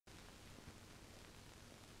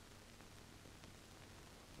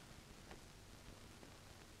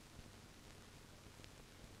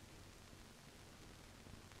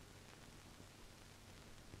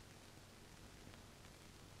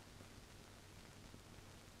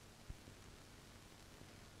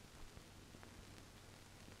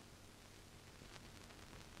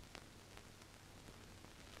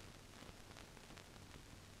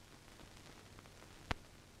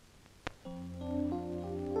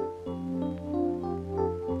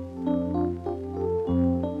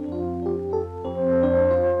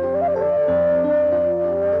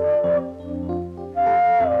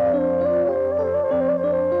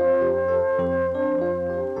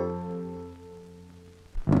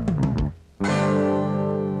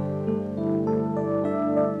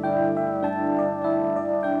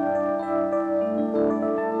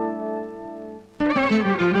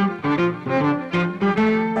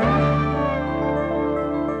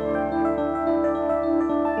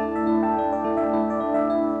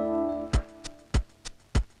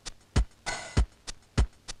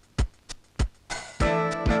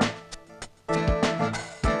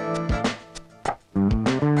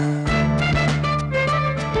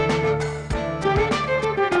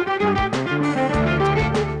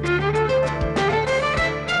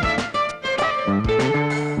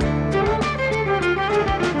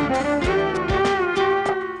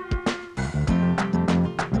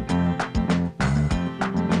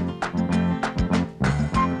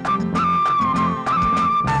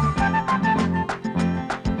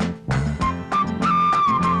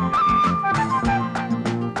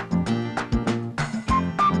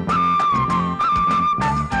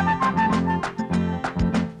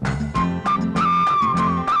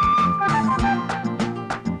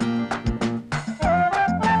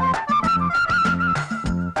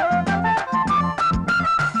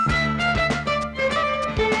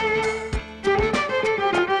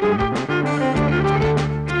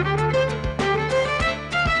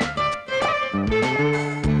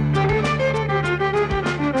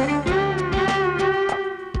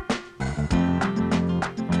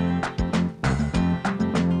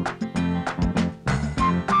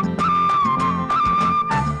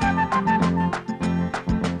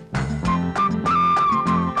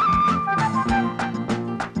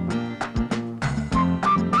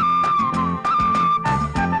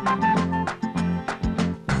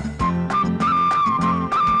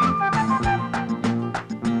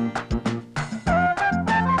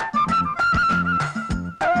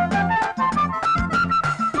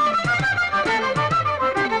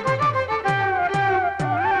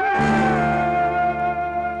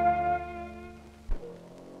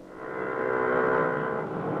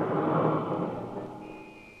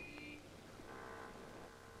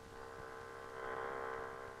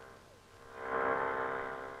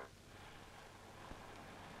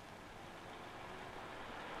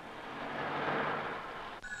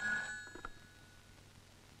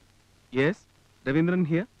Yes, Raveendran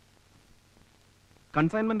here.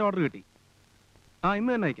 Consignment order കിട്ടി.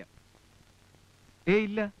 ഇന്ന് തന്നെ അയക്കാം.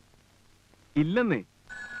 ഇല്ല ഇല്ലെന്നേ.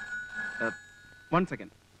 1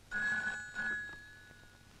 സെക്കൻഡ്.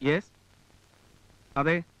 യെസ്,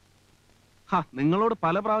 അതെ. നിങ്ങളോട്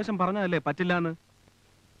പല പ്രാവശ്യം പറഞ്ഞതല്ലേ പറ്റില്ലാന്ന്.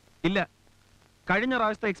 ഇല്ല, കഴിഞ്ഞ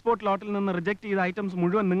പ്രാവശ്യത്തെ എക്സ്പോർട്ട് ലോട്ടിൽ നിന്ന് റിജക്ട് ചെയ്ത ഐറ്റംസ്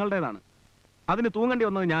മുഴുവൻ നിങ്ങളുടേതാണ്. അതിന് തൂങ്ങേണ്ടി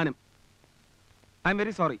വന്നത് ഞാനും. I am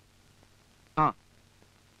very sorry.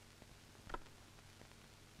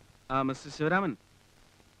 Mister Sivaraman,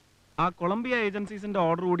 Colombia ഏജൻസീസിന്റെ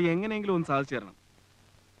order കൂടി എങ്ങനെയെങ്കിലും ഒന്ന് സാധിച്ചു തരണം.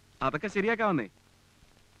 അതൊക്കെ ശരിയാക്കാവുന്നേ.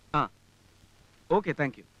 Okay,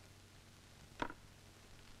 thank you.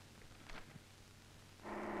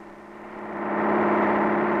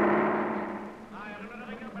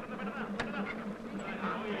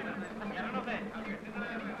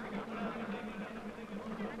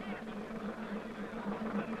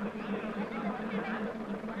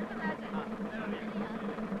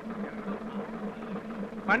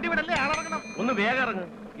 വണ്ടി വിടല്ലേ, ആളിറങ്ങണം. ഒന്ന് വേഗം ഇറങ്ങും.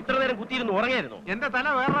 ഇത്ര നേരം കുത്തിയിരുന്ന് ഉറങ്ങായിരുന്നു. എന്റെ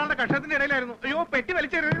തല വേറൊരാളുടെ കഷത്തിന്റെ ഇടയിലായിരുന്നു. അയ്യോ, പെട്ടി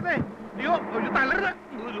വലിച്ചെറിയരുതേ. അയ്യോ, ഒരു തളരുത്.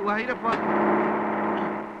 ഗുരുവായൂരപ്പ,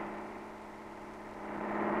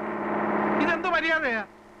 ഇതെന്തോ മര്യാദയാ?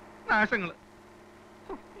 നാശങ്ങള്.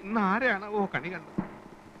 ഇന്ന് ആരെയാണ് കണി കണ്ടത്?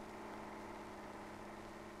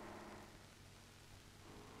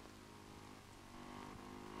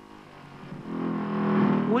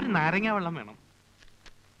 ഒരു നാരങ്ങ വെള്ളം വേണം.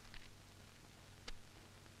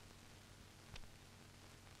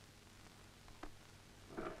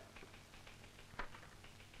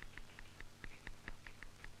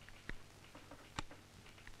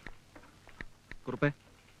 കുറുപ്പേ,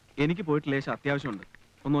 എനിക്ക് പോയിട്ട് ലേശം അത്യാവശ്യമുണ്ട്.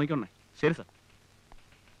 ഒന്ന് നോക്കിക്കോണേ. ശരി സാർ.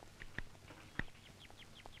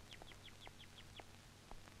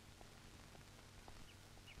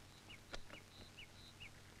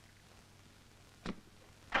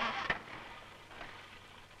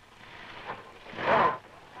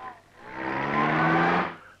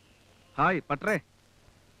 ഹായ് പട്രേ.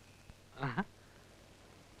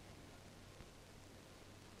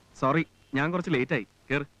 സോറി, ഞാൻ കുറച്ച് ലേറ്റ് ആയി.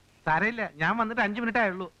 കേറ്. സാരമില്ല, ഞാൻ വന്നിട്ട് 5 മിനിറ്റ്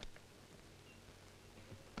ആയുള്ളൂ.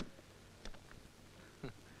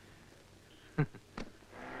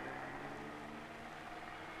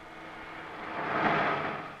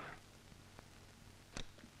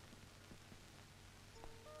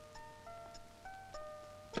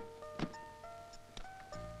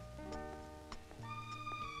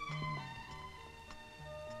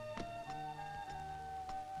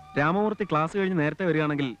 രാമമൂർത്തി ക്ലാസ് കഴിഞ്ഞ് നേരത്തെ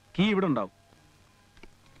വരികയാണെങ്കിൽ കീ ഇവിടെ ഉണ്ടാവും.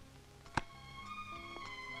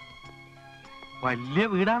 വലിയ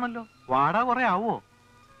വീടാണല്ലോ, വാടക കുറെ ആവോ?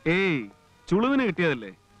 ചുളുവിന് കിട്ടിയതല്ലേ,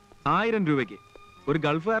 1000 രൂപയ്ക്ക്. ഒരു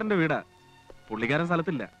ഗൾഫുകാരന്റെ വീടാ, പുള്ളിക്കാരൻ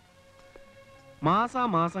സ്ഥലത്തില്ല.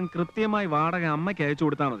 മാസാമാസം കൃത്യമായി വാടക അമ്മയ്ക്ക് അയച്ചു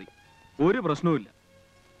കൊടുത്താൽ മതി, ഒരു പ്രശ്നവുമില്ല.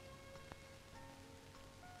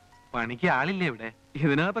 പണിക്ക് ആളില്ലേ ഇവിടെ?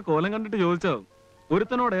 ഇതിനകത്തെ കോലം കണ്ടിട്ട് ചോദിച്ചോ?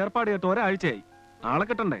 ഒരുത്തനോട് ഏർപ്പാട് ചെയ്തിട്ട് ഒരാഴ്ചയായി. ആളെ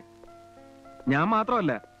കിട്ടണ്ടേ? ഞാൻ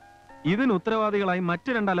മാത്രമല്ല, ഇതിന് ഉത്തരവാദികളായി മറ്റു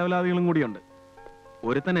 2 അലവലാദികളും കൂടിയുണ്ട്.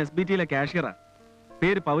 ഒരുത്തൻ SBTയിലെ കാഷ്യറാ,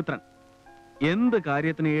 പേര് പവിത്രൻ. എന്ത്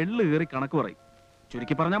കാര്യത്തിന് എള്ളു കയറി കണക്ക് പറയും.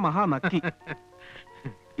 ചുരുക്കി പറഞ്ഞ മഹാ നക്കി.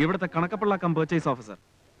 ഇവിടുത്തെ കണക്കപ്പിള്ള കം പർച്ചേസ് ഓഫീസർ.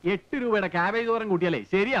 8 രൂപയുടെ കാബേജ് തോരൻ കൂട്ടിയാലേ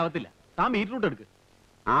ശരിയാവത്തില്ല. താൻ ബീറ്റ്റൂട്ട് എടുക്ക്.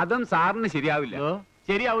 അതും സാറിന് ശരിയാവില്ല.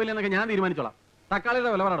 ശരിയാവില്ല എന്നൊക്കെ ഞാൻ തീരുമാനിച്ചോളാം.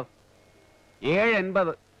 തക്കാളിയുടെ വില പറയണോ?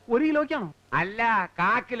 7.80. 1 കിലോയ്ക്കാണോ? അല്ല,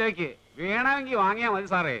 1/4 കിലോയ്ക്ക്. വേണമെങ്കിൽ വാങ്ങിയാ മതി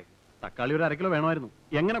സാറേ. തക്കാളി ഒരു 1/2 കിലോ വേണമായിരുന്നു.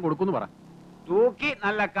 എങ്ങനെ കൊടുക്കുന്നു പറ. തൂക്കി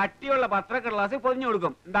നല്ല കട്ടിയുള്ള പത്രക്കടലാസിൽ പൊതിഞ്ഞു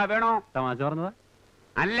കൊടുക്കും. എന്താ വേണോ? തമാശ പറഞ്ഞതാ?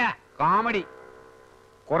 അല്ല, കോമഡി.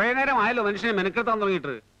 കുറെ നേരം ആയല്ലോ മനുഷ്യനെ മെനക്കെടുത്താൻ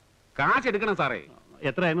തുടങ്ങിയിട്ട്. കാശ് എടുക്കണം സാറേ.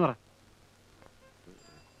 എത്രയായിരുന്നു പറ.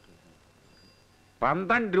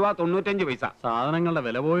 12 രൂപ 95 പൈസ. സാധനങ്ങളുടെ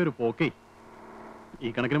വില പോയൊരു പോക്കേ. ഈ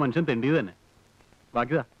കണക്കിന് മനുഷ്യൻ തെണ്ടിയത് തന്നെ.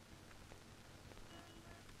 ബാക്കിതാ.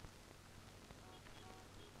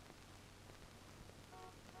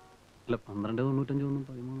 അല്ല,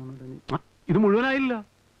 12.95 ഇത് മുഴുവനായില്ല.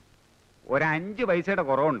 ഒരു 5 പൈസയുടെ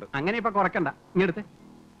കുറവുണ്ട്. അങ്ങനെ ഇപ്പൊ കുറക്കണ്ട. ഇങ്ങെടുത്തേ.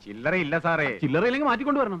 ചില്ലറ ഇല്ല സാറേ. ചില്ലറ ഇല്ലെങ്കിൽ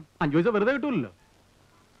മാറ്റിക്കൊണ്ട് വരണം. 5 പൈസ വെറുതെ കിട്ടൂല്ലോ.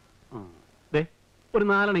 ഒരു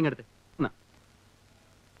 4 ഇങ്ങെടുത്തേ. എന്നാ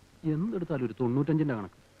എന്തെടുത്താലും ഒരു 95ന്റെ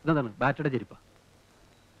കണക്ക്. ഇതെന്താണ്, ബാറ്റയുടെ ചെരുപ്പ?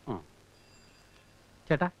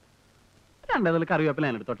 ചേട്ടാ, 2 കറിവേപ്പില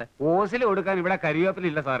ഞാൻ എടുത്തോട്ടെ. ഓസിൽ കൊടുക്കാൻ ഇവിടെ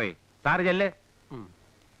കറിവേപ്പിലില്ല സാറേ. സാറ് ചെല്ലേ.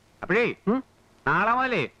 അപ്പോഴേ നാളെ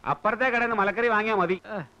മുതലേ അപ്പുറത്തെ കടയിൽ നിന്ന് മലക്കറി വാങ്ങിയാൽ മതി.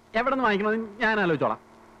 എവിടെ നിന്ന് വാങ്ങിക്കണമെന്ന് ഞാൻ ആലോചിച്ചോളാം.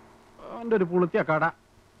 എൻ്റെ ഒരു പുളുത്തിയ കട.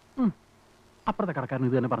 അപ്പുറത്തെ കടക്കാരൻ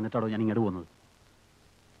ഇത് തന്നെ പറഞ്ഞിട്ടാണോ ഞാൻ ഇങ്ങോട്ട് പോകുന്നത്.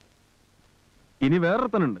 ഇനി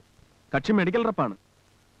വേറൊരുത്തനുണ്ട്. കക്ഷി മെഡിക്കൽ റെപ്പാണ്.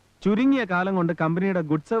 ചുരുങ്ങിയ കാലം കൊണ്ട് കമ്പനിയുടെ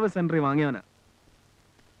ഗുഡ് സർവീസ് സെന്ററി വാങ്ങിയവനാ.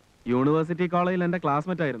 യൂണിവേഴ്സിറ്റി കോളേജിൽ എന്റെ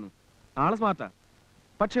ക്ലാസ്മേറ്റ് ആയിരുന്നു. ആള് സ്മാർട്ടാ.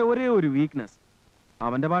 പക്ഷെ ഒരേ ഒരു വീക്ക്നെസ്,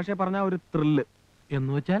 അവന്റെ ഭാഷയെ പറഞ്ഞ ഒരു ത്രില്ല്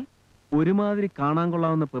എന്ന് വെച്ചാൽ ഒരുമാതിരി കാണാൻ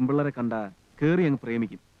കൊള്ളാവുന്ന പെമ്പിള്ളരെ കണ്ട കേറി അങ്ങ്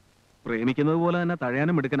പ്രേമിക്കും. പ്രേമിക്കുന്നത് പോലെ തന്നെ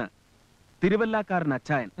തഴയാനും എടുക്കണ തിരുവല്ലാക്കാരൻ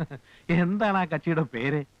അച്ചായൻ. എന്താണ് ആ കക്ഷിയുടെ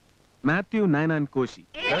പേര്? മാത്യു നയനാൻ കോശി.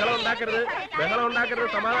 ബഹളം ഉണ്ടാക്കരുത്,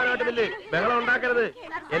 സമാധാനമായിട്ടില്ലേ? ബഹളം ഉണ്ടാക്കരുത്.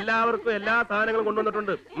 എല്ലാവർക്കും എല്ലാ സാധനങ്ങളും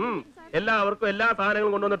കൊണ്ടുവന്നിട്ടുണ്ട്. എല്ലാവർക്കും എല്ലാ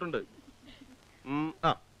സാധനങ്ങളും കൊണ്ടുവന്നിട്ടുണ്ട്.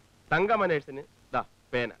 ആ തങ്ക മനേഴ്സിന് ദാ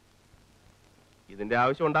പേന, ഇതിന്റെ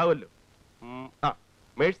ആവശ്യം ഉണ്ടാവുമല്ലോ. ആ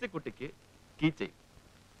മേഴ്സിക്കുട്ടിക്ക് കീ ചെയിൻ,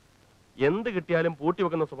 എന്ത് കിട്ടിയാലും പൂട്ടി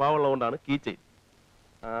വെക്കുന്ന സ്വഭാവം ഉള്ളതുകൊണ്ടാണ് കീ ചെയിൻ.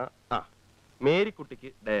 ആ മേരിക്കുട്ടിക്ക്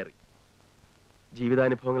ഡയറി,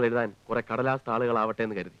 ജീവിതാനുഭവങ്ങൾ എഴുതാൻ കുറെ കടലാസ് താളുകളാവട്ടെ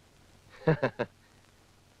എന്ന് കരുതി.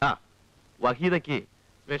 ആ വഹീദയ്ക്ക്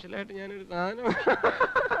സ്പെഷ്യലായിട്ട് ഞാനൊരു സാധനം.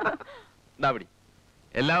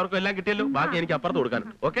 എല്ലാവർക്കും എല്ലാം കിട്ടിയല്ലോ, ബാക്കി എനിക്ക് അപ്പുറത്ത്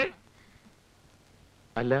കൊടുക്കാനുണ്ട്. ഓക്കെ?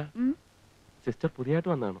 അല്ല സിസ്റ്റർ പുതിയായിട്ട്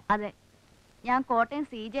വന്നാണോ? അതെ, ഞാൻ കോട്ടയം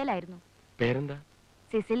സീജയിലായിരുന്നു. പേരെന്താ?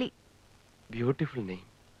 സിസിലി. Beautiful name.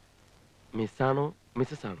 മിസ്സാണോ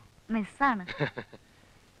മിസ്സസ് ആണോ? മിസ്സാണ്.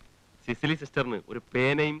 സിസിലി സിസ്റ്ററിന് ഒരു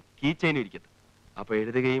പേനയും കീ ചെയിനും ഇരിക്കട്ടെ, അപ്പൊ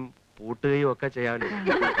എഴുതുകയും പൂട്ടുകയും ഒക്കെ ചെയ്യാമല്ലോ.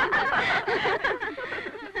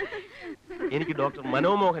 എനിക്ക് ഡോക്ടർ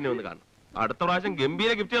മനോമോഹനെ ഒന്ന് കാണണം. അടുത്ത പ്രാവശ്യം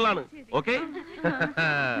ഗംഭീര ഗിഫ്റ്റുകളാണ്. ഓക്കെ?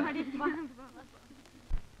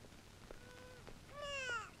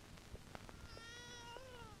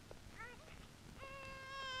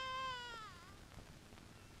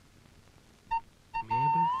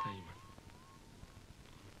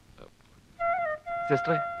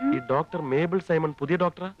 സിസ്റ്ററെ, ഈ ഡോക്ടർ മേബിൾ സൈമൺ പുതിയ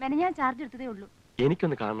ഡോക്ടറാ? ഞാൻ ചാർജ് എടുത്തതേ ഉള്ളൂ.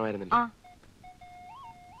 എനിക്കൊന്ന് കാണണമായിരുന്നില്ല.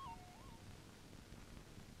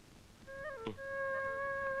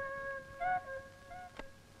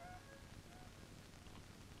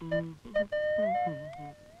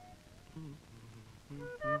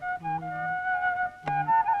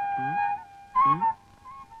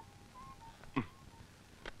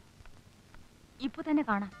 ഇപ്പൊ തന്നെ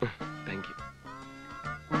കാണാം. Thank you.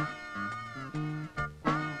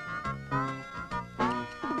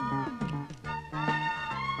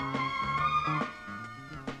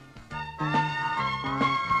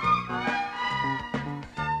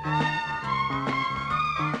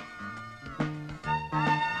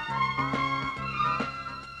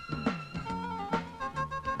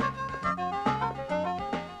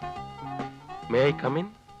 May I come in?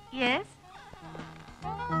 Yes.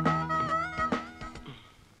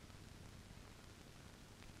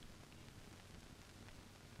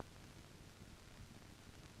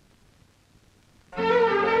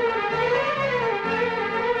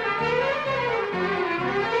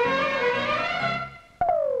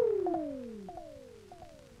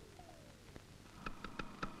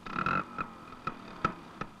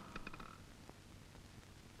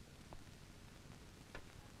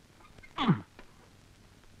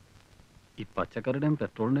 ഈ പച്ചക്കറിയുടെയും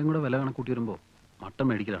പെട്രോളിന്റെയും കൂടെ വില കണക്കൂട്ടി വരുമ്പോ മട്ടൻ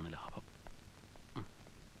മേടിക്കലാണ് ലാഭം.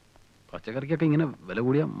 പച്ചക്കറിക്കൊക്കെ ഇങ്ങനെ വില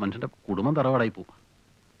കൂടിയ മനുഷ്യന്റെ കുടുംബം തറവാടായി പോവും.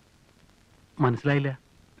 മനസ്സിലായില്ല?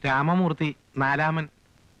 രാമമൂർത്തി നാലാമൻ.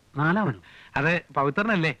 നാലാമനോ? അതെ,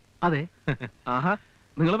 പവിത്രനല്ലേ? അതെ. ആഹാ,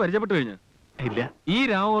 നിങ്ങൾ പരിചയപ്പെട്ടു കഴിഞ്ഞു? ഇല്ല. ഈ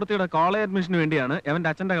രാമമൂർത്തിയുടെ കോളേജ് അഡ്മിഷന് വേണ്ടിയാണ്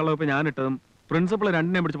അവന്റെ അച്ഛന്റെ കള്ളവെപ്പ് ഞാൻ ഇട്ടതും പ്രിൻസിപ്പൾ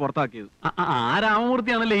രണ്ടിനെയും പിടിച്ച് പുറത്താക്കിയത്. ആ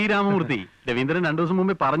രാമമൂർത്തിയാണല്ലേ ഈ രാമമൂർത്തി? രവീന്ദ്രൻ 2 ദിവസം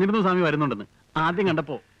മുമ്പേ പറഞ്ഞിരുന്നു സ്വാമി വരുന്നുണ്ടെന്ന്. ആദ്യം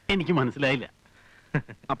കണ്ടപ്പോ എനിക്ക് മനസ്സിലായില്ല.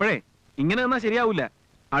 അപ്പോഴേ ഇങ്ങനെ നിന്നാ ശരിയാവൂല.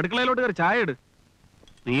 അടുക്കളയിലോട്ട് കയറി ചായ എടു.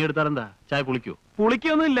 നീ എടുത്താലെന്താ? ചായ പുളിക്കോ?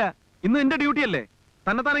 പുളിക്കൊന്നും ഇല്ല, ഇന്ന് എന്റെ ഡ്യൂട്ടി അല്ലേ.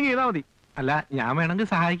 തന്നെ താനെങ്കിൽ ചെയ്താൽ മതി. അല്ല, ഞാൻ വേണമെങ്കിൽ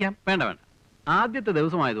സഹായിക്കാം. വേണ്ട വേണ്ട, ആദ്യത്തെ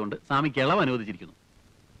ദിവസമായതുകൊണ്ട് സ്വാമിക്ക് ഇളവ് അനുവദിച്ചിരിക്കുന്നു.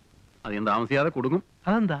 അധികം താമസിയാതെ കൊടുക്കും.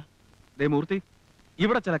 അതെന്താ? ദേ മൂർത്തി,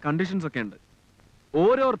 ഇവിടെ ചില കണ്ടീഷൻസ് ഒക്കെ ഉണ്ട്.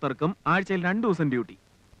 ഓരോരുത്തർക്കും ആഴ്ചയിൽ 2 ദിവസം ഡ്യൂട്ടി.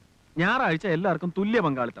 ഞായറാഴ്ച എല്ലാവർക്കും തുല്യ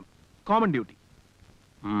പങ്കാളിത്തം, കോമൺ ഡ്യൂട്ടി.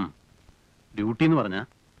 ഡ്യൂട്ടി എന്ന് പറഞ്ഞാൽ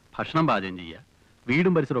ഭക്ഷണം പാചകം ചെയ്യുക,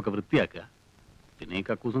 വീടും പരിസരമൊക്കെ വൃത്തിയാക്കുക, പിന്നെ ഈ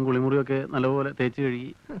കക്കൂസും കുളിമുറിയും ഒക്കെ നല്ലപോലെ തേച്ച് കഴുകി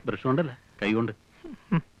ബ്രഷ് കൊണ്ടല്ല കൈകൊണ്ട്.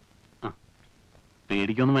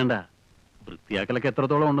 പേടിക്കൊന്നും വേണ്ട, വൃത്തിയാക്കലൊക്കെ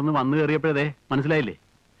എത്രത്തോളം ഉണ്ടെന്ന് വന്നു കയറിയപ്പോഴേ മനസ്സിലായില്ലേ?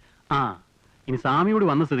 ഇനി സ്വാമിയോട്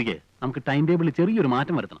വന്ന സ്ഥിതിക്ക് നമുക്ക് ടൈം ടേബിളിൽ ചെറിയൊരു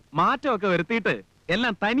മാറ്റം വരുത്തണം. മാറ്റമൊക്കെ വരുത്തിയിട്ട്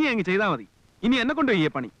എല്ലാം തനിയെ അങ്ങ് ചെയ്താൽ മതി. ഇനി എന്നെ കൊണ്ട് ചെയ്യേ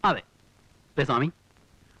പണി. അതെ സ്വാമി,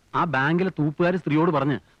 ആ ബാങ്കിലെ തൂപ്പുകാർ സ്ത്രീയോട്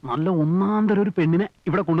പറഞ്ഞ് നല്ല ഒന്നാന്തരം ഒരു പെണ്ണിനെ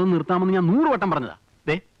ഇവിടെ കൊണ്ടുവന്ന് നിർത്താമെന്ന് ഞാൻ 100 വട്ടം പറഞ്ഞതാ.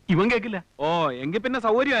 ദേ ഇവൻ കേൾക്കില്ല. ഓ, എങ്കിൽ പിന്നെ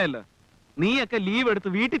സൗകര്യമായല്ലോ. നീയൊക്കെ ലീവ് എടുത്ത്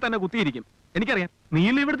വീട്ടിൽ തന്നെ കുത്തിയിരിക്കും. എനിക്കറിയാം. നീ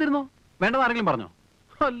ലീവ് എടുത്തിരുന്നോ? വേണ്ടത് ആരെങ്കിലും പറഞ്ഞോ?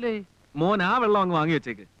 അല്ലേ മോൻ, ആ വെള്ളം അങ്ങ് വാങ്ങി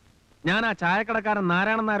വെച്ചേക്ക്. ഞാൻ ആ ചായക്കടക്കാരൻ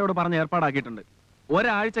നാരായണൻ നായരോട് പറഞ്ഞ് ഏർപ്പാടാക്കിയിട്ടുണ്ട്.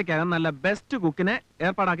 ഒരാഴ്ചക്കകം നല്ല ബെസ്റ്റ് കുക്കിനെ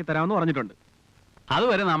ഏർപ്പാടാക്കി തരാമെന്ന് പറഞ്ഞിട്ടുണ്ട്.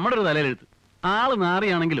 അതുവരെ നമ്മുടെ ഒരു തലയിലെഴുത്ത്. ആള്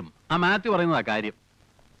നാറിയാണെങ്കിലും ആ മാത്യു പറയുന്നതാ കാര്യം.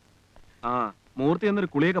 മൂർത്തി എന്നൊരു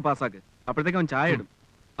കുളിയൊക്കെ പാസ്സാക്ക്. അപ്പോഴത്തേക്ക് അവൻ ചായ ഇടും.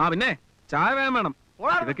 പിന്നെ ചായ വേണം.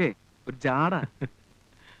 ഇതൊക്കെ ഒരു ജാട.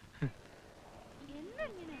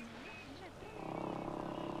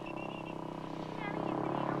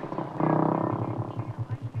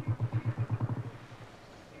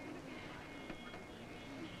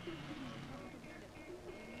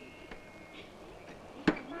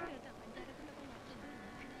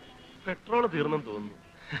 പെട്രോൾ തീർന്നെന്ന് തോന്നുന്നു.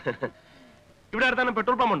 ഇവിടെ അടുത്താണ്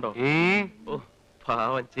പെട്രോൾ പമ്പ് ഉണ്ടോ? ഓ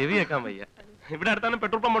പാവം, ചെവി കേൾക്കാൻ വയ്യ. ഇവിടെ അടുത്താണ്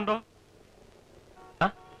പെട്രോൾ പമ്പ് ഉണ്ടോ?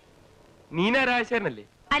 നീന രാജശേഖരനല്ലേ?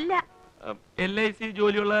 അല്ല. LIC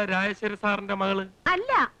ജോലിയുള്ള രാജശേഖര സാറിന്റെ മകള്?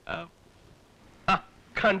 അല്ല.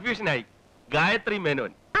 കൺഫ്യൂഷൻ ആയി. ഗായത്രി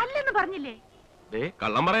മേനോൻ അല്ലെന്ന് പറഞ്ഞില്ലേ?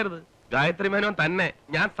 കള്ളം പറയരുത്. ഗായത്രി മേനോൻ തന്നെ.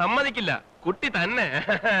 ഞാൻ സമ്മതിക്കില്ല. കുട്ടി തന്നെ.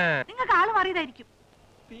 നിങ്ങൾക്ക് ആള് മാറിയതായിരിക്കും.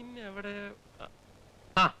 പിന്നെ എവിടെ?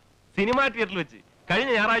 സിനിമാ തിയേറ്ററിൽ വെച്ച്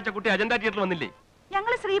കഴിഞ്ഞ ഞായറാഴ്ച കുട്ടി അജന്ത തിയേറ്ററിൽ വന്നില്ലേ?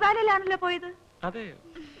 ഞങ്ങള് ശ്രീബാലയിലാണല്ലോ പോയത്. അതെ.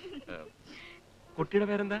 കുട്ടിയുടെ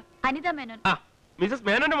പേരെന്താ? അനിത മേനോൻ. മിസസ്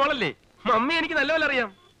മേനോന്റെ മോളല്ലേ? മമ്മി എനിക്ക് നല്ലപോലെ അറിയാം.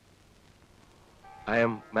 I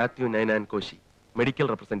M Mathew Ninan Koshy, medical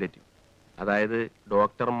representative. അതായത്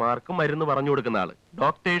ഡോക്ടർമാർക്ക് മരുന്ന് പറഞ്ഞു കൊടുക്കുന്ന ആള്.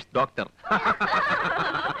 Doctors doctor.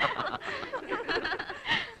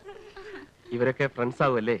 ഇവരൊക്കെ ഫ്രണ്ട്സ്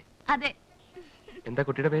ആവുമല്ലേ? അതെ. എന്താ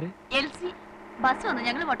കുട്ടിയുടെ പേര്? എൽസി. ബസ് വന്നു,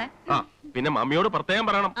 ഞങ്ങൾ പോട്ടെ. പിന്നെ മമ്മിയോട് പ്രത്യേകം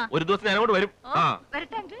പറയണം, ഒരു ദിവസം ഞാൻ അങ്ങോട്ട് വരും.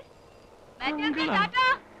 വരട്ടെ അങ്കിൾ. മാത്യു അങ്കിൾ, ടാറ്റാ.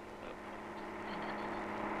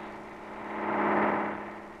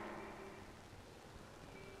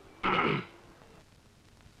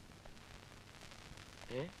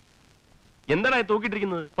 എന്താടാ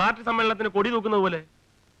തൂക്കിട്ടിരിക്കുന്നത്? പാർട്ടി സമ്മേളനത്തിന് കൊടി തൂക്കുന്നത് പോലെ.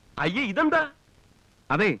 അയ്യേ, ഇതെന്താ?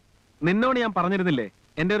 അതെ, നിന്നോട് ഞാൻ പറഞ്ഞിരുന്നില്ലേ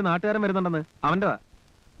എന്റെ ഒരു നാട്ടുകാരൻ വരുന്നുണ്ടെന്ന്? അവന്റെതാ.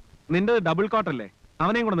 നിന്റെ ഡബിൾ കോട്ടല്ലേ,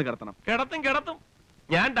 അവനെയും കൂടെ ഒന്ന് കിടത്തണം. കിടത്തും.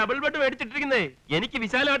 ഞാൻ ഡബിൾ ബെഡ് മേടിച്ചിട്ടിരിക്കുന്നേ എനിക്ക്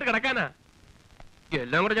വിശാലമായിട്ട് കിടക്കാനാ.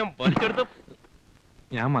 എല്ലാം കൂടെ ഞാൻ വലിച്ചെടുത്ത്.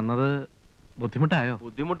 ഞാൻ വന്നത് ബുദ്ധിമുട്ടായോ?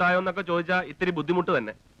 ബുദ്ധിമുട്ടായോ എന്നൊക്കെ ചോദിച്ചാ ഇത്തിരി ബുദ്ധിമുട്ട്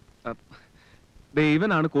തന്നെ.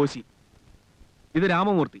 ഇവനാണ് കോശി. ഇത്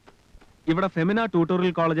രാമമൂർത്തി. ഇവിടെ ഫെമിന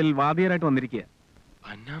ട്യൂട്ടോറിയൽ കോളേജിൽ വാദിയരായിട്ട് വന്നിരിക്കുക.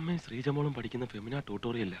 അന്നാമ്മയും ശ്രീജമോളും പഠിക്കുന്ന ഫെമിന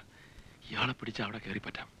ട്യൂട്ടോറിയല്ല. ഇയാളെ പിടിച്ച അവിടെ കയറി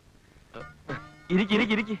പറ്റാം.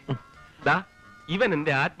 ഇരിക്കി. ഇവൻ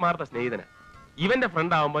എന്റെ ആത്മാർത്ഥ സ്നേഹിതനാ. ഇവന്റെ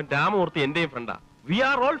ഫ്രണ്ട് ആവുമ്പോ രാമമൂർത്തി എന്റെയും ഫ്രണ്ടാ. V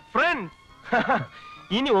are all friends.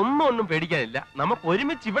 ഇനി ഒന്നും പേടിക്കാനില്ല. നമുക്ക്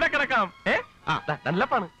ഒരുമിച്ച് ഇവിടെ കിടക്കാം.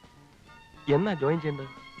 നല്ലപ്പാണ്. എന്നാ ജോയിൻ ചെയ്യേണ്ടത്?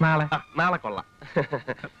 നാളെ കൊള്ളാം.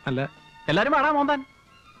 അല്ല, എല്ലാരും വേണാ മോന്താൻ?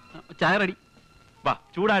 ചായ റെഡി. വാ,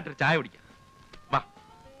 ചൂടായിട്ടൊരു ചായ കുടിക്കാം. വാ,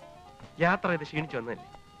 യാത്ര ചെയ്ത് ക്ഷീണിച്ചു വന്നല്ലേ.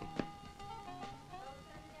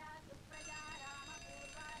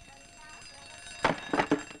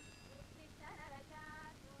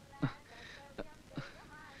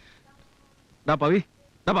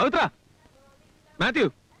 പവിത്ര, മാത്യു,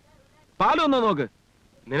 പാലും ഒന്നോ നോക്ക്.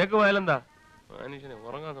 നിനക്ക് പോയാലെന്താ? മനുഷ്യനെ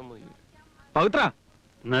ഉറങ്ങാൻ സമ്മതിക്കില്ല. പവിത്ര,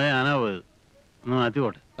 ഞാനാ പോയത്. മാത്യു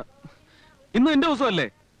പോട്ടെ. ഇന്ന് എന്റെ ദിവസമല്ലേ?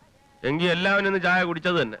 എങ്കിൽ എല്ലാവരും ഇന്ന് ചായ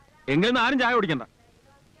കുടിച്ചത് തന്നെ. എങ്കിലും ആരും ചായ കുടിക്കണ്ട.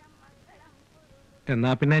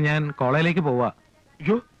 എന്നാ പിന്നെ ഞാൻ കോളേജിലേക്ക് പോവാ.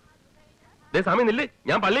 അയ്യോ, സമയം നില്ല്.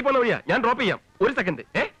 ഞാൻ പള്ളിയിൽ പോണ വഴിയാ. ഞാൻ ഡ്രോപ്പ് ചെയ്യാം. ഒരു സെക്കൻഡ്.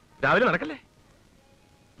 രാവിലെ നടക്കല്ലേ?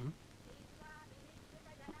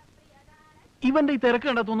 ഇവന്റെ ഈ തിരക്ക്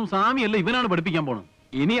കണ്ടാത്തൊന്നും സാമിയല്ല, ഇവനാണ് പഠിപ്പിക്കാൻ പോണത്.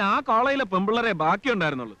 ഇനി ആ കോളേജിലെ പെമ്പിള്ളരെ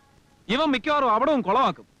ബാക്കിയുണ്ടായിരുന്നുള്ളൂ. ഇവൻ മിക്കവാറും അവിടവും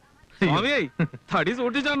കുളവാക്കും. തടി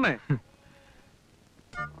സൂക്ഷിച്ചേ.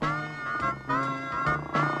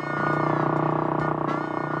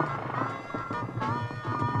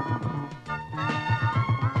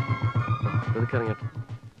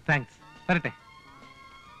 താങ്ക്സ്. വരട്ടെ.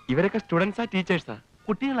 ഇവരൊക്കെ സ്റ്റുഡൻസാ ടീച്ചേഴ്സാ?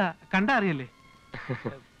 കുട്ടികളാ, കണ്ടാ അറിയല്ലേ.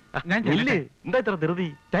 എന്താ ഇത്ര ധൃതി?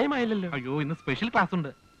 ടൈം ആയില്ലല്ലോ. അയ്യോ, ഇന്ന് സ്പെഷ്യൽ ക്ലാസ് ഉണ്ട്.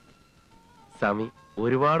 സമി,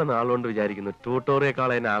 ഒരുപാട് നാളുകൊണ്ട് വിചാരിക്കുന്നു ട്യൂട്ടോറിയേക്കാൾ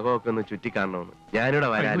എന്നെ ആകമൊക്കെ ഒന്ന് ചുറ്റിക്കാണണമെന്ന്. ഞാനിവിടെ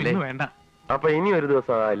വരാല്ലേ? വേണ്ട. അപ്പൊ ഇനി ഒരു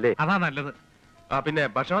ദിവസം അല്ലേ? അതാ നല്ലത്. പിന്നെ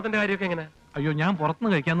ഭക്ഷണത്തിന്റെ കാര്യമൊക്കെ എങ്ങനെ? അയ്യോ, ഞാൻ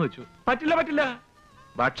പുറത്തുനിന്ന് കഴിക്കാന്ന് വെച്ചു. പറ്റില്ല.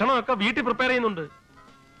 ഭക്ഷണമൊക്കെ വീട്ടിൽ പ്രിപ്പയർ ചെയ്യുന്നുണ്ട്.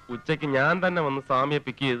 ഉച്ചയ്ക്ക് ഞാൻ തന്നെ വന്ന് സ്വാമിയെ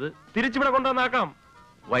പിക്ക് ചെയ്ത് തിരിച്ചിവിടെ കൊണ്ടുവന്നാക്കാം.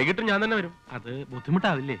 വൈകിട്ട് ഞാൻ തന്നെ വരും. അത്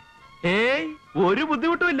ബുദ്ധിമുട്ടാവില്ലേ? ഏയ്, ഒരു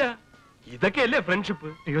ബുദ്ധിമുട്ടുമില്ല. ഇതൊക്കെയല്ലേ ഫ്രണ്ട്ഷിപ്പ്.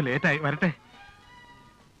 അയ്യോ, ലേറ്റായി. വരട്ടെ.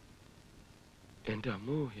 എന്റെ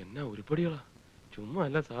അമ്മോ, എന്നാ ഉരുപ്പടികളാ. ചുമ്മാ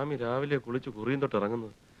അല്ല സ്വാമി രാവിലെ കുളിച്ച് കുറിയും തൊട്ട്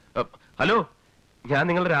ഇറങ്ങുന്നത്. ഹലോ, ഞാൻ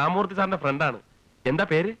നിങ്ങളുടെ രാമമൂർത്തി സാറിന്റെ ഫ്രണ്ടാണ്. എന്താ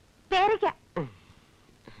പേര്?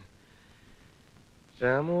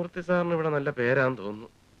 രാമമൂർത്തി സാറിന് ഇവിടെ നല്ല പേരാന്ന് തോന്നുന്നു.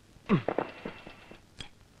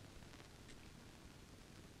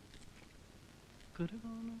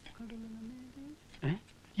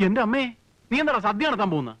 എന്റെ അമ്മേ, നീ എന്താ സദ്യ നടത്താൻ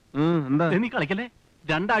പോകുന്ന? നീ കളിക്കല്ലേ?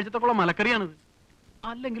 2 ആഴ്ചത്തോളം മലക്കറിയാണിത്.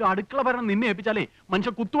 അല്ലെങ്കിലും അടുക്കള ഭരണം നിന്നെ ഏൽപ്പിച്ചാലേ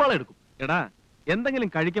മനുഷ്യ കുത്തുവാള എടുക്കും. എടാ, എന്തെങ്കിലും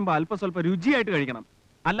കഴിക്കുമ്പോ അല്പ സ്വല്പം രുചിയായിട്ട് കഴിക്കണം.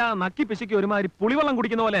 അല്ലാതെ നക്കി പിശിക്ക് ഒരുമാതിരി പുളിവെള്ളം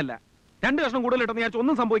കുടിക്കുന്ന പോലെയല്ല. 2 കഷ്ണം കൂടുതൽ ഇട്ടെന്ന് ഞാൻ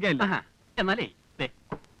ഒന്നും സംഭവിക്കാനില്ല. എന്നാലേ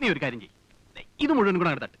നീ ഒരു കാര്യം ചെയ്യ്, ഇത് മുഴുവൻ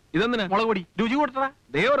കൂടെ എടുത്തിട്ട് ഇതെന്തിനാ? മുളക് പൊടി രുചി കൊടുത്തടാ.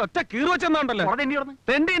 ഒറ്റ കീറ് വെച്ചെന്നുണ്ടല്ലോ.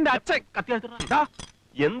 തെണ്ടിന്റെ അച്ഛൻ കത്തി എടുത്തിട്ടാ.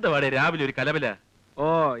 എന്തുവാടെ രാവിലെ ഒരു കലബല? ഓ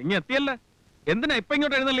ഇങ്ങ എത്തിയല്ലേ? എന്തിനാ ഇപ്പൊ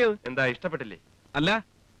ഇങ്ങോട്ട് എഴുന്നള്ളിയത്? എന്താ ഇഷ്ടപ്പെട്ടില്ലേ? അല്ല,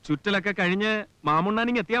 ചുറ്റലൊക്കെ കഴിഞ്ഞ്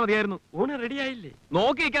മാമുണ്ണാനിങ് എത്തിയാ മതിയായിരുന്നു. ഊണ് റെഡി ആയില്ലേ?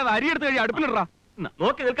 നോക്കിയിരിക്കാതെ അരി എടുത്ത് കഴിയും അടുപ്പിലിടാ.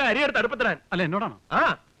 നോക്കി നിൽക്കാൻ അരി എടുത്ത് അടുപ്പത്തിടാൻ. അല്ല എന്നോടാണോ? ആ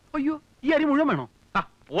അയ്യോ, ഈ അരി മുഴുവൻ വേണോ?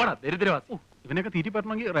 പോടാ ദരിദ്രവാസി. ഇവനൊക്കെ തീറ്റി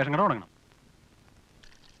പറ്റണമെങ്കിൽ റേഷൻ കട തുടങ്ങണം.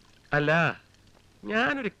 അല്ല,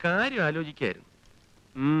 ഞാനൊരു കാര്യം ആലോചിക്കായിരുന്നു.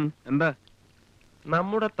 എന്താ?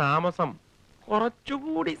 നമ്മുടെ താമസം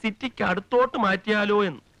കുറച്ചുകൂടി സിറ്റിക്ക് അടുത്തോട്ട് മാറ്റിയാലോ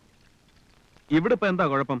എന്ന്. ഇവിടെ ഇപ്പൊ എന്താ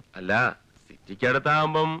കുഴപ്പം? അല്ല, സിറ്റിക്ക്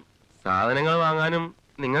അടുത്താകുമ്പം സാധനങ്ങൾ വാങ്ങാനും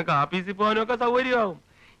നിങ്ങൾക്ക് ആഫീസിൽ പോകാനും ഒക്കെ സൗകര്യമാകും.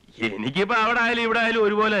 എനിക്കിപ്പോ അവിടെ ആയാലും ഇവിടെ ആയാലും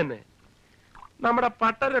ഒരുപോലെ തന്നെ. നമ്മുടെ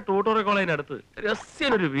പട്ടര ട്യൂട്ടോറിയൽ കോളേജിനടുത്ത്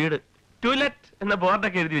രസ്യനൊരു വീട്, ടൂലറ്റ് എന്ന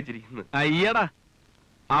ബോർഡൊക്കെ എഴുതി വെച്ചിരിക്കുന്നു. അയ്യടാ,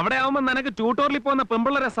 അവിടെ ആവുമ്പോ നിനക്ക് ട്യൂട്ടോറിയൽ പോകുന്ന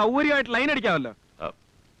പെമ്പിള്ളരെ സൗകര്യമായിട്ട് ലൈൻ അടിക്കാമല്ലോ.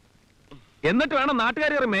 എന്നിട്ട് വേണം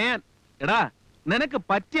നാട്ടുകാർ മേയാൻ. എടാ, നിനക്ക്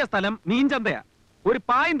പറ്റിയ സ്ഥലം മീൻചന്തയാ. ഒരു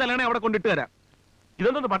പായും തലണേ അവിടെ കൊണ്ടിട്ട് തരാം.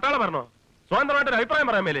 ഇതൊന്നും പട്ടാള പറഞ്ഞോ? സ്വതന്ത്രമായിട്ടൊരു അഭിപ്രായം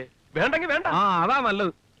പറയാൻ മേലെ? വേണ്ടെങ്കിൽ വേണ്ട. ആ, അതാ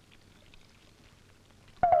നല്ലത്.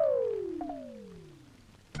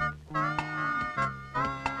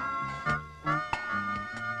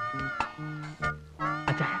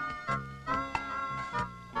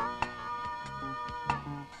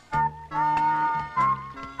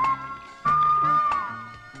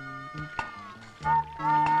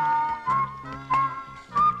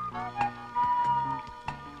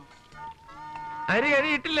 അരി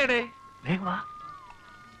കഴിയിട്ടില്ലേടേ?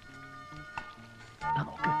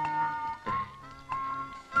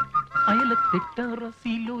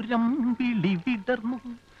 അയലത്തെട്ടറസിലൊരമ്പിളി വിടർന്നു,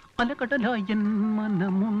 അലകടലായൻ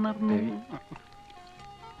മനമുണർന്നു.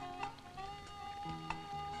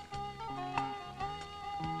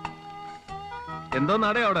 എന്തോ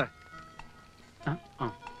നടേ അവിടെ?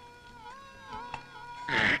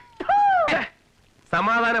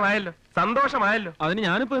 സമാധാനമായല്ലോ, സന്തോഷമായല്ലോ. അതിന്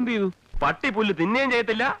ഞാനിപ്പോ എന്ത് ചെയ്തു? പട്ടി പുല്ല് തിന്നുകയും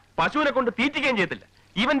ചെയ്യത്തില്ല, പശുവിനെ കൊണ്ട് തീറ്റിക്കുകയും ചെയ്യത്തില്ല.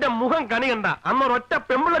 ഇവന്റെ മുഖം കണി കണ്ട അന്നൊരൊറ്റ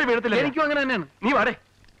പെമ്പിള്ളൊരു വീഴത്തില്ല. എനിക്കും അങ്ങനെ തന്നെയാണ്. നീ വാടേ.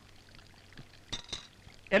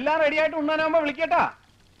 എല്ലാം റെഡി ആയിട്ട് ഉണ്ണാനാകുമ്പോ വിളിക്കട്ടാ.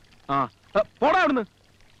 പോടാ അവിടുന്ന്.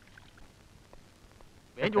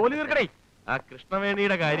 ജോലി തീർക്കടേ. ആ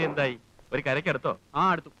കൃഷ്ണവേണിയുടെ കാര്യം എന്തായി? ഒരു കരക്കെടുത്തോ?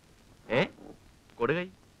 അടുത്തു. കൊടുകൈ.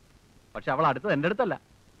 പക്ഷെ അവൾ അടുത്തത് എന്റെ അടുത്തല്ല.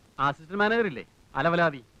 അസിസ്റ്റന്റ് മാനേജർ ഇല്ലേ,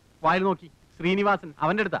 അലവലാതി വായിൽ നോക്കി, ശ്രീനിവാസൻ,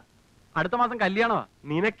 അവന്റെ അടുത്താ. അടുത്ത മാസം കല്യാണമാ.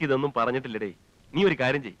 നിനക്കിതൊന്നും പറഞ്ഞിട്ടില്ലടേ. നീ ഒരു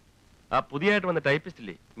കാര്യം ചെയ്, ആ പുതിയതായിട്ട് വന്ന ടൈപ്പിസ്റ്റ്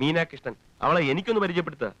ഇല്ലേ മീനാകൃഷ്ണൻ, അവളെ എനിക്കൊന്ന്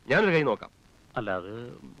പരിചയപ്പെടുത്തുക. ഞാനൊരു കൈ നോക്കാം. അല്ല,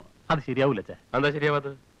 അത് ശരിയാവൂല. എന്താ ശരിയാവാത്?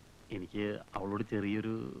 എനിക്ക് അവളോട്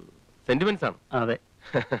ചെറിയൊരു സെന്റിമെന്റ്സ് ആണ്. അതെ.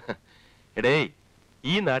 എടേ,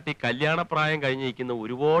 ഈ നാട്ടിൽ കല്യാണപ്രായം കഴിഞ്ഞിരിക്കുന്ന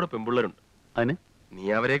ഒരുപാട് പെമ്പിള്ളേരുണ്ട്. അതിന് നീ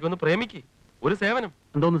അവരെയൊക്കെ ഒന്ന് പ്രേമിക്ക്. ഒരു സേവനം.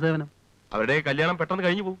 എന്തോന്ന് സേവനം? അവരുടെ കല്യാണം പെട്ടെന്ന്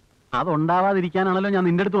കഴിഞ്ഞു പോകും. അതുണ്ടാവാതിരിക്കാനാണല്ലോ ഞാൻ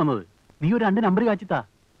നിന്റെ അടുത്ത് വന്നത്. നീ ഒരു 2 നമ്പർ കാച്ചിത്താ.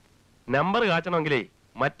 നമ്പർ കാച്ചണമെങ്കിലേ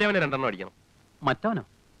മറ്റവനെ 2 എണ്ണം അടിക്കണം. മറ്റവനോ?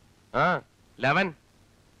 11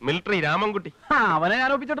 മിലിറ്ററി രാമൻകുട്ടി. അവനെ ഞാൻ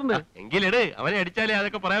ഒപ്പിച്ചിട്ടുണ്ട്. എങ്കിലെടേ, അവനെ അടിച്ചാലേ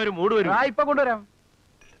അതൊക്കെ പറയാൻ ഒരു മൂഡ് വരും. ഇപ്പൊ കൊണ്ടുവരാം.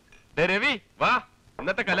 രവി വാ,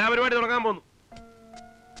 ഇന്നത്തെ കലാപരിപാടി തുടങ്ങാൻ പോകുന്നു.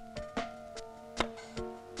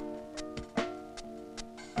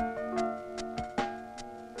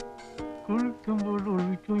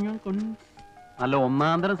 നല്ല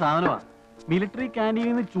ഒന്നാന്തരം സാധനമാ. മിലിറ്ററി ക്യാൻറ്റീനിൽ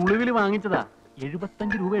നിന്ന് ചുളിവില് വാങ്ങിച്ചതാ.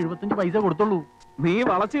 75 രൂപ 75 പൈസ കൊടുത്തുള്ളൂ. നീ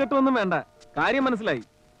വളച്ചു കെട്ടൊന്നും വേണ്ട, കാര്യം മനസ്സിലായി.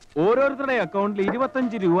 ഓരോരുത്തരുടെ അക്കൗണ്ടിൽ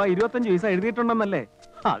 25 രൂപ 25 പൈസ എഴുതിയിട്ടുണ്ടെന്നല്ലേ?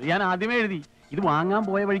 അത് ഞാൻ ആദ്യമേ എഴുതി. ഇത് വാങ്ങാൻ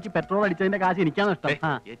പോയ വഴിക്ക് പെട്രോൾ അടിച്ചതിന്റെ കാശ് എനിക്കാണ് ഇഷ്ടം.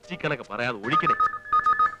 എച്ചിക്കണക്ക് പറയാതെ ഒഴിക്കണേ.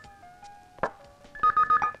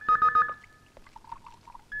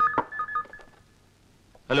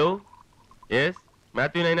 Hello, yes,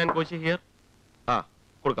 Mathew Ninan Koshy here.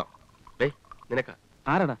 കൊടുക്കാം. നിനക്കാ?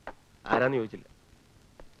 ആരാടാ? ആരാന്ന് ചോദിച്ചില്ല.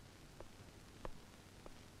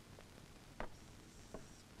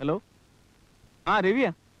 ഹലോ,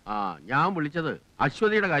 രവിയാ. ഞാൻ വിളിച്ചത്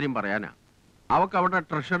അശ്വതിയുടെ കാര്യം പറയാനാ. അവക്ക് അവിടെ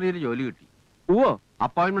ട്രഷറിയിൽ ജോലി കിട്ടി.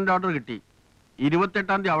 അപ്പോയിന്റ്മെന്റ് ഓർഡർ കിട്ടി.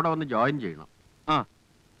 28-ാം തീയതി അവിടെ വന്ന് ജോയിൻ ചെയ്യണം.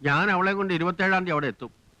 ഞാൻ അവളെ കൊണ്ട് 27-ാം തീയതി അവിടെ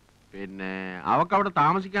എത്തും. പിന്നെ അവക്ക് അവിടെ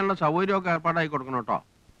താമസിക്കാനുള്ള സൗകര്യമൊക്കെ ഏർപ്പാടായി കൊടുക്കണം കേട്ടോ.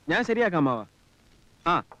 ഞാൻ ശരിയാക്കാം മാവാ.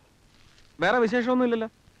 വേറെ വിശേഷമൊന്നും ഇല്ലല്ലോ?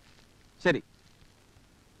 ശരി.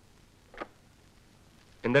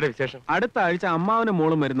 എന്താ വിശേഷം? അടുത്ത ആഴ്ച അമ്മാവനും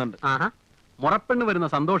മോളും വരുന്നുണ്ട്. മുറപ്പെണ്ണ് വരുന്ന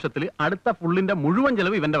സന്തോഷത്തിൽ അടുത്ത ഫുള്ളിന്റെ മുഴുവൻ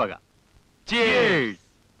ചെലവ് ഇവന്റെ വക.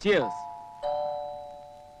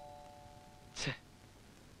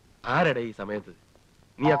 ആരടെ ഈ സമയത്ത്?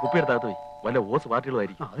 നീ ആ കുപ്പി എടുത്താകത്ത് പോയി, വല്ല ഓസ്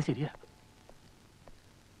പാർട്ടികളുമായിരിക്കും. അത് ശരിയാ.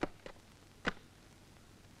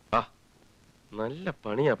 നല്ല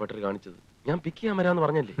പണിയാ പട്ടർ കാണിച്ചത്. ഞാൻ പിക്ക് ചെയ്യാൻ വരാന്ന്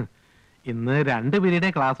പറഞ്ഞല്ലേ? ഇന്ന് 2 പീരീഡേ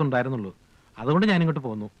ക്ലാസ് ഉണ്ടായിരുന്നുള്ളൂ. അതുകൊണ്ട് ഞാൻ ഇങ്ങോട്ട്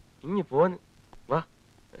പോന്നു. ഇനി പോന്ന് വാ.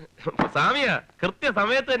 സ്വാമിയാ കൃത്യ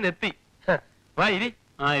സമയത്ത് തന്നെ എത്തി. വാ ഇരി.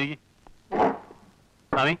 ആ ഇരിക്കും.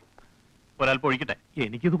 സ്വാമി ഒരാൾക്ക് ഒഴിക്കട്ടെ.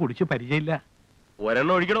 എനിക്കിത് കുടിച്ച് പരിചയമില്ല.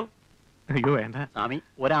 ഒരെണ്ണം ഒഴിക്കണോ? അയ്യോ വേണ്ട സ്വാമി,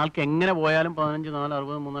 ഒരാൾക്ക് എങ്ങനെ പോയാലും 15, 4,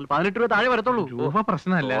 60, 3, 18 രൂപ താഴെ വരത്തുള്ളൂ. രൂപ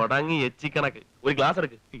പ്രശ്നമല്ല. തുടങ്ങി എച്ചിക്കണക്ക്. ഒരു ഗ്ലാസ്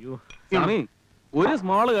എടുക്ക്. അയ്യോ സ്വാമി ഒരു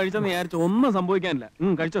സ്മോള് കഴിച്ചെന്ന് വിചാരിച്ചു ഒന്നും സംഭവിക്കാനില്ല.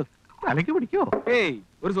 കഴിച്ചോ. തലയ്ക്ക് പിടിക്കോ? ഏയ്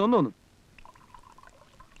ഒരു സ്വന്തം തോന്നും.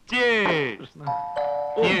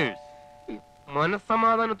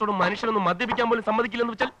 മനസ്സമാധാനത്തോട് മനുഷ്യനൊന്നും മദ്യപിക്കാൻ പോലും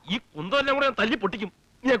സമ്മതിക്കില്ലെന്ന് വെച്ചാൽ ഈ കുന്തമെല്ലാം കൂടെ ഞാൻ തല്ലി പൊട്ടിക്കും.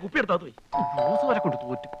 ഞാൻ കുപ്പി എടുത്താ പോയി. ജ്യൂസ് വരെ കൊണ്ട്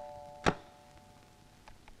തോറ്റു.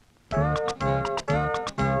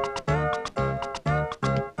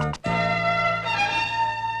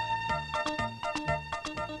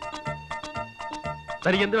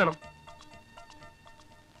 തനിക്ക് എന്ത് വേണം?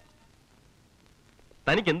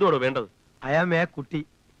 തനിക്ക് എന്തുവാണോ വേണ്ടത്? അയാമേ കുട്ടി.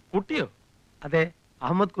 കുട്ടിയോ? അതെ,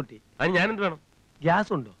 അഹമ്മദ് കുട്ടി. അതിന് ഞാൻ എന്ത് വേണം?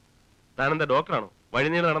 ഗ്യാസ് ഉണ്ടോ? താനെന്താ ഡോക്ടറാണോ?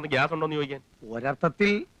 വഴിനീളം നടന്ന് ഗ്യാസ് ഉണ്ടോന്ന് ചോദിക്കാൻ?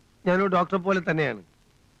 ഒരർത്ഥത്തിൽ ഞാനൊരു ഡോക്ടറെ പോലെ തന്നെയാണ്.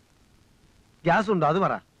 ഗ്യാസ് ഉണ്ടോ അത്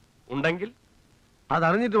പറ. ഉണ്ടെങ്കിൽ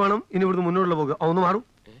അതറിഞ്ഞിട്ട് വേണം ഇനി ഇവിടുന്ന് മുന്നോട്ടുള്ള പോകുക. ഒന്ന് മാറും.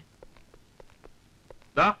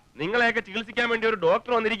 നിങ്ങളെയൊക്കെ ചികിത്സിക്കാൻ വേണ്ടി ഒരു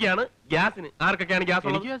ഡോക്ടർ വന്നിരിക്കുകയാണ്. ഗ്യാസിന് ആർക്കൊക്കെയാണ് ഗ്യാസ്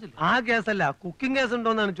ഉള്ളത്? ആ ഗ്യാസ് അല്ല, കുക്കിംഗ് ഗ്യാസ് ഉണ്ടോ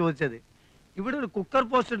എന്നാണ് ചോദിച്ചത്. ഇവിടെ ഒരു കുക്കർ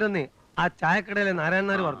പോസ്റ്റ് ഉണ്ടെന്ന് ആ ചായക്കടയിലെ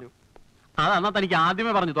നാരായണനാർ പറഞ്ഞു. അതെന്നാ തനിക്ക്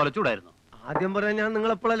ആദ്യമേ പറഞ്ഞു തൊലച്ചൂടായിരുന്നു. ആദ്യം പറയാൻ ഞാൻ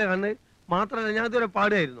നിങ്ങളെപ്പോഴല്ലേ കണ്ണ്. മാത്രമല്ല ഞാൻ ഇതുവരെ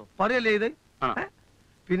പാടുകയായിരുന്നു. പറയല്ലേ ഇത്.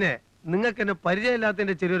 പിന്നെ നിങ്ങൾക്ക് എന്നെ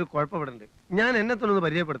പരിചയമില്ലാത്തതിന്റെ ചെറിയൊരു കുഴപ്പപ്പെടുന്നുണ്ട്. ഞാൻ എന്നെ തന്നെ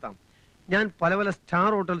പരിചയപ്പെടുത്താം. ഞാൻ പല പല സ്റ്റാർ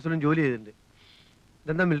ഹോട്ടൽസിലും ജോലി ചെയ്തിട്ടുണ്ട്.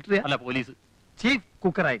 ഇതെന്താ മിലിറ്ററി അല്ല പോലീസ്. ചീഫ്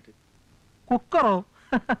കുക്കറായിട്ട്. കുക്കറോ?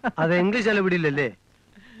 അത് ഇംഗ്ലീഷ് അല്ല പിടിയില്ലല്ലേ.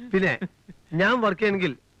 പിന്നെ ഞാൻ വർക്ക്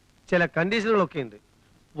ചെയ്യണമെങ്കിൽ ചില കണ്ടീഷനുകളൊക്കെ ഉണ്ട്.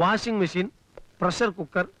 Washing machine, pressure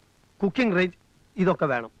cooker, cooking range, ഇതൊക്കെ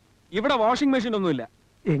വേണം. ഇവിടെ വാഷിംഗ് മെഷീൻ ഒന്നുമില്ല.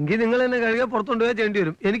 എങ്കിൽ നിങ്ങൾ എന്നെ കഴുകിയ പുറത്തുകൊണ്ടുപോയാൽ ചെയ്യേണ്ടി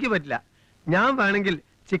വരും. എനിക്ക് പറ്റില്ല. ഞാൻ വേണമെങ്കിൽ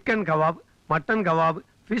chicken kebab, mutton kebab,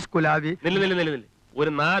 fish കുലാബി.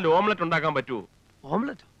 ഒരു 4 ഓംലെറ്റ് ഉണ്ടാക്കാൻ പറ്റുമോ?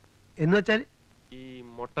 ഓംലെറ്റോ എന്ന് വെച്ചാൽ? ഈ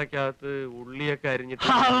മുട്ടക്കകത്ത് ഉള്ളിയൊക്കെ അരിഞ്ഞിട്ട്.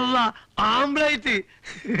 ആംബ്ലേറ്റ്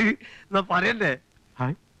എന്നാ പറയണ്ടേ?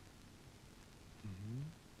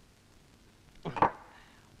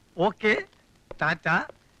 ഓക്കെ ടാറ്റ.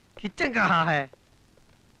 കിച്ചൻ കഹാ ഹേ?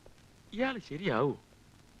 ഇയാള് ശരിയാവൂ?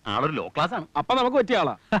 ആളൊരു ലോ ക്ലാസ് ആണ്. അപ്പൊ നമുക്ക് പറ്റിയ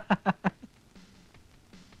ആളാ.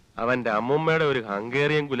 അവന്റെ അമ്മുമ്മയുടെ ഒരു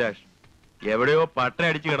ഹംഗേറിയൻ ഗുലാഷ്. എവിടെയോ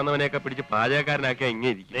പട്ടയടിച്ച് കിടന്നവനെയൊക്കെ പിടിച്ച് പാചകക്കാരനാക്കിയാ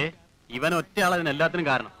ഇങ്ങനെ ഇരിക്കും. ഇവൻ ഒറ്റയാൾ അതിനെല്ലാത്തിനും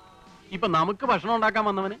കാരണം. ഇപ്പൊ നമുക്ക് ഭക്ഷണം ഉണ്ടാക്കാൻ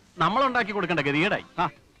വന്നവന് നമ്മൾ ഉണ്ടാക്കി കൊടുക്കേണ്ട ഗതികേടായി.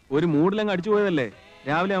 ഒരു മൂഡിലങ്ങ് അടിച്ചു പോയതല്ലേ,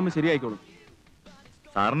 രാവിലെ ആവുമ്പോ ശരിയായിക്കോളും.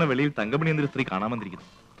 സാറിന് വെളിയിൽ തങ്കമണി എന്നൊരു സ്ത്രീ കാണാൻ വന്നിരിക്കുന്നു.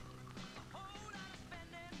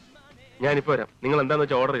 ഞാനിപ്പോ വരാം. നിങ്ങൾ എന്താന്ന്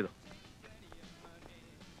വെച്ചാൽ ഓർഡർ ചെയ്തോ.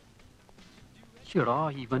 ചേടാ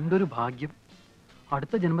ഇവന്റെ ഒരു ഭാഗ്യം.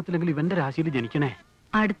 അടുത്ത ജന്മത്തിലെങ്കിലും ഇവന്റെ രാശിയിൽ ജനിക്കണേ.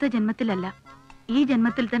 അടുത്ത ജന്മത്തിലല്ല, ഈ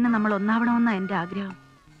ജന്മത്തിൽ തന്നെ നമ്മൾ ഒന്നാവണമെന്നാ എന്റെ ആഗ്രഹം.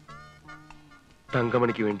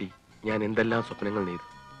 തങ്കമണിക്ക് വേണ്ടി ഞാൻ എന്തെല്ലാം സ്വപ്നങ്ങൾ നെയ്തു.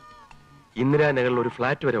 ഇന്ദിരാനഗറിൽ ഒരു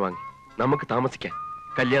ഫ്ലാറ്റ് വരെ വാങ്ങി നമുക്ക് താമസിക്കാൻ,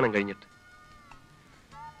 കല്യാണം കഴിഞ്ഞിട്ട്.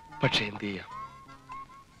 പക്ഷെ എന്ത് ചെയ്യാം,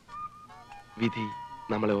 വിധി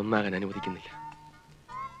നമ്മളെ ഒന്നാകാൻ അനുവദിക്കുന്നില്ല.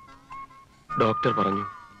 ഡോക്ടർ പറഞ്ഞു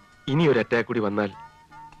ഇനി ഒരു അറ്റാക്ക് കൂടി വന്നാൽ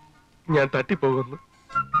ഞാൻ തട്ടിപ്പോകുന്നു.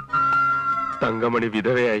 തങ്കമണി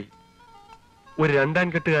വിധവയായി ഒരു 2ാം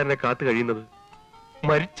കെട്ടുകാരനെ കാത്തു കഴിയുന്നത്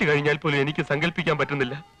മരിച്ചു കഴിഞ്ഞാൽ പോലും എനിക്ക് സങ്കല്പിക്കാൻ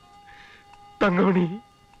പറ്റുന്നില്ല. തങ്കമണി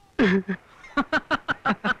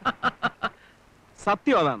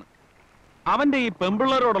സത്യം അതാണ്. അവന്റെ ഈ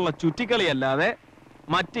പെമ്പിള്ളരോടുള്ള ചുറ്റിക്കളിയല്ലാതെ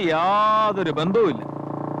മറ്റ് യാതൊരു ബന്ധവുമില്ല.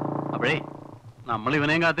 അപ്പോഴേ നമ്മൾ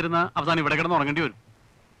ഇവനെയും കാത്തിരുന്ന അവസാനം ഇവിടെ കിടന്ന് ഉറങ്ങേണ്ടി വരും.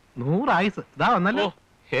 100 ആയുസ് ഇതാ വന്നല്ലോ.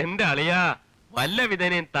 എന്റെ അളിയാ, വല്ല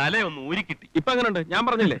വിധേനയും തല ഒന്ന് ഊരിക്കിട്ടി. ഇപ്പൊ എങ്ങനെയുണ്ട്? ഞാൻ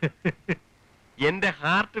പറഞ്ഞില്ലേ എന്റെ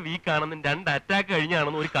ഹാർട്ട് വീക്ക് ആണെന്നും 2 അറ്റാക്ക്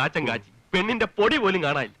കഴിഞ്ഞാണെന്നും ഒരു കാച്ചം കാച്ചി. പെണ്ണിന്റെ പൊടി പോലും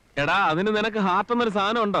കാണാനില്ല. എടാ അതിന് നിനക്ക് ഹാർട്ട് എന്നൊരു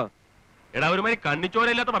സാധനം ഉണ്ടോ? എടാ ഒരുമാതിരി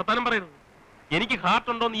കണ്ണിച്ചോരയില്ലാത്ത വർത്താനം പറയുന്നത്. എനിക്ക് ഹാർട്ട്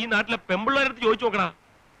ഉണ്ടോന്ന് ഈ നാട്ടിലെ പെമ്പിള്ളേരടുത്ത് ചോദിച്ചു നോക്കടാ.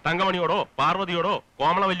 തങ്കമണിയോടോ പാർവതിയോടോ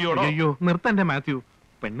കോമളവല്ലിയോടോ. അയ്യോ നിർത്തന്റെ മാത്യു,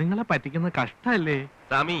 പെണ്ണുങ്ങളെ പറ്റിക്കുന്ന കഷ്ടല്ലേ.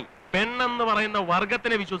 സ്വാമി, പെണ്ണെന്ന് പറയുന്ന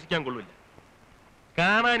വർഗത്തിനെ വിശ്വസിക്കാൻ കൊള്ളില്ല.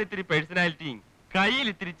 കാണാൻ ഇത്തിരി പേഴ്സണാലിറ്റിയും കയ്യിൽ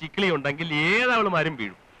ഇത്തിരി ചിക്കിളിയും ഉണ്ടെങ്കിൽ ഏതവളുമാരും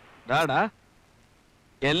വീഴും. ഡാടാ,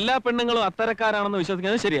 എല്ലാ പെണ്ണുങ്ങളും അത്തരക്കാരാണെന്ന്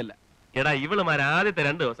വിശ്വസിക്കുന്നത് ശരിയല്ല. എടാ ഇവളുമാർ ആദ്യത്തെ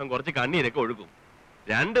 2 ദിവസം കുറച്ച് കണ്ണീരൊക്കെ ഒഴുകും.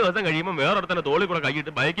 2 ദിവസം കഴിയുമ്പോൾ വേറൊരുത്തന്നെ തോളിൽ കൂടെ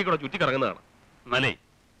കൈയിട്ട് ബൈക്കിൽ കൂടെ ചുറ്റി കറങ്ങുന്നതാണ്. എന്നാലേ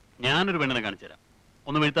ഞാനൊരു പെണ്ണിനെ കാണിച്ചു തരാം.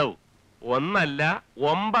 ഒന്ന് വീഴ്ത്താവൂ? 1 അല്ല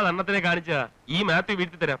 9 എണ്ണത്തിനെ കാണിച്ചാ ഈ മാത്യു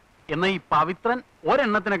വീഴ്ത്തി തരാം. എന്നാ ഈ പവിത്രൻ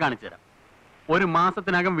ഒരെണ്ണത്തിനെ കാണിച്ചു തരാം. 1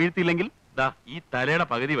 മാസത്തിനകം വീഴ്ത്തിയില്ലെങ്കിൽ ദാ ഈ തലയുടെ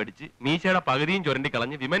പകുതി വടിച്ച് മീശയുടെ പകുതിയും ചുരണ്ടി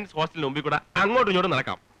കളഞ്ഞ് വിമൻസ് ഹോസ്റ്റലിന് മുമ്പിൽ കൂടെ അങ്ങോട്ടും ഇങ്ങോട്ടും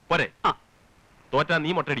നടക്കാം. പോരെ? തോറ്റാ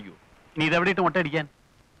നീ മുട്ടടിക്കൂ. നീ ഇതെവിടെയിട്ട് മുട്ടയടിക്കാൻ?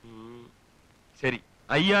 ശരി,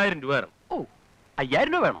 5000 രൂപ തരണം. ഓ, 5000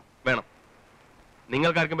 രൂപ വേണം? വേണം.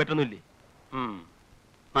 നിങ്ങൾക്കാർക്കും പറ്റുന്നില്ലേ?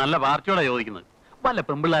 നല്ല പാർട്ടിയോടാ ചോദിക്കുന്നത്. വല്ല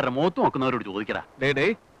പെമ്പിള്ളാരുടെ മുഖത്ത് നോക്കുന്നവരോട് ചോദിക്കടാ. ഡേ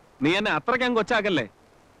നീ എന്നെ അത്രയ്ക്കാൻ കൊച്ചാക്കല്ലേ.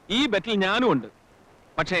 ഈ ബെറ്റിൽ ഞാനും ഉണ്ട്.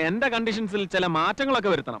 പക്ഷെ എന്റെ കണ്ടീഷൻസിൽ ചില മാറ്റങ്ങളൊക്കെ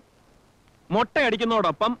വരുത്തണം.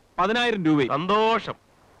 മൊട്ടയടിക്കുന്നതോടൊപ്പം 10,000 രൂപ. സന്തോഷം.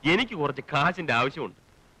 എനിക്ക് കുറച്ച് കാശിന്റെ ആവശ്യമുണ്ട്.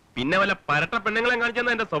 പിന്നെ വല്ല പരട്ട പെണ്ണുങ്ങളെ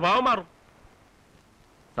കാണിച്ചെന്നാ എന്റെ സ്വഭാവം മാറും.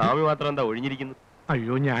 സ്വാമി മാത്രം എന്താ ഒഴിഞ്ഞിരിക്കുന്നു?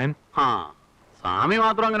 അയ്യോ ഞാൻ സ്വാമി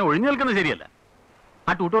മാത്രം അങ്ങനെ ഒഴിഞ്ഞു നിൽക്കുന്നത് ശരിയല്ല.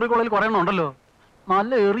 ആ ട്യൂട്ടോറിയൽ കോളേജിൽ കുറെ എണ്ണം ഉണ്ടല്ലോ.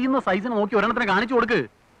 നല്ല എറിയുന്ന സൈസിന് നോക്കി ഒരെണ്ണത്തിനെ കാണിച്ചു കൊടുക്ക്.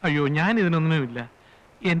 അയ്യോ ഞാൻ ഇതിനൊന്നുമില്ല,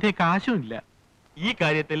 എന്റെ കാശും ഇല്ല. ഈ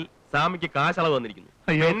കാര്യത്തിൽ സ്വാമിക്ക് കാശളവ് വന്നിരിക്കുന്നു.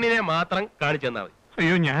 പെണ്ണിനെ മാത്രം കാണിച്ചു തന്നാ മതി.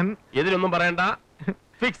 അയ്യോ ഞാൻ എതിരൊന്നും പറയണ്ട.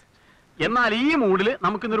 ഫിക്സ്. എന്നാൽ ഈ മൂഡില്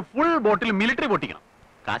നമുക്ക് ഇന്നൊരു ഫുൾ ബോട്ടിൽ മിലിറ്ററി പൊട്ടിക്കണം.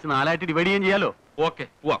 കാശ് 4 ഡിവൈഡ് ചെയ്യാൻ ചെയ്യാലോ. ഓക്കെ,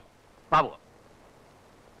 പോവാം. പോവാം.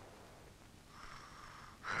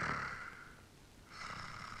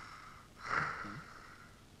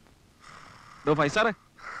 ഡോ ഫൈസാറേ,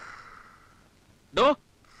 ഡോ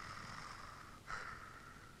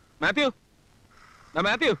മാത്യു,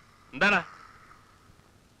 മാത്യു എന്താടാ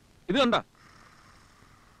ഇത് കണ്ട?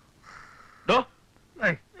 ഡോ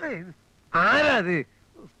ആരാ അത്?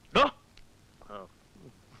 ഡോ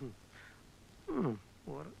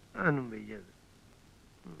വയ്യത്.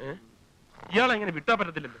 ഇയാളെങ്ങനെ വിട്ടാ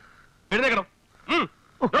പറ്റത്തില്ലല്ലോ. എഴുന്നേക്കണം.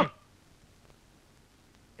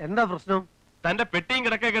 എന്താ പ്രശ്നം? തന്റെ പെട്ടിയും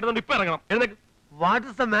കിടക്കൊക്കെ എടുത്തോണ്ട് ഇപ്പൊ ഇറങ്ങണം. എഴുന്നേക്ക്. What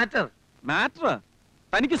is the matter? Matter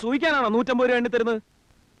തനിക്ക് സൂഹിക്കാനാണോ 150 രൂപ എണ്ണി തരുന്നത്?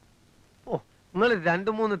 ഓ, നിങ്ങൾ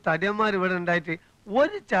 2-3 തടിയന്മാർ ഇവിടെ ഉണ്ടായിട്ട്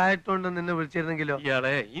ഒരു ചായ ഇട്ടോണ്ട് നിന്നെ വിളിച്ചിരുന്നെങ്കിലോ?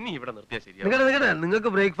 ഇയാളെ ഇനി ഇവിടെ നിർത്തിയാ ശരിയാ. നിങ്ങളുടെ നിങ്ങൾക്ക്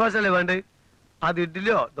ബ്രേക്ക്ഫാസ്റ്റ് അല്ലേ വേണ്ടത്? അത്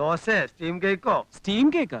ഇഡ്ഡലിയോ ദോശ സ്റ്റീം കേക്കോ? സ്റ്റീം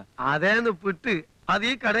കേക്കാ? അതേന്ന് പിട്ട് അത്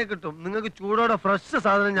ഈ കടയിൽ കിട്ടും. നിങ്ങൾക്ക് ചൂടോടെ ഫ്രഷ്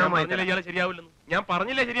സാധനം ഞാൻ പറഞ്ഞില്ല ഇയാളെ ശരിയാവില്ലെന്ന്. ഞാൻ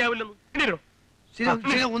പറഞ്ഞില്ലേ ശരിയാവില്ലെന്ന്.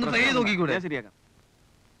 ഒന്ന് ട്രൈ ചെയ്ത് നോക്കിക്കൂടെ? ശരിയാക്കാം.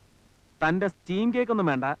 തന്റെ സ്റ്റീം കേക്ക് ഒന്നും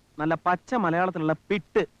വേണ്ട, നല്ല പച്ച മലയാളത്തിലുള്ള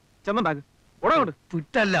പിട്ട് ചെന്നുണ്ടാക്ക്. ഓടോട്ട്.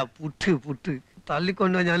 പുട്ടല്ല പുട്ട്. പുട്ട്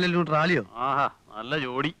തള്ളിക്കൊണ്ടോ ഞാനെല്ലാം ട്രാലിയോ? ആഹാ, നല്ല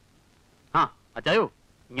ജോഡി. അച്ചായോ,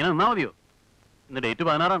 ഇങ്ങനെ നിന്നാ മതിയോ? ഇന്ന് ഡേറ്റ്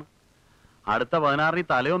 16ആണ്. അടുത്ത 16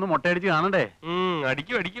 തലയൊന്ന് മുട്ടയടിച്ച് കാണണ്ടേ?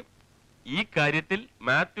 അടിക്കും. ഈ കാര്യത്തിൽ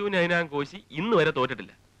മാത്യുവിന് അതിനാൻ കോശി ഇന്ന് വരെ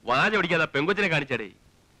തോറ്റിട്ടില്ല. വാച പിടിക്കാതെ പെങ്കൊച്ചിനെ കാണിച്ചടേ.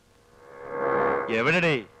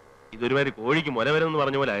 എവിടെടേ? ഇതൊരുമാതിരി കോഴിക്ക് മുല വരുന്നെന്ന്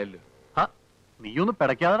പറഞ്ഞ പോലെ ആയല്ലോ. നീയൊന്ന്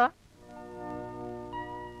പിടയ്ക്കാതടാ.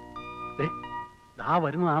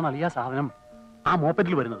 വരുന്നതാണ് അളിയാ സാധനം. ആ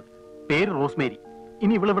മോപ്പറ്റിൽ വരുന്നത്. പേര് റോസ്മേരി.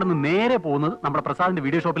 ഇനി ഇവിടെ നിന്ന് നേരെ പോകുന്നത് നമ്മുടെ പ്രസാദിന്റെ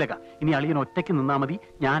വീഡിയോ ഷോപ്പിലേക്കാ. ഇനി അളിയൻ ഒറ്റയ്ക്ക് നിന്നാ മതി.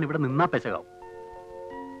 ഞാൻ ഇവിടെ നിന്നാ പെശകാവും.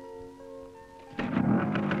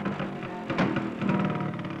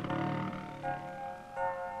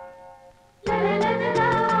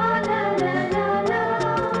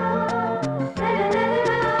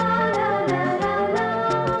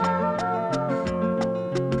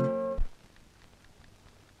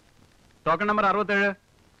 Token number 67.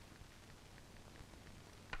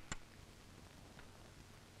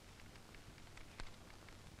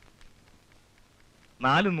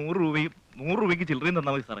 നാല് 100 രൂപയും 100 രൂപയ്ക്ക് ചില്ലറയും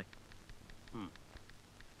തന്നാ മതി സാറേ.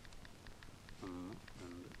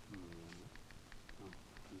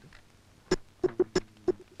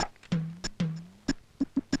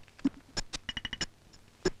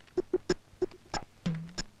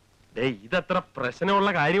 ഇതത്ര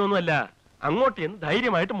പ്രശ്നമുള്ള കാര്യമൊന്നുമല്ല. അങ്ങോട്ട് എന്ന്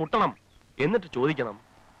ധൈര്യമായിട്ട് മുട്ടണം. എന്നിട്ട് ചോദിക്കണം,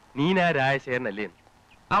 നീനാ രാജശേഖരനല്ലേ?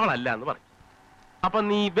 അവളല്ല എന്ന് പറയും. അപ്പൊ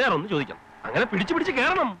നീ വേറൊന്ന് ചോദിക്കണം. അങ്ങനെ പിടിച്ചു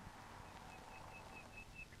കേറണം.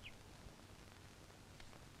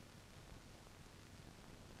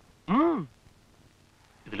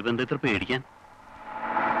 ഇതിൽ ബന്ധത്തിൽ പേടിക്കാൻ.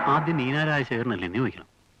 ആദ്യം നീനാരായ ശേഖരനല്ലേ എന്ന് ചോദിക്കണം.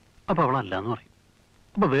 അപ്പൊ അവളല്ല എന്ന് പറയും.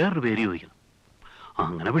 അപ്പൊ വേറൊരു പേര് ചോദിക്കണം.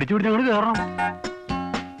 അങ്ങനെ പിടിച്ചു അങ്ങോട്ട് കയറണം.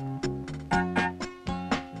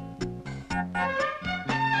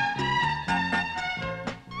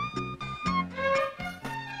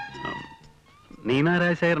 നീന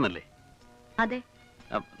രാജശേഖരനല്ലേ? അതെ.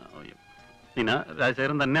 നീന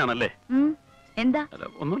രാജശേഖരൻ തന്നെയാണല്ലേ? എന്താ?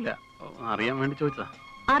 ഒന്നുമില്ല, അറിയാൻ വേണ്ടി ചോദിച്ചതാ.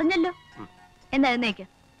 അറിഞ്ഞല്ലോ. എന്താ എഴുന്നേക്ക്.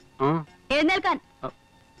 എഴുന്നേൽക്കാൻ.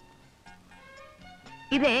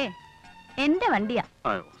 ഇതേ എന്റെ വണ്ടിയാ.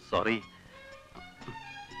 സോറി.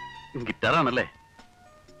 ഗിറ്റാറാണല്ലേ?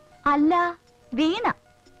 അല്ല, വീണ.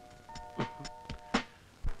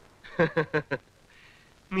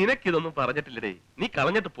 നിനക്കിതൊന്നും പറഞ്ഞിട്ടില്ലടേ. നീ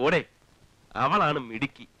കളഞ്ഞിട്ട് പോടേ. അവളാണ്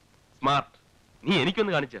മിടുക്കി, സ്മാർട്ട്. നീ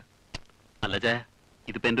എനിക്കൊന്ന് കാണിച്ച. അല്ല ചേ,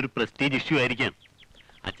 ഇതിപ്പോ എന്റെ ഒരു പ്രസ്റ്റീജ് ഇഷ്യൂ ആയിരിക്കാം.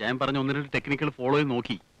 അച്ചായൻ പറഞ്ഞ 1-2 ടെക്നിക്കൽ ഫോളോ ചെയ്ത്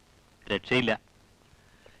നോക്കി, രക്ഷയില്ല.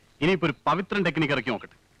 ഇനിയിപ്പോ ഒരു പവിത്രൻ ടെക്നിക്ക് ഇറക്കി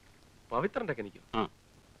നോക്കട്ടെ. പവിത്രൻ ടെക്നിക്കോ?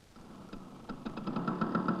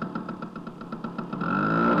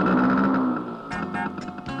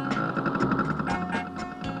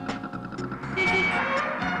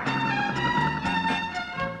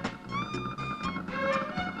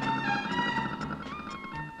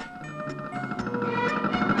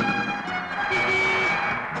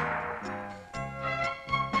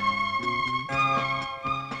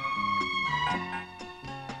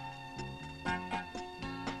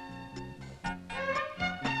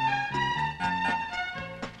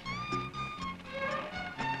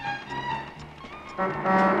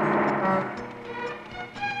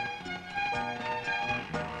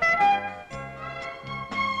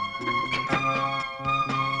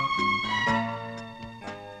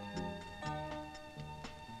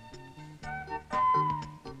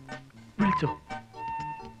 വിളിച്ചോ?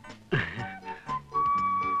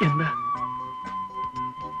 എന്താ?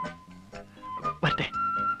 വരട്ടെ.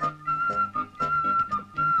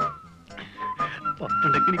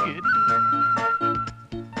 പത്തുണ്ടെങ്കിൽ എനിക്ക്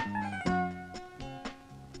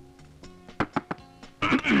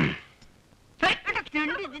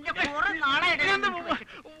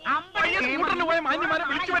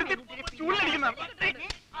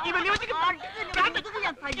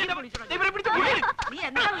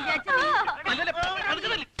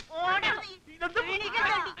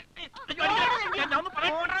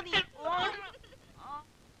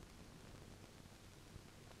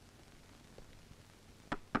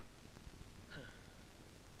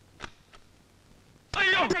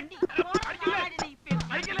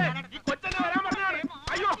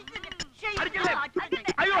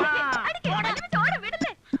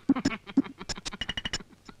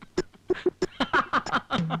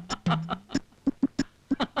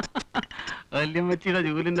വല്യമ്മച്ചിയുടെ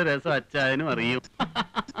ജൂലിന്റെ രസം അച്ചായനും അറിയും.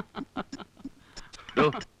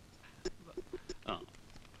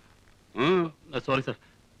 സോറി സർ,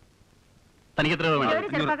 തനിക്ക് എത്ര രൂപ വേണം?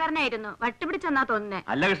 ചെറുപ്പക്കാരനായിരുന്നു, വട്ടുപിടിച്ചെന്നാ തോന്നുന്നേ.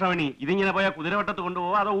 അല്ല കൃഷ്ണമണി, ഇതിങ്ങനെ പോയാൽ കുതിരവട്ടത്ത്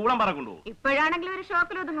കൊണ്ടുപോവോ അതോ ഊളം പറ കൊണ്ടുപോകും? ഇപ്പോഴാണെങ്കിലും ഒരു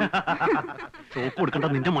ഷോക്കിലൊതുങ്ങും. ഷോപ്പ് കൊടുക്കണ്ട,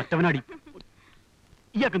 നിന്റെ മറ്റവനടി.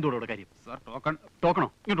 ഇയാക്കെന്തോടെ ഇവിടെ കാര്യം? Sir token. ടോക്കണോ?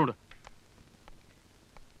 ഇങ്ങോട്ടുണ്ട്.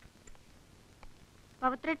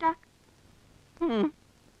 പവിത്രേട്ടാ,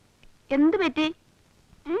 എന്ത് പറ്റി?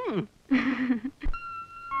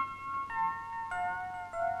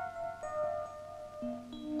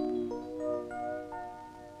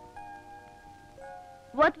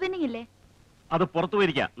 വർത്ത് വിന്നിംഗ് ഇല്ലേ? അത് പുറത്തു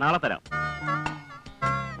പോയിരിക്കാം, നാളെ തരാം.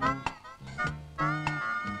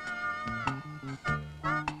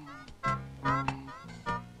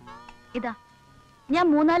 ഇതാ, ഞാൻ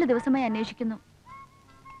 3-4 ദിവസമായി അന്വേഷിക്കുന്നു.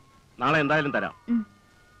 നാളെ എന്തായാലും തരാം.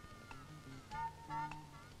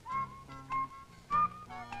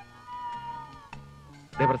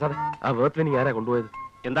 പ്രസാദ്, ആ വർത്ത് വിന്നിംഗ് ആരാ കൊണ്ടുപോയത്?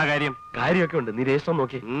 എന്താ കാര്യം? കാര്യമൊക്കെ ഉണ്ട്, നീ രജിസ്റ്റർ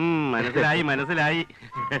നോക്കി. മനസ്സിലായി മനസ്സിലായി.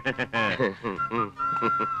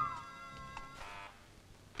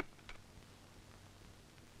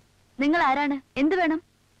 നിങ്ങൾ ആരാണ്? എന്ത് വേണം?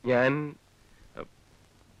 ഞാൻ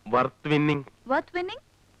worth winning. Worth winning?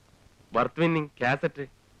 Worth winning cassette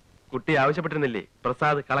കുട്ടി ആവശ്യപ്പെട്ടിരുന്നില്ലേ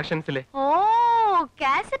പ്രസാദ് കളക്ഷൻസിലെ? ഓ,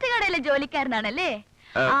 കാസറ്റ് കടയിലെ ജോലിക്കാരനാണല്ലേ?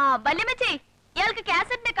 ആ, വല്യമ്മച്ചി, ഇയാൾക്ക്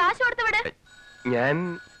കാസറ്റിന്റെ കാശ് കൊടുത്തു വിട്.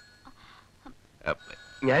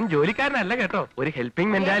 ഞാൻ ജോലിക്കാരനല്ല കേട്ടോ, ഒരു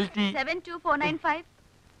ഹെൽപ്പിംഗ് മെന്റാലിറ്റി. 72495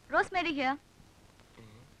 Rosemary here.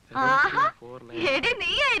 ആഹാ, എടി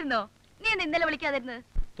നീയായിരുന്നോ? നീ എന്താ ഇന്നലെ വിളിക്കാതിരുന്നത്?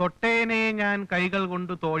 തൊട്ടേനെ ഞാൻ കൈകൾ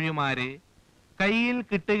കൊണ്ട് തോഴിമാരെ, കയ്യിൽ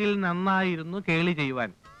കിട്ടുകിൽ നന്നായിരുന്നു കേളി ചെയ്യുവാൻ.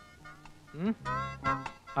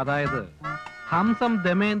 അതായത് ഹംസം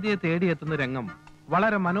ദമയന്തിയെ തേടിയെത്തുന്ന രംഗം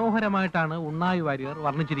വളരെ മനോഹരമായിട്ടാണ് ഉണ്ണായി വാര്യർ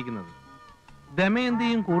വർണ്ണിച്ചിരിക്കുന്നത്.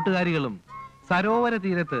 ദമയന്തിയും കൂട്ടുകാരികളും സരോവര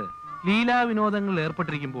തീരത്ത് ലീലാവിനോദങ്ങളിൽ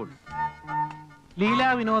ഏർപ്പെട്ടിരിക്കുമ്പോൾ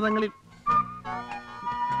ലീലാവിനോദങ്ങളിൽ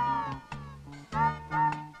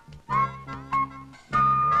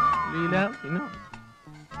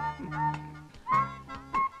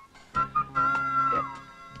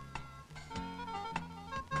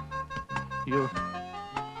അയ്യോ,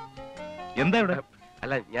 എന്താ ഇവിടെ?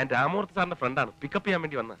 അല്ല, ഞാൻ രാമൂർത്തി സാറിന്റെ ഫ്രണ്ടാണ്, പിക്കപ്പ് ചെയ്യാൻ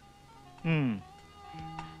വേണ്ടി വന്ന.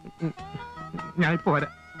 ഞാൻ ഇപ്പൊ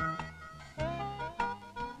വരാം.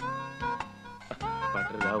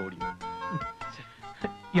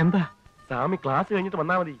 എന്താ സ്വാമി, ക്ലാസ് കഴിഞ്ഞിട്ട്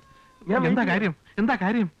വന്നാ മതി. എന്താ കാര്യം? എന്താ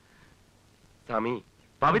കാര്യം? സ്വാമി,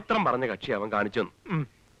 പവിത്രം പറഞ്ഞ കക്ഷി അവൻ കാണിച്ചു.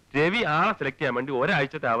 രവി ആളെ സെലക്ട് ചെയ്യാൻ വേണ്ടി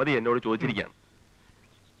ഒരാഴ്ചത്തെ അവധി എന്നോട് ചോദിച്ചിരിക്കുകയാണ്.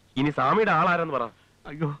 ഇനി സ്വാമിയുടെ ആളാരെന്ന് പറ.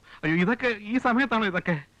 അയ്യോ അയ്യോ, ഇതൊക്കെ ഈ സമയത്താണോ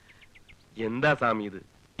ഇതൊക്കെ? എന്താ സ്വാമി ഇത്?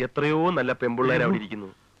 എത്രയോ നല്ല പെമ്പിള്ളേർ അവിടെ ഇരിക്കുന്നു,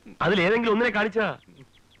 അതിലേതെങ്കിലും ഒന്നിനെ കാണിച്ചാ.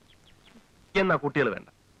 എന്നാ കുട്ടികൾ വേണ്ട,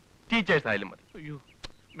 ടീച്ചേഴ്സ് ആയാലും മതി. അയ്യോ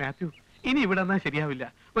മാത്യു, ഇനി ഇവിടെ ശരിയാവില്ല.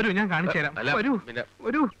 വരൂ, ഞാൻ കാണിച്ചു തരാം. വരൂ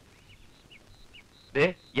വരൂ.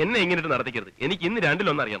 എന്നെ ഇങ്ങനെ നടത്തിക്കരുത്, എനിക്ക് ഇന്ന്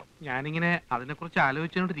രണ്ടിലൊന്നും അറിയണം. ഞാനിങ്ങനെ അതിനെ കുറിച്ച്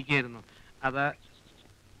ആലോചിച്ചുകൊണ്ടിരിക്കുകയായിരുന്നു. അത്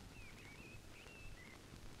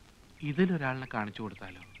ഇതിലൊരാളിനെ കാണിച്ചു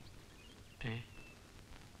കൊടുത്താലോ?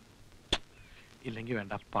 ഇല്ലെങ്കിൽ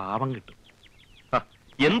വേണ്ട, പാവം കിട്ടും.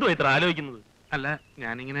 എന്തോ ഇത്ര ആലോചിക്കുന്നത്? അല്ല,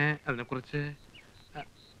 ഞാനിങ്ങനെ അതിനെ കുറിച്ച്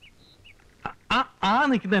ആ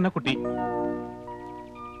നിൽക്കുന്ന എന്നെ കുട്ടി.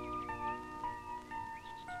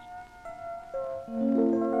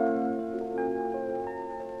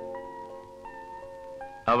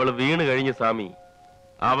 അവള് വീണ് കഴിഞ്ഞു സ്വാമി,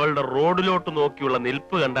 അവളുടെ റോഡിലോട്ട് നോക്കിയുള്ള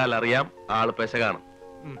നിൽപ്പ് കണ്ടാൽ അറിയാം ആള് പെശകാണ്.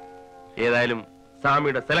 ഏതായാലും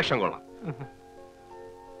സ്വാമിയുടെ സെലക്ഷൻ കൊള്ളാം.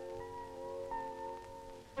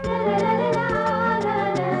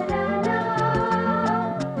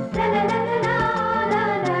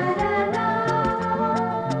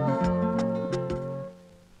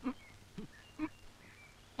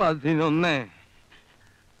 പതിനൊന്ന്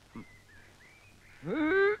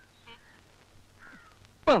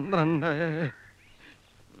 12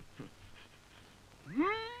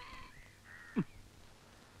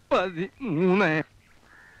 13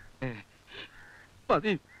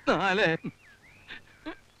 14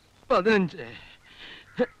 15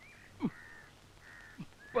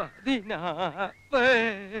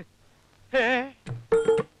 16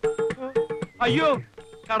 അയ്യോ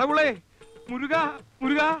കടവുളെ മുരുക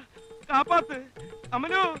മുരുക കാപ്പാത്ത്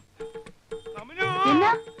അമലു അമലു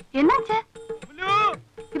என்னாச்சு?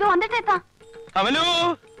 இது வந்துட்டேதா. അമലു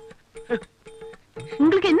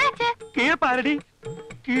உங்களுக்கு என்னாச்சு? കീഴ പാരടി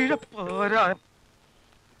കീഴ പാരാ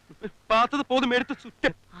பார்த்தது போதும் எடுத்து சுத்த.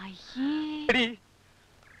 ஐயே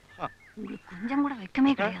உங்களுக்கு கொஞ்சம் கூட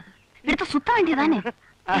வெக்கமே கிடையாது. எடுத்து சுத்த வேண்டியதானே.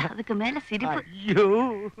 அதுக்கு மேல சிரிப்பு. ஐயோ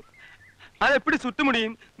அது எப்படி சுத்த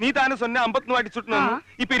முடியும்? நீ தானே சொன்ன 50 வாட்டி சுட்டணும்.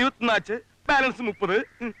 இப்ப 21 ஆச்சு. பேலன்ஸ் 30.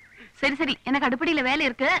 சரி சரி எனக்கு அடுப்படியில வேலை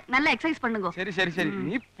இருக்கு. நல்லா எக்சர்சைஸ் பண்ணுங்க. சரி சரி சரி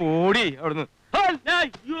நீ போடி அவ்வளவு.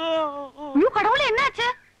 ஐயோ ஐயோ கடவுளே என்னாச்சு?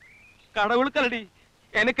 கடவுளுக்கல்லடி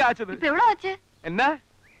எனக்கு ஆச்சது. இப்ப எவ்வளவு ஆச்சு? என்ன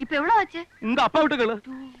இப்ப எவ்வளவு ஆச்சு? இந்த அப்பா விட்டுகளு.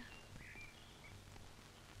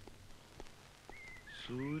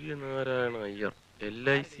 Suryanarayana Iyer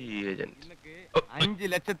LIC agent. 5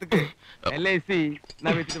 ലക്ഷத்துக்கு LIC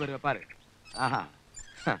நான் வெச்சிட்டு வருவேன் பாரு. ஆஹா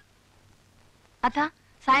அத்தா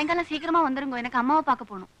சாயங்காலம் சீக்கிரமா வந்துருங்க. எனக்கு அம்மாவை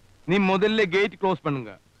பார்க்க போணும். நீ முதல்ல கேட் க்ளோஸ்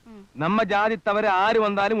பண்ணுங்க. நம்ம ஜாதி தவிர யாரு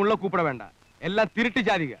வந்தாலும் உள்ள கூப்பிட வேண்டாம். எல்லாம் திருட்டு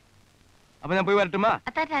ஜாதிங்க. அப்ப நான் போய் வரட்டுமா?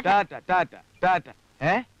 டாடா டாடா டாடா.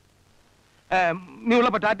 நீ உள்ள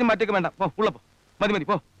போ. டாட்டி மாட்டிக்க வேண்டாம். போ உள்ள போ. மதி மதி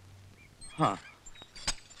போ.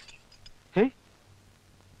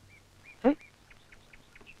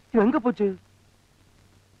 எங்க போச்சு?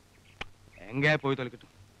 எங்க போய்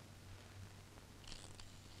தொலைக்கட்டும்.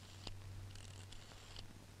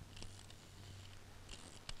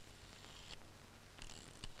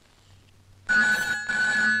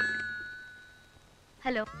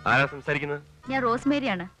 ഹലോ ആരാ സംസാരിക്കുന്നത്? ഞാൻ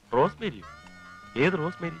റോസ്മേരിയാണ്. റോസ്മേരി? ഏത്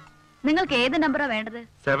റോസ്മേരി? നിങ്ങൾക്ക് ഏത് നമ്പറാ വേണ്ടത്?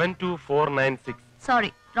 72496. Sorry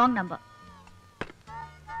wrong number.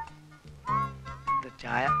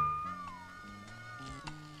 ചായ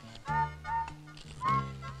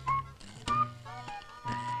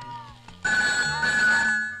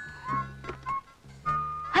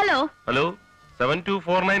ഹലോ ഹലോ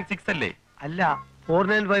 72496 അല്ലേ? അല്ല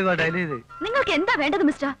 495 ഡയൽ ചെയ്ത്. നിങ്ങൾക്ക് എന്താ വേണ്ടത്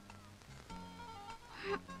മിസ്റ്റർ?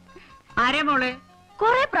 ആരേ മോളെ?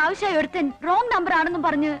 കുറെ പ്രാവശ്യമായി ഒരുത്തൻ റോങ് നമ്പർ ആണെന്നും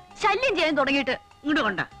പറഞ്ഞ് ശല്യം ചെയ്യാൻ തുടങ്ങിയിട്ട്. ഇങ്ങോട്ട്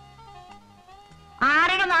കൊണ്ട.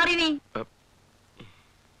 ആരുടെ നാറി നീ?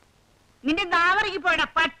 നിന്റെ നാവറിക്ക് പോയടാ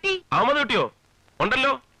പട്ടി. അഹമ്മദ് കുട്ടിയോ?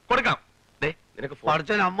 ഉണ്ടല്ലോ, കൊടുക്കാം. നിനക്ക്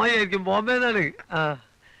പഠിച്ചൻ അമ്മായി ആയിരിക്കും. ബോംബെന്നാണ്.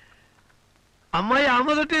 അമ്മായി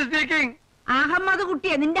അഹമ്മദ് കുട്ടി സ്പീക്കിംഗ്. അഹമ്മദ്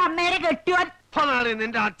കുട്ടിയെ നിന്റെ അമ്മേരെ കെട്ടിയോൻ.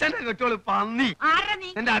 നിന്റെ അച്ഛന്റെ കെട്ടിയോള് പന്നി. ആരാ നീ?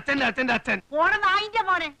 എന്റെ അച്ഛന്റെ അച്ഛൻ. പോണ നായിന്റെ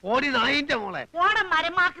മോനെ. ഓടി നായിന്റെ മോളെ. പോണ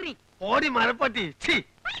മരമാക്രി. ഓടി മരപ്പട്ടി. ഛീ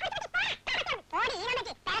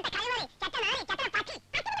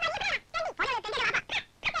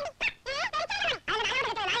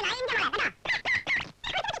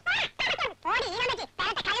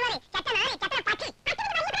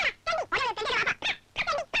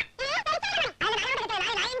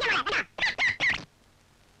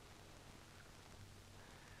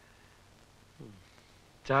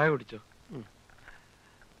ചായ കുടിച്ചോ?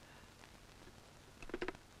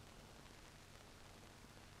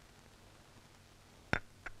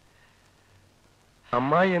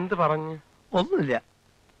 അമ്മായി എന്ത് പറഞ്ഞു? ഒന്നുമില്ല.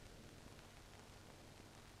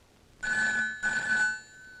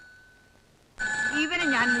 ഇവനെ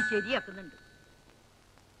ഞാനിന്ന് ശരിയാക്കുന്നുണ്ട്.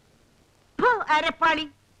 അരപ്പാളി,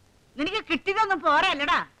 നിനക്ക് കിട്ടിയതൊന്നും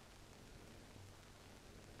പോരല്ലടാ.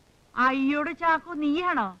 അയ്യോട് ചാക്കോ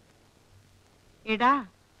നീയാണോ? എടാ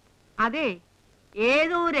അതെ,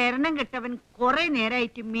 ഏതോ ഒരു എരണം കെട്ടവൻ കുറെ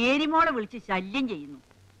നേരായിട്ട് മേരിമോളെ വിളിച്ച് ശല്യം ചെയ്യുന്നു.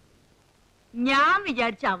 ഞാൻ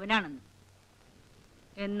വിചാരിച്ച അവനാണെന്ന്.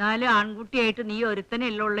 എന്നാലും ആൺകുട്ടിയായിട്ട് നീ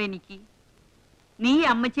ഒരുത്തനല്ലേ ഉള്ള എനിക്ക്. നീ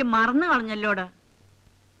അമ്മച്ചി മറന്നു കളഞ്ഞല്ലോടാ.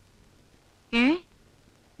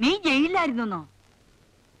 നീ ജയിലിലായിരുന്നോ?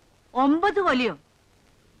 9 കൊല്ലയോ?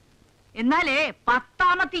 എന്നാലേ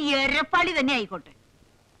 10ാമത്തെ എരപ്പാളി തന്നെ ആയിക്കോട്ടെ.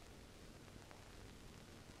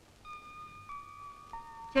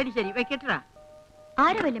 ശരി ശരി വെക്കട്ടാ.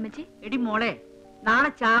 ആര് വല്യമ്മച്ചി? എടി മോളെ, നാളെ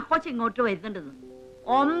ചാക്കോച്ച് ഇങ്ങോട്ട് വരുന്നുണ്ടെന്ന്.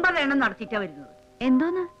 9 എണ്ണം നടത്തിയിട്ടാ വരുന്നത്.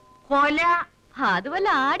 എന്തോന്ന്? കൊല. അത് വല്ല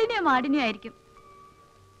ആടിനെയോ മാടിനെയോ ആയിരിക്കും.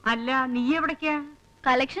 അല്ല, നീ എവിടേക്കാ?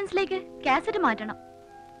 കളക്ഷൻസിലേക്ക് കാസറ്റ് മാറ്റണം.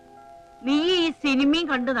 നീ ഈ സിനിമയും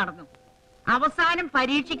കണ്ടു നടന്നു. അവസാനം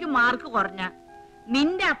പരീക്ഷയ്ക്ക് മാർക്ക് കുറഞ്ഞ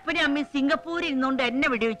നിന്റെ അപ്പനും അമ്മയും സിംഗപ്പൂരിൽ ഇരുന്നോണ്ട് എന്നെ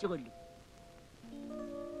വെടിവെച്ച് കൊല്ലും.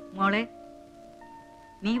 മോളെ,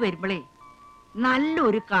 നീ വരുമ്പളേ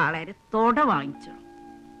നല്ലൊരു കാളരെ തൊട വാങ്ങിച്ചോ.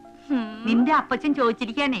 നിന്റെ അപ്പച്ചൻ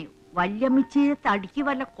ചോദിച്ചിരിക്കാനേ വല്യമ്മച്ചി തടിക്ക്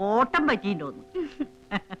വല്ല കോട്ടം പറ്റിയിട്ടോന്നു.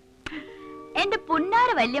 എന്റെ പുന്നാര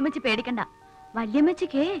വല്യമ്മച്ചി പേടിക്കണ്ട.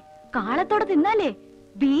 വല്യമ്മച്ചിക്ക് കാളത്തോടെ തിന്നാലേ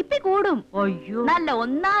BP കൂടും. അയ്യോ, നല്ല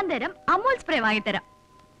 1-ാം തരം അമൂൽ സ്പ്രേ വാങ്ങിത്തരാം.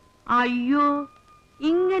 അയ്യോ,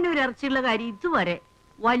 ഇങ്ങനെ ഒരു ഇറച്ചിയുള്ള കാര്യം ഇതുവരെ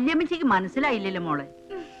വല്യമ്മച്ചിക്ക് മനസ്സിലായില്ലല്ലോ മോളെ.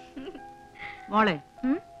 മോളെ,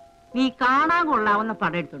 നീ കാണാൻ കൊള്ളാവുന്ന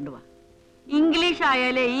പടം എടുത്തോണ്ട് വാ. ഇംഗ്ലീഷ്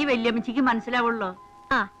ആയാലേ ഈ വല്യമ്മച്ചിക്ക് മനസ്സിലാവുള്ളൂ.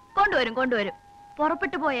 ആ, കൊണ്ടുവരും.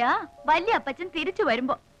 പുറപ്പെട്ടു പോയാ വലിയ അപ്പച്ചൻ തിരിച്ചു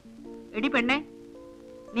വരുമ്പോ. എടി പെണ്ണെ,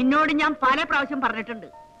 നിന്നോട് ഞാൻ പല പ്രാവശ്യം പറഞ്ഞിട്ടുണ്ട്,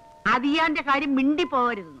 അതിയാന്റെ കാര്യം മിണ്ടി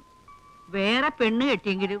പോവരുതെന്ന്. വേറെ പെണ്ണ്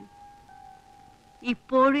കെട്ടിയെങ്കിലും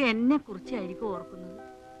ഇപ്പോഴും എന്നെ കുറിച്ചായിരിക്കും ഓർക്കുന്നത്.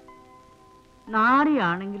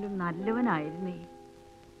 നാറിയാണെങ്കിലും നല്ലവനായിരുന്നേ.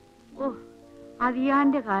 ഓ,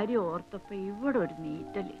 അതിയാന്റെ കാര്യം ഓർത്തപ്പോ ഇവിടെ ഒരു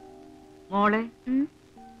നീറ്റല്. മോളെ,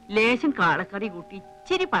 ലേശം കാളക്കറി കൂട്ടി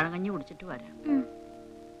ഇച്ചിരി പഴങ്കഞ്ഞി കുടിച്ചിട്ട് വരാം.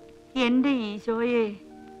 എന്റെ ഈശോയെ,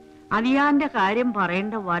 അതിയാന്റെ കാര്യം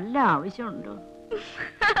പറയേണ്ട വല്ല ആവശ്യമുണ്ടോ?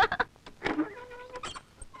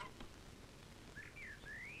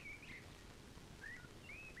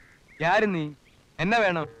 யாரு நீ? என்ன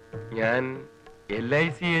வேணும்? ഞാൻ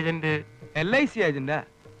LIC agent. LIC ഏജന്റാ?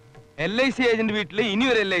 LIC agent വീട്ടില് ഇനി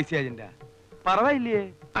ഒരു LIC ഏജന്റാ? പറവായില്ലേ?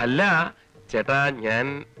 അല്ല ചേട്ടാ, ഞാൻ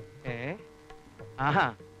ആഹാ,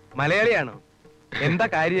 മലയാളിയാണോ? എന്താ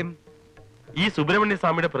കാര്യം? ഈ സുബ്രഹ്മണ്യ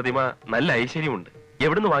സ്വാമിയുടെ പ്രതിമ നല്ല ഐശ്വര്യമുണ്ട്.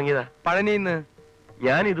 എവിടുന്ന് വാങ്ങിയതാ? പഴനിന്ന്.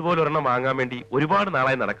 ഞാൻ ഇതുപോലെ ഒരെണ്ണം വാങ്ങാൻ വേണ്ടി ഒരുപാട്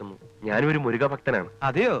നാളായി നടക്കുന്നു. ഞാനും ഒരു മുരുക ഭക്തനാണ്.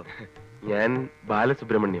 അതെയോ? ഞാൻ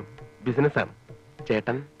ബാലസുബ്രഹ്മണ്യം, ബിസിനസ്സാണ്.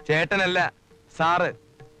 ചേട്ടൻ? ചേട്ടനല്ല, sir.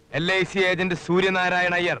 LIC agent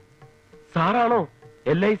Suryanarayana Iyer. സാറാണോ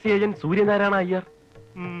LIC agent Suryanarayana Iyer?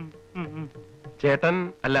 ചേട്ടൻ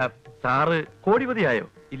അല്ല സാറ് കോടിപതിയായോ?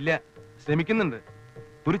 ഇല്ല, ശ്രമിക്കുന്നുണ്ട്.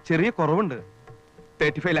 ഒരു ചെറിയ കുറവുണ്ട്.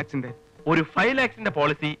 35 lakhsന്റെ. ഒരു 5 lakhsന്റെ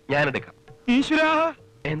പോളിസി ഞാൻ എടുക്കാം. ഈശ്വരാ,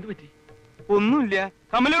 എന്ത് പറ്റി? ഒന്നുമില്ല.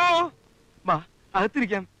 കമലോ, വാ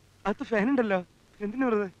അകത്തിരിക്കാം. അകത്ത് ഫാൻ ഉണ്ടല്ലോ. എന്തിനു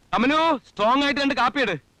വെറുതെ? കമലോ, സ്ട്രോങ് ആയിട്ട് 2 കാപ്പി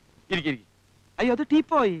ഇട്. ഇരിക്കും. അയ്യോ, അത്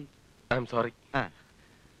ടീപ്പോയി. I am sorry.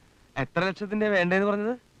 എത്ര ലക്ഷത്തിന്റെ വേണ്ടേന്ന്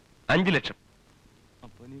പറഞ്ഞത്? 5 ലക്ഷം.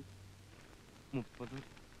 അപ്പൊ നീ 30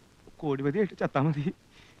 കോടിപതിയായിട്ട് ചത്താ മതി.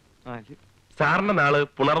 സാറിന്റെ നാള്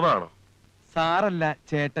പുണർന്നാണോ? സാറല്ല,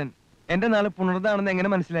 ചേട്ടൻ. എന്റെ നാള് പുണർന്നാണെന്ന് എങ്ങനെ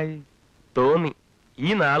മനസ്സിലായി? തോന്നി. ഈ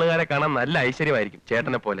നാളുകാരെ കാണാൻ നല്ല ഐശ്വര്യമായിരിക്കും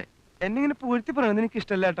ചേട്ടനെ പോലെ. എന്നെ ഇങ്ങനെ പൂഴ്ത്തി പറയുന്നത് എനിക്ക്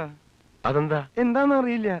ഇഷ്ടല്ല കേട്ടാ. അതെന്താ? എന്താന്ന്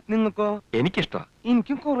അറിയില്ല. നിങ്ങൾക്കോ? എനിക്കിഷ്ടാ.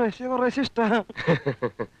 എനിക്കും കുറേശ്ശെ ഇഷ്ടാ.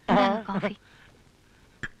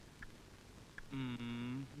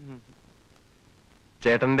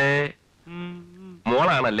 ചേട്ടന്റെ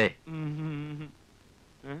മോളാണല്ലേ?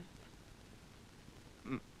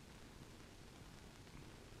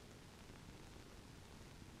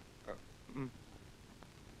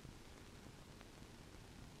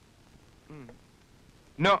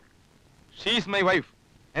 No, she is my wife.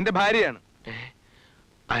 എന്റെ ഭാര്യയാണ്.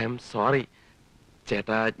 ഐ ആം സോറി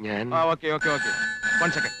ചേട്ടാ. ഞാൻ ഓക്കെ. One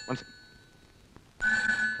second.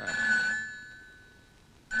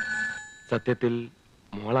 സത്യത്തിൽ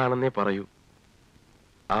മോളാണെന്നേ പറയൂ.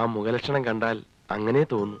 ആ മുഖലക്ഷണം കണ്ടാൽ അങ്ങനെ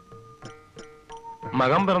തോന്നും.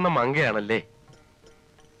 മകം പിറന്ന മങ്കയാണല്ലേ?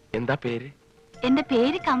 എന്താ പേര്? എന്റെ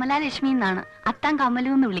പേര് കമലാലക്ഷ്മി എന്നാണ്. അത്താൻ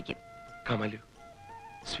കമലു എന്ന് വിളിക്കും. Kamalu,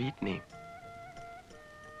 sweet name.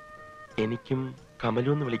 എനിക്കും കമലു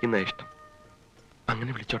എന്ന് വിളിക്കുന്ന ഇഷ്ടം.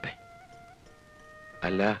 അങ്ങനെ വിളിച്ചോട്ടെ.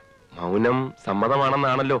 അല്ല, മൗനം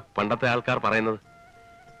സമ്മതമാണെന്നാണല്ലോ പണ്ടത്തെ ആൾക്കാർ പറയുന്നത്.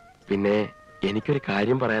 പിന്നെ എനിക്കൊരു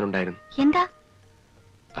കാര്യം പറയാനുണ്ടായിരുന്നു. എന്താ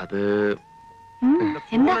അത്?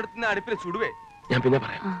 അടുപ്പിലെ ചുടുവേ. ഞാൻ പിന്നെ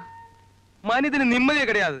പറയാം. മനിതിന് നിമ്മതിയെ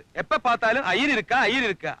കിടയാത്. എപ്പ പാത്താലും അയ്യനിരിക്ക.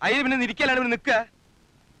 അയ്യന് പിന്നെ നിരിക്കലാണ് പിന്നെ നിക്ക.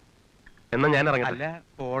 എന്നാ ഞാൻ ഇറങ്ങാം. അല്ല,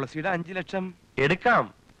 പോളിസിയുടെ 5 ലക്ഷം എടുക്കാം.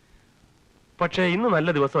 പക്ഷെ ഇന്ന് നല്ല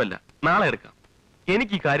ദിവസമല്ല, നാളെ എടുക്കാം.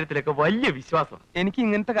 എനിക്ക് ഈ കാര്യത്തിലൊക്കെ വലിയ വിശ്വാസമാണ്. എനിക്ക്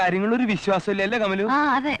ഇങ്ങനത്തെ കാര്യങ്ങളിൽ ഒരു വിശ്വാസമില്ല. അല്ലേ കമലു?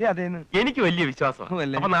 അതേന്ന്. എനിക്ക് വലിയ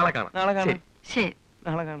വിശ്വാസമാണ്. അപ്പൊ നാളെ കാണാം.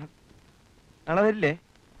 നാളെ വരില്ലേ?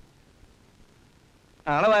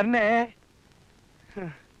 നാളെ വരണേ.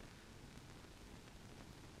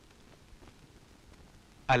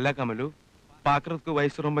 அல்ல கமலு, பாக்குறதுக்கு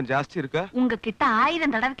வயசு ரொம்ப ஜாஸ்தி இருக்கா? உங்ககிட்ட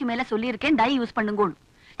 1000 தடவைக்கு மேல சொல்லியிருக்கேன், டை யூஸ் பண்ணுங்க.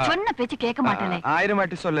 சொன்ன பேச்சு கேட்க மாட்டேனே. 1000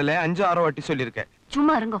 வாட்டி சொல்லல, 5-6 வாட்டி சொல்லிருக்கேன்.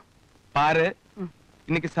 சும்மா இருங்கோ. பாரு,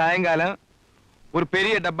 இன்னைக்கு சாயங்காலம் ஒரு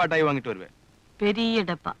பெரிய டப்பா டை வாங்கிட்டு வருவேன். பெரிய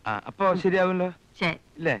டப்பா. அப்போ ശരിയാവുമല്ലോ? ശരി.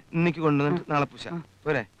 ഇല്ലേ? ഇന്നിക്ക് കൊണ്ടുവന്നിട്ട് നാളെ പൂശാം.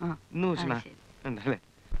 പോരെ? ഇന്ന് പൂശണ. ഉണ്ടല്ലേ?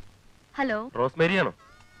 ഹലോ. റോസ്മേരി ആണോ?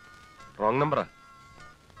 റോങ് നമ്പറാ.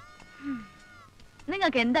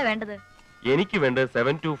 നിങ്ങൾക്ക് എന്താ വേണ്ടത്? എനിക്ക് വേണ്ടത്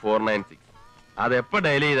 72496. അത് എപ്പോ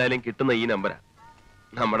ഡയൽ ചെയ്താലും കിട്ടുന്ന ഈ നമ്പരാ.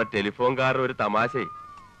 നമ്മുടെ ടെലിഫോൺകാരുടെ ഒരു തമാശേ.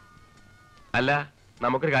 അല്ല,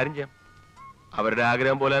 നമുക്കൊരു കാര്യം ചെയ്യാം. അവരുടെ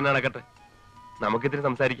ആഗ്രഹം പോലെ തന്നെ നടക്കട്ടെ. നമുക്കിത്തിരി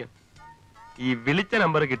സംസാരിക്കാം. ഈ വിളിച്ച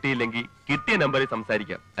നമ്പർ കിട്ടിയില്ലെങ്കിൽ കിട്ടിയ നമ്പറിൽ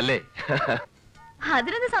സംസാരിക്കാം, അല്ലേ?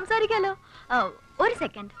 അതിനൊന്ന് സംസാരിക്കാലോ. ഒരു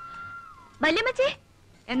സെക്കൻഡ്. വല്യമ്മച്ചി.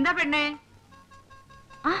 എന്താ പെണ്ണേ?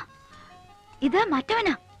 ഇത്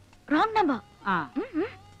മറ്റവനാ. Wrong number.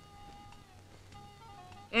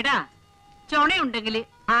 എടാ, ചൊണയുണ്ടെങ്കിൽ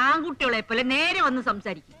ആൺകുട്ടികളെ പോലെ നേരെ വന്ന്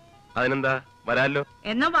സംസാരിക്കും. അതിനെന്താ, വരാല്ലോ.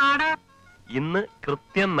 എന്നാ പാടാ. ഇന്ന്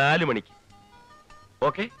കൃത്യം 4 മണിക്ക്.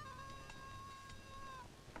 ഓക്കെ?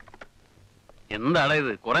 എന്താടാ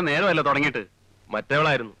ഇത്? കുറെ നേരമല്ല തുടങ്ങിയിട്ട്.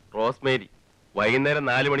 മറ്റവളായിരുന്നു റോസ്മേരി. വൈകുന്നേരം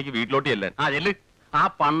 4 മണിക്ക് വീട്ടിലോട്ട് ചെല്ലാൻ. ചെല്ല്. ആ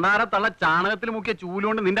പണ്ടാരത്തള്ള ചാണകത്തിൽ മുക്കിയ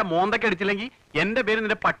ചൂലുകൊണ്ട് നിന്റെ മോന്തയ്ക്ക് അടിച്ചില്ലെങ്കിൽ എന്റെ പേര്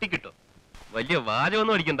നിന്റെ പട്ടി കിട്ടും. വലിയ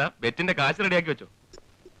വാചകമൊന്നും അടിക്കണ്ട. ബെറ്റിന്റെ കാശ് റെഡിയാക്കി വെച്ചോ.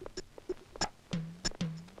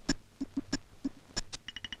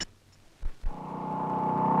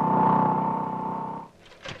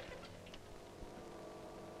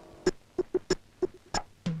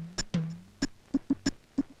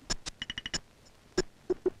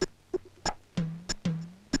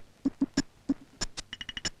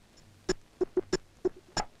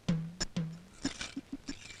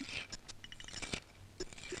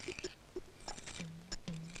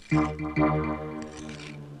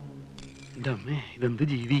 അമ്മേ, ഇതെന്ത്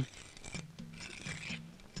ജീവി?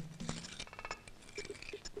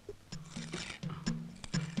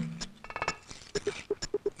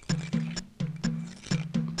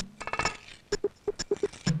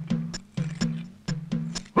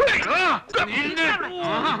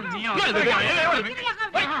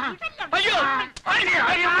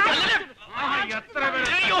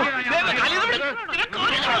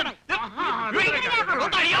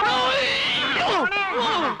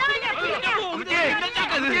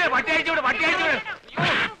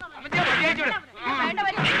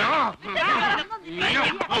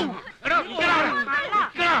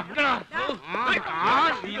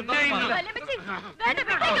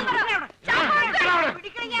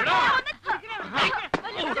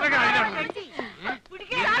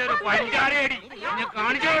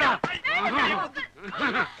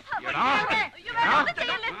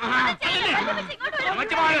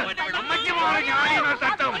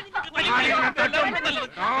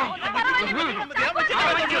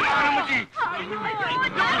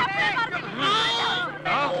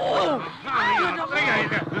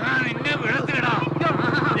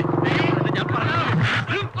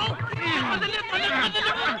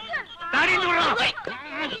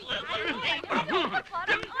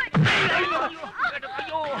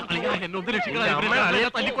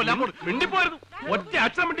 ഒറ്റ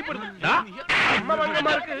അക്ഷരം മിണ്ടിപ്പോരുന്നു.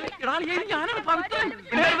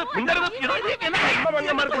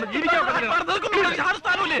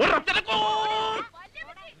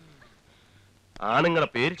 ആണുങ്ങളെ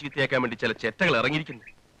പേര് ചീത്തയാക്കാൻ വേണ്ടി ചില ചെറ്റകൾ ഇറങ്ങിയിരിക്കുന്നു.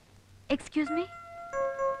 Excuse me.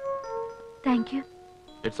 Thank you.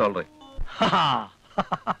 It's all right.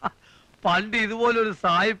 പണ്ട് ഇതുപോലൊരു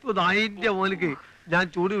സായിപ്പ് നായിന്റെ മോനിക്ക് ഞാൻ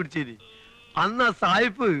ചൂട് പിടിച്ചേരി. അന്ന് ആ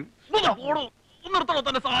സായിപ്പ്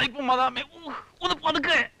സായിപ്പും മതാമേ ഒന്ന്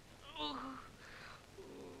പതുക്കെ.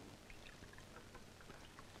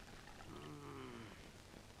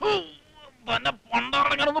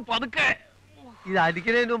 പണ്ടറങ്ങനൊന്ന് പതുക്കെ. ഇത്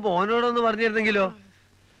അടിക്കുന്നതിന് മുമ്പ് ഓനോടൊന്ന് പറഞ്ഞിരുന്നെങ്കിലോ?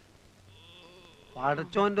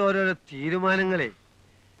 പടച്ചോന്റെ ഓരോരോ തീരുമാനങ്ങളെ.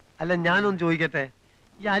 അല്ല, ഞാനൊന്ന് ചോദിക്കട്ടെ,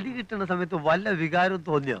 ഈ അടി കിട്ടുന്ന സമയത്ത് വല്ല വികാരവും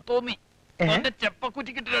തോന്നിയോ? തോന്നി.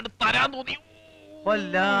 ചെപ്പക്കുറ്റിക്കിട്ട് തരാൻ തോന്നി.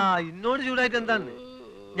 അല്ല, ഇന്നോട് ചൂടായിട്ട് എന്താണ്?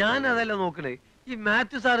 ഞാൻ അതല്ല നോക്കണേ, ഈ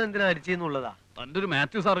മാത്യു സാർ എന്തിനാ അടിച്ചെന്നുള്ളതാ. തന്റെ ഒരു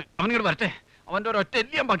മാത്യു സാർ അവനിങ്ങോട്ട് വരട്ടെ. അവന്റെ ഒരു ഒറ്റ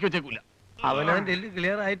എല്ല് ഞാൻ ബാക്കി വെച്ചേക്കൂല. അവനാന്റെ എല്ല്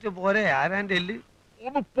ക്ലിയർ ആയിട്ട് പോരെ. ആരാന്റെ എല്ല്?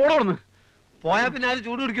 ഒന്ന് പോടോന്ന്. പോയാ പിന്നെ ആര്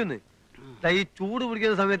ചൂട് പിടിക്കുന്നു? ഈ ചൂട്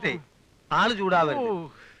പിടിക്കുന്ന സമയത്തെ ആള് ചൂടാവരുത്.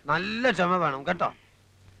 നല്ല ക്ഷമ വേണം കേട്ടോ.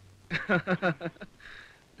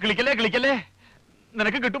 കിളിക്കല്ലേ കിളിക്കല്ലേ,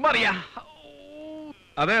 നിനക്ക് കിട്ടുമ്പോ അറിയാ.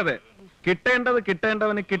 അതെ അതെ, കിട്ടേണ്ടത്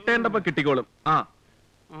കിട്ടേണ്ടവന് കിട്ടേണ്ടപ്പോ കിട്ടിക്കോളും.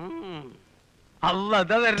 അല്ല,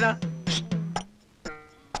 അതാ വരണ.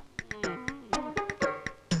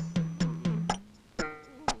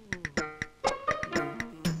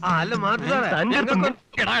 അല്ല മാത്യു സാറേ,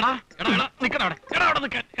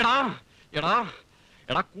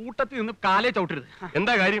 കൂട്ടത്തിൽ നിന്ന് കാലേ ചവിട്ടരുത്.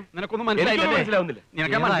 എന്താ കാര്യം? നിനക്കൊന്നും മനസ്സിലായില്ലേ?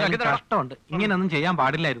 കഷ്ടമുണ്ട്. ഇങ്ങനെയൊന്നും ചെയ്യാൻ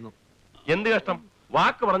പാടില്ലായിരുന്നു. എന്ത് കഷ്ടം?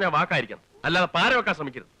 വാക്ക് പറഞ്ഞാ വാക്കായിരിക്കണം, അല്ലാതെ പാര വെക്കാൻ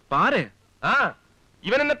ശ്രമിക്കരുത്. പാരേ? ആ,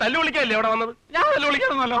 ഇവൻ എന്നെ തല്ലു വിളിക്കാല്ലേ അവിടെ വന്നത്? ഞാൻ തല്ലു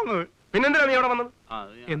വിളിക്കാനൊന്നല്ല വന്നത്. പിന്നെന്തിനാ നീ അവിടെ വന്നത്?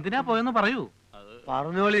 എന്തിനാ പോയെന്ന് പറയൂ.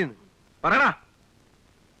 പറഞ്ഞോളീന്ന് പറയടാ.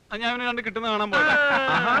 ഞാൻ അവനെ കണ്ട് കിട്ടുന്ന കാണാൻ പോയതാ.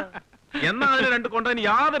 എന്നാ അതിന് രണ്ട് കൊണ്ടതിന്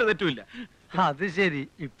യാതൊരു തെറ്റുമില്ല. അത് ശരി,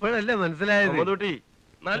 ഇപ്പോഴല്ലേ മനസ്സിലായത്. മധുട്ടി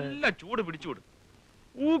നല്ല ചൂട് പിടിച്ചുകൂട്.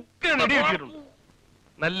 ഊക്കടി കിട്ടിയിട്ടുണ്ട്.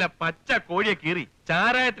 നല്ല പച്ച കോഴിയെ കീറി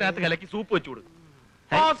ചാരായത്തിനകത്ത് കലക്കി സൂപ്പ് വെച്ചുകൂട്.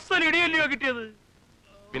 അസൽ ഇടിയല്ലയോ കിട്ടിയത്.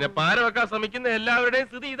 പിന്നെ പാര വെക്കാൻ ശ്രമിക്കുന്ന എല്ലാവരുടെയും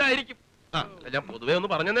സ്ഥിതി ഇതായിരിക്കും. ഞാൻ പൊതുവേ ഒന്ന്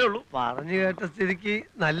പറഞ്ഞതേ ഉള്ളൂ. പറഞ്ഞു കേട്ട സ്ഥിതിക്ക്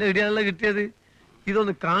നല്ല ഇടിയാണല്ലോ കിട്ടിയത്.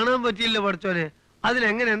 ഇതൊന്ന് കാണാൻ പറ്റിയില്ല പഠിച്ചോനെ.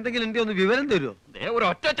 അതിലെങ്ങനെ എന്തെങ്കിലും ഉണ്ടെങ്കിൽ ഒന്ന് വിവരം തരുമോ?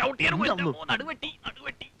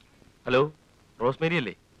 ഹലോ, റോസ്മേരി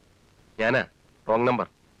അല്ലേ? ഞാനാ. Wrong number.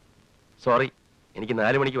 സോറി, എനിക്ക്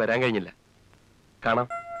 4 മണിക്ക് വരാൻ കഴിഞ്ഞില്ല. കാണാം.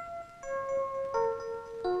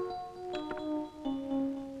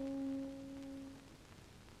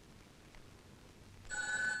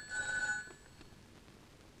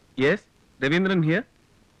 Yes, Raveendran here.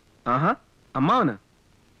 ആഹാ, അമ്മാവന്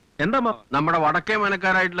എന്താ? നമ്മുടെ വടക്കേ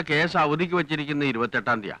മനക്കാരായിട്ടുള്ള കേസ് അവധിക്ക് വെച്ചിരിക്കുന്ന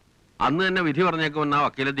 28-ാം തീയതി. അന്ന് തന്നെ വിധി പറഞ്ഞേക്കുമെന്നാ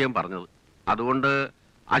വക്കീലദ്ദേഹം പറഞ്ഞത്. അതുകൊണ്ട്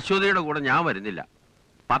അശ്വതിയുടെ കൂടെ ഞാൻ വരുന്നില്ല.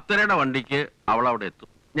 10:30 വണ്ടിക്ക് അവൾ അവിടെ എത്തും.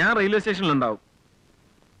 ഞാൻ റെയിൽവേ സ്റ്റേഷനിലുണ്ടാവും.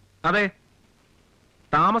 അതെ,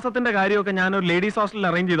 താമസത്തിന്റെ കാര്യമൊക്കെ ഞാനൊരു ലേഡീസ് ഹോസ്റ്റലിൽ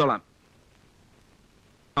അറേഞ്ച് ചെയ്തോളാം.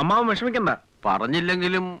 അമ്മാവൻ വിഷമിക്കണ്ട.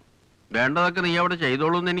 പറഞ്ഞില്ലെങ്കിലും വേണ്ടതൊക്കെ നീ അവിടെ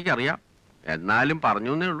ചെയ്തോളൂ എന്ന് എനിക്കറിയാം. എന്നാലും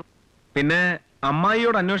പറഞ്ഞു എന്നേ ഉള്ളൂ. പിന്നെ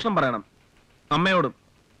അമ്മായിയോട് അന്വേഷണം പറയണം, അമ്മയോടും.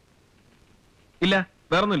 ഇല്ല,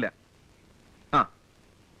 വേറൊന്നുമില്ല. ആ,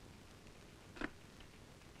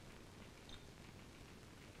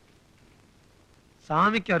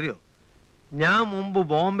 സ്വാമിക്കറിയോ, ഞാൻ മുമ്പ്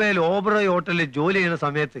ബോംബെയിൽ ഓബ്രോയ് ഹോട്ടലിൽ ജോലി ചെയ്യുന്ന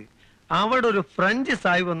സമയത്ത് അവിടെ ഒരു ഫ്രഞ്ച്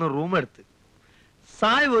സാഹിബ് വന്ന് റൂം എടുത്ത്.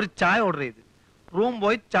 സാഹിബ് ഒരു ചായ ഓർഡർ ചെയ്ത് റൂം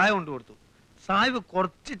പോയി ചായ കൊണ്ടു കൊടുത്തു. സാഹിബ്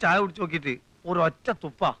കുറച്ച് ചായ കുടിച്ചു നോക്കിയിട്ട് ഒരൊറ്റ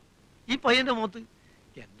തുപ്പ ഈ പയ്യന്റെ മുഖത്ത്.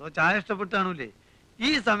 എന്തോ ചായ ഇഷ്ടപ്പെട്ടാണല്ലേ. ഈ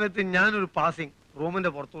സമയത്ത് ഞാനൊരു പാസിങ് റൂമിന്റെ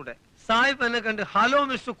പുറത്തൂടെ. സാഹിബ് എന്നെ കണ്ട് ഹലോ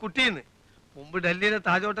മിസ്റ്റർ കുട്ടിന്ന്. മുമ്പ് ഡൽഹിയിലെ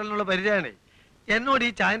താജ് ഹോട്ടലിനുള്ള പരിചയമാണേ. എന്നോട് ഈ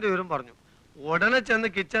ചായന്റെ വിവരം പറഞ്ഞു. ഉടനെ ചെന്ന്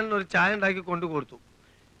കിച്ചണിൽ ഒരു ചായ ഉണ്ടാക്കി കൊണ്ടു കൊടുത്തു.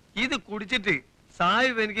 ഇത് കുടിച്ചിട്ട്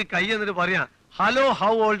സാഹിബ് എനിക്ക് കൈ എന്നിട്ട് പറയാ, hello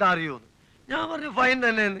how old are you എന്ന്. ഞാൻ പറഞ്ഞു ഫൈൻ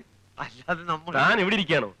തന്നെ. അല്ലാതെ നമ്മൾ താൻ എവിടെ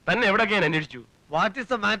ഇരിക്കുകയാണോ? തന്നെ എവിടെയൊക്കെ ഞാൻ അന്വേഷിച്ചു. What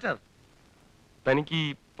is the matter? തനിക്ക്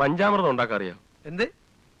പഞ്ചാമൃതം ഉണ്ടാക്കാൻ അറിയാം? എന്ത്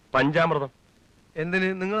പഞ്ചാമൃതം? എന്തിന്?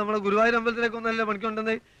 നിങ്ങൾ നമ്മുടെ ഗുരുവായൂർ അമ്പലത്തിലേക്ക് ഒന്നല്ല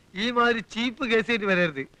പണിക്കൊണ്ടെന്ന്. ഈ മാതിരി ചീപ്പ് കേസ് ആയിട്ട്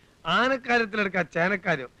വരരുത്. ആനക്കാര്യത്തിലെടുക്കാം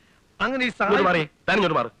ചേനക്കാരോ. അങ്ങനെ ഈ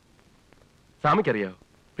തനിങ്ങോട്ട് മാറ്. സ്വാമിക്കറിയാവോ?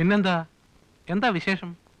 പിന്നെന്താ? എന്താ വിശേഷം?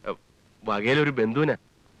 വകയിലൊരു ബന്ധുവിനാ.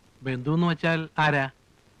 ബന്ധു എന്ന് വെച്ചാൽ ആരാ?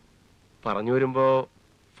 പറഞ്ഞു വരുമ്പോ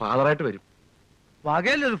ഫാദറായിട്ട് വരും.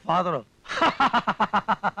 വകയിലൊരു ഫാദറോ?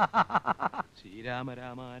 ശ്രീരാമ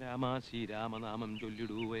രാമ രാമ ശ്രീരാമനാമം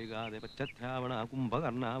ചൊല്ലിടൂ വൈകാതെ പശ്ചാവണ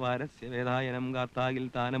കുംഭകർണാവാരസ്യ വേദായനം ഗാത്താകിൽ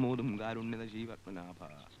താനമോദും കാരുണ്യത ശ്രീപത്മനാഭ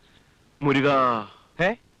മുരുക.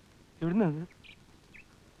 എവിടുന്നത്?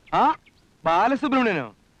 ആ, ബാലസുബ്രഹ്മണ്യനോ?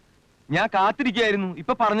 ഞാൻ കാത്തിരിക്കായിരുന്നു.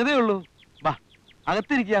 ഇപ്പൊ പറഞ്ഞതേ ഉള്ളൂ. വാ,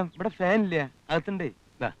 അകത്തിരിക്കാം. ഇവിടെ ഫാൻ ഇല്ല. അകത്തുണ്ടേ.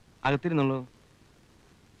 അകത്തിരുന്നുള്ളൂ.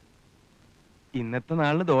 ഇന്നത്തെ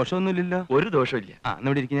നാളിന് ദോഷമൊന്നുമില്ലല്ലോ? ഒരു ദോഷമില്ല. ആ,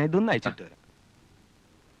 ഇവിടെ ഇരിക്കും. ഞാൻ ഇതൊന്നും അയച്ചിട്ട് വരാം.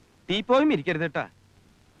 ടീപ്പോയും ഇരിക്കരുത് കേട്ടാ.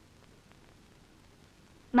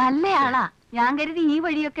 നല്ലയാളാ. ഞാൻ കരുതി ഈ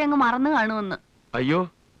വഴിയൊക്കെ അങ്ങ് മറന്നു കാണുമെന്ന്. അയ്യോ,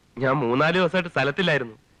 ഞാൻ 3-4 ദിവസമായിട്ട്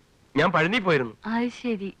സ്ഥലത്തില്ലായിരുന്നു. ഞാൻ പഴനി പോയിരുന്നു. അത്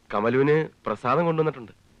ശരി. കമലുവിന് പ്രസാദം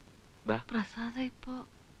കൊണ്ടുവന്നിട്ടുണ്ട്. പ്രസാദം ഇപ്പോ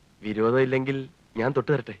വിരോധം ഇല്ലെങ്കിൽ ഞാൻ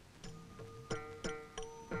തൊട്ട് തരട്ടെ?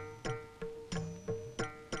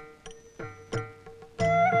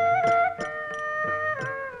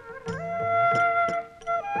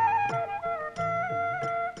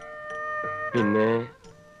 പിന്നെ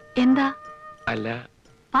എന്താ? അല്ല,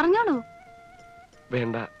 പറഞ്ഞോളൂ.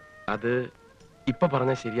 വേണ്ട, അത് ഇപ്പൊ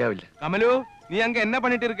പറഞ്ഞാൽ ശരിയാവില്ല. കമലു, നീ അങ്ങ് എന്നെ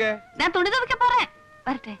പണിട്ട് ഇരിക്കേ? ഞാൻ തുണി തുറക്കെ പോറേ.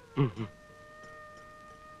 വരട്ടെ.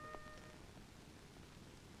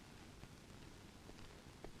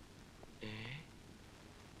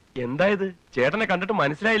 എന്താ ഇത്? ചേട്ടനെ കണ്ടിട്ട്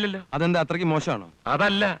മനസ്സിലായില്ലല്ലോ. അതെന്താ അത്രയ്ക്ക് മോശമാണോ?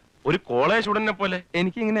 അതല്ല, ഒരു കോളേജ് സ്റ്റുഡന്റിനെ പോലെ.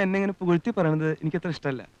 എനിക്ക് എന്നെ ഇങ്ങനെ പുകഴ്ത്തി പറയണത് എനിക്കത്ര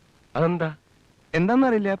ഇഷ്ടമല്ല. അതെന്താ?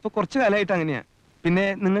 എന്താന്നറിയില്ല, ഇപ്പൊ കുറച്ചു കാലമായിട്ട് അങ്ങനെയാ. പിന്നെ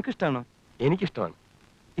നിങ്ങൾക്ക് ഇഷ്ടമാണോ? എനിക്കിഷ്ടമാണ്.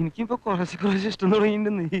 എനിക്കിപ്പോ കുറച്ച് ഇഷ്ടം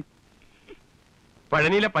തുടങ്ങിയിട്ടുണ്ട്.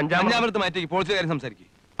 പഴനിയിലെ പഞ്ചാമൃത്ത് മാറ്റി പോളിസി കാര്യം സംസാരിക്കും.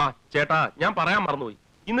 ആ ചേട്ടാ, ഞാൻ പറയാൻ മറന്നുപോയി.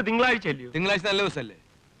 ഇന്ന് തിങ്കളാഴ്ച അല്ലയോ? തിങ്കളാഴ്ച നല്ല ദിവസമല്ലേ?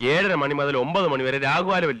 7:30 മണി മുതൽ 9 മണി വരെ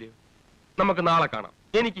രാഘുവാലമല്ലയോ? നമുക്ക് നാളെ കാണാം.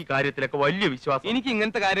 എനിക്ക് ഈ കാര്യത്തിലൊക്കെ വലിയ വിശ്വാസം. എനിക്ക്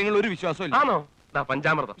ഇങ്ങനത്തെ കാര്യങ്ങൾ ഒരു വിശ്വാസമില്ല. ആണോ?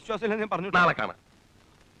 പഞ്ചാമൃതം വിശ്വാസമില്ല ഞാൻ പറഞ്ഞു. നാളെ കാണാം.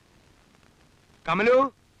 കമലു,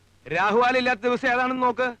 രാഹുവാല ഇല്ലാത്ത ദിവസം ഏതാണെന്ന്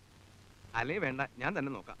നോക്ക്. അല്ലേ വേണ്ട, ഞാൻ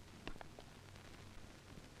തന്നെ നോക്കാം.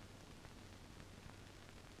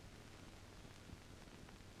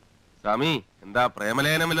 സ്വാമി എന്താ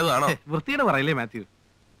പ്രേമലേഖനം വല്ലതാണോ? വൃത്തിയുടെ പറയില്ലേ മാത്യു?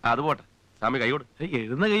 അത് പോട്ടെ സ്വാമി, കൈ കൊടു.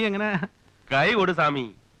 എഴുതുന്ന കൈ എങ്ങനെ? കൈ കൊടു സ്വാമി.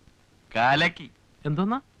 കലക്കി.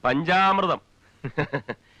 എന്തോന്നാ? പഞ്ചാമൃതം.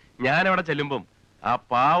 ഞാനവിടെ ചെല്ലുമ്പം ആ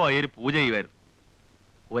പാവയൊരു പൂജ ചെയ്യുമായിരുന്നു.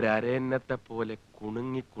 ഒരരന്നത്തെ പോലെ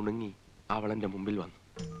കുണുങ്ങി കുണുങ്ങി അവളെന്റെ മുമ്പിൽ വന്നു.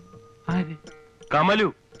 ആര്? കമലു.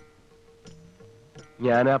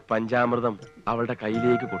 ഞാൻ ആ പഞ്ചാമൃതം അവളുടെ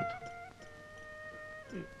കയ്യിലേക്ക് കൊടുത്തു.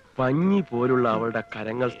 പഞ്ഞി പോലുള്ള അവളുടെ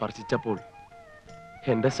കരങ്ങൾ സ്പർശിച്ചപ്പോൾ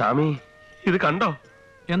എന്റെ സ്വാമി ഇത് കണ്ടോ?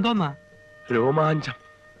 എന്തോന്നാ? രോമാഞ്ചം.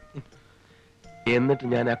 എന്നിട്ട്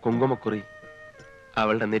ഞാൻ ആ കുങ്കുമക്കുറി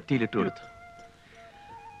അവളുടെ നെറ്റിയിലിട്ട് കൊടുത്തു.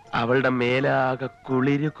 അവളുടെ മേലാകെ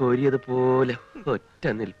കുളിര് കോരിയതുപോലെ ഒറ്റ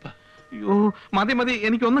നിൽപ്പ. അയ്യോ മതി മതി,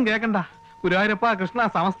 എനിക്കൊന്നും കേക്കണ്ട. ഗുരുവായൂരപ്പ കൃഷ്ണ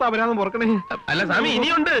സമസ്ത അപരാധം പുറക്കണേ. അല്ല സ്വാമി,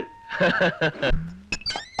 ഇനിയുണ്ട്.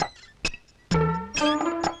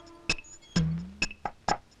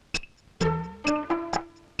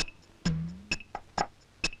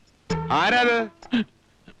 ആരാത്?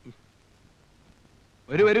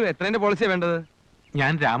 വരൂ, എത്രേന്റെ പോളിസിയാ വേണ്ടത്?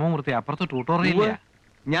 ഞാൻ രാമമൂർത്തി, അപ്പുറത്ത് ട്യൂട്ടോറിയല്ല.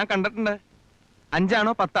 ഞാൻ കണ്ടിട്ടുണ്ട്. 5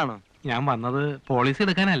 ആണോ 10 ആണോ? ഞാൻ വന്നത് പോളിസി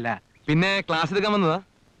എടുക്കാനല്ല. പിന്നെ ക്ലാസ് എടുക്കാൻ വന്നതാ?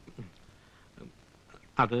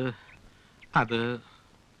 അത്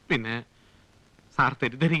പിന്നെ സാർ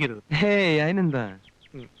തെറ്റിദ്ധരിക്കരുത്. ഹേയ്, അതിനെന്താ?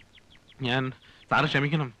 സാറ്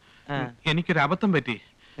ക്ഷമിക്കണം, എനിക്കൊരു അബദ്ധം പറ്റി.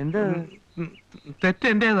 എന്താ? തെറ്റ്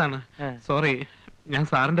എന്റേതാണ്. സോറി. ഞാൻ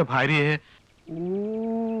സാറിന്റെ ഭാര്യയെ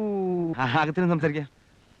അകത്തിന് സംസാരിക്കാം.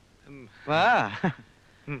 വാ.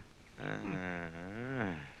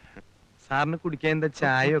 സാറിന് കുടിക്കാൻ എന്താ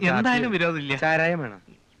ചായയോ? എന്തായാലും വിരോധമില്ല. ചാരായം വേണം?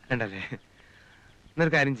 വേണ്ടല്ലേ?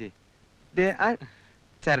 എന്നൊരു കാര്യം ചെയ്യേ, ആ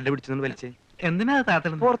ചരട് പിടിച്ചൊന്ന് വലിച്ചേ. എന്തിനാ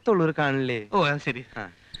താത്തൽ? പുറത്തുള്ളവർ കാണില്ലേ? ഓ അത് ശരി.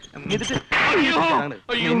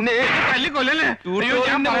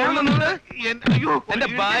 എന്റെ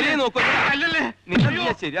ഭാര്യയെ നോക്കൂ.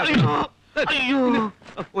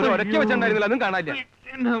 ഒരു ഒരക്ക വെച്ചിട്ടുണ്ടായിരുന്നില്ല, അതും കാണാനില്ല.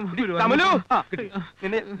 കമലു,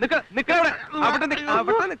 നിക്കടാ.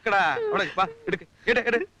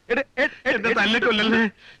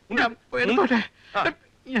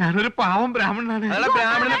 ഞാനൊരു പാവം ബ്രാഹ്മണനാണ്.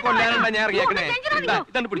 ബ്രാഹ്മണനെ കൊല്ലാനുണ്ടാ ഞാൻ ഇറങ്ങിയേക്കണേ.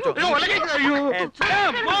 ഇതാണ് പിടിച്ചോ.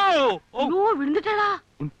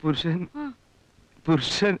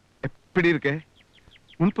 പുരുഷൻ എപ്പടി ഇരിക്കേ?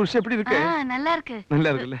 പുരുഷൻ എപ്പടി ഇരിക്കേ? நல்லா இருக்கு. நல்லா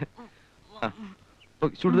இருக்குல்ல?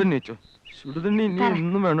 ചുടുതണ്ണി വെച്ചോ. ചുടുതണ്ണി ഇനി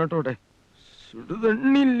ഒന്നും വേണം കേട്ടോടെ.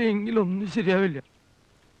 ചുടുതണ്ണി ഇല്ലെങ്കിൽ ഒന്നും ശരിയാവില്ല.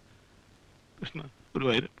 കൃഷ്ണ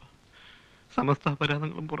ഗുരുവായൂരപ്പ സമസ്ത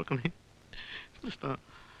അപരാധങ്ങളും പുറക്കണേ. കൃഷ്ണ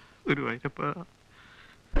ഗുരുവായൂരപ്പ.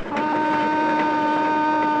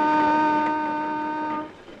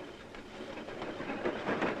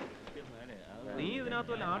 നീ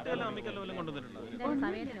ഇതിനകത്ത് വല്ല ആട്ടുകല്ലോ അമ്മിക്കല്ലോ വല്ലതും കൊണ്ടുവന്നിട്ടുണ്ടോ?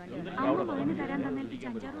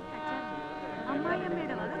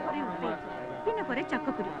 പിന്നെ കുറെ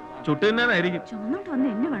ചക്കക്കുരു ചുട്ടു തന്നെയായിരിക്കും. ചുമന്നോട്ട് വന്ന്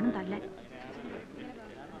എന്നെ വേണം തല്ലാൻ.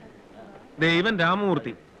 ദൈവൻ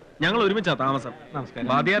രാമമൂർത്തി, ഞങ്ങൾ ഒരുമിച്ചാ താമസം.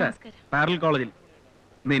 വാദ്യാര പാരൽ കോളേജിൽ.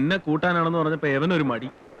 നിന്നെ കൂട്ടാനാണെന്ന് പറഞ്ഞപ്പോ എവനൊരു മടി.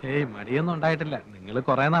 ഏയ് മടിയൊന്നും ഉണ്ടായിട്ടില്ല. നിങ്ങൾ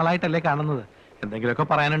കുറെ നാളായിട്ടല്ലേ കാണുന്നത്. എന്തെങ്കിലുമൊക്കെ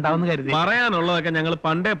പറയാനുണ്ടാവുന്ന കരുതി. പറയാനുള്ളതൊക്കെ ഞങ്ങൾ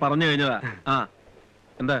പണ്ടേ പറഞ്ഞു കഴിഞ്ഞതാ. ആ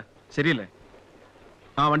എന്താ ശരിയല്ലേ?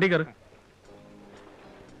 ആ വണ്ടി കയറി.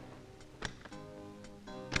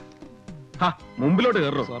 മുമ്പിലോട്ട്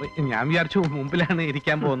കയറോ? സോറി, ഞാൻ വിചാരിച്ചു മുമ്പിലാണ്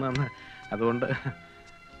ഇരിക്കാൻ പോകുന്നതെന്ന്. അതുകൊണ്ട്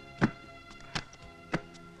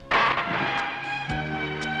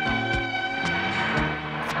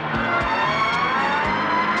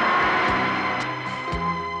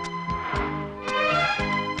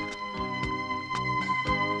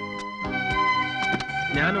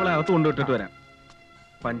ഞാനിവിടെ അകത്ത് കൊണ്ടുവിട്ടിട്ട് വരാം.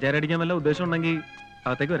 പഞ്ചാര അടിക്കാൻ വല്ല ഉദ്ദേശം ഉണ്ടെങ്കിൽ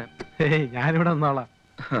അകത്തേക്ക് വരാം. ഞാനിവിടെ വന്നോളാം.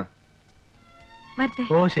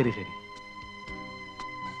 ഓ ശരി ശരി.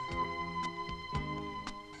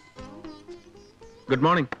 Good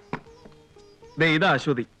morning. ഇതാ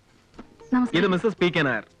അശ്വതി. ഇത് മിസ്സസ് പി കെ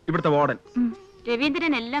നായർ, ഇവിടുത്തെ വാർഡൻ.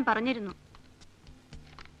 രവീന്ദ്രൻ എല്ലാം പറഞ്ഞിരുന്നു.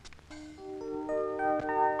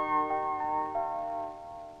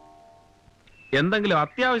 എന്തെങ്കിലും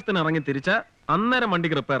അത്യാവശ്യത്തിന് ഇറങ്ങി തിരിച്ച അന്നേരം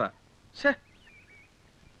വണ്ടിക്ക് റിപ്പയറാ.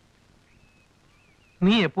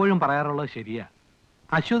 നീ എപ്പോഴും പറയാറുള്ളത് ശരിയാ.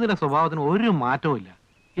 അശ്വതിയുടെ സ്വഭാവത്തിന് ഒരു മാറ്റവും ഇല്ല.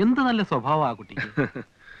 എന്ത് നല്ല സ്വഭാവം ആ കുട്ടിക്ക്.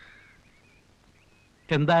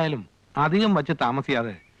 എന്തായാലും അധികം വച്ച്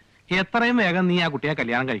താമസിയാതെ എത്രയും വേഗം നീ ആ കുട്ടിയെ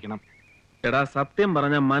കല്യാണം കഴിക്കണം. എടാ സത്യം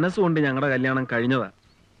പറഞ്ഞ മനസ്സുകൊണ്ട് ഞങ്ങളുടെ കല്യാണം കഴിഞ്ഞതാ.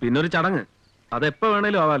 പിന്നൊരു ചടങ്ങ്, അതെപ്പോ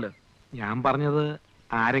വേണേലും ആവാലോ. ഞാൻ പറഞ്ഞത്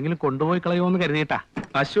ആരെങ്കിലും കൊണ്ടുപോയി കളയുമോന്ന് കരുതിയിട്ടാ.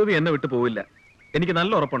 അശ്വതി എന്നെ വിട്ടു പോവില്ല, എനിക്ക്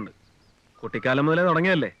നല്ല ഉറപ്പുണ്ട്. കുട്ടിക്കാലം മുതലേ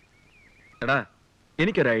തുടങ്ങിയല്ലേ. എടാ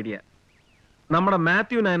എനിക്കൊരു ഐഡിയ. നമ്മുടെ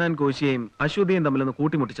മാത്യു നയനാൻ കോശിയെയും അശ്വതിയും തമ്മിലൊന്ന്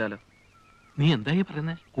കൂട്ടിമുട്ടിച്ചാലോ? നീ എന്തായി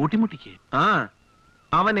പറയുന്നേ? കൂട്ടിമുട്ടിക്കേ? ആ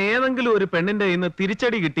അവൻ ഏതെങ്കിലും ഒരു പെണ്ണിന്റെ ഇന്ന്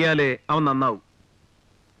തിരിച്ചടി കിട്ടിയാലേ അവൻ നന്നാവും.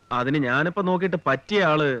 അതിന് ഞാനിപ്പോ നോക്കിയിട്ട് പറ്റിയ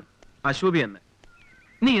ആള് അശ്വതി തന്നെ.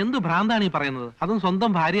 നീ എന്ത് ഭ്രാന്താണ് ഈ പറയുന്നത്? അതും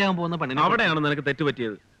സ്വന്തം ഭാര്യയാകാൻ പോകുന്ന പെണ്ണിനെ. അവിടെയാണ് നിനക്ക്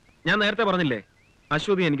തെറ്റുപറ്റിയത്. ഞാൻ നേരത്തെ പറഞ്ഞില്ലേ,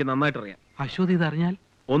 അശ്വതി എനിക്ക് നന്നായിട്ട് അറിയാം. അശ്വതി ഇതറിഞ്ഞാൽ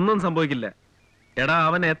ഒന്നും സംഭവിക്കില്ല. എടാ,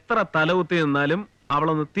 അവൻ എത്ര തലകുത്തി നിന്നാലും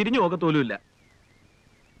അവളൊന്ന് തിരിഞ്ഞു നോക്കത്തോലുമില്ല.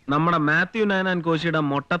 നമ്മുടെ മാത്യു നാനാൻ കോശിയുടെ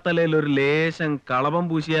മൊട്ടത്തലയിൽ ഒരു ലേശം കളവം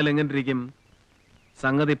പൂശിയാൽ എങ്ങനെ ഇരിക്കും?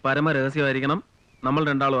 സംഗതി പരമ രഹസ്യമായിരിക്കണം. നമ്മൾ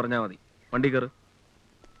രണ്ടാളും പറഞ്ഞാൽ മതി. വണ്ടി കയറ്.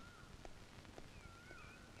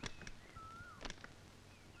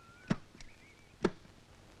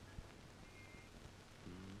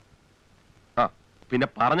 പിന്നെ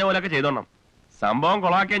പറഞ്ഞ പോലൊക്കെ ചെയ്തോണം. സംഭവം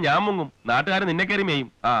കൊളാക്കിയ ഞാൻ മുങ്ങും, നാട്ടുകാരൻ നിന്നെ കയറി മേയും.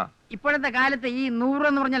 ഇപ്പോഴത്തെ കാലത്ത് ഈ 100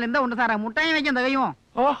 എന്ന് പറഞ്ഞാൽ എന്താ ഉണ്ട് സാറേ? മുട്ടായി വയ്ക്കാൻ തികയുമോ?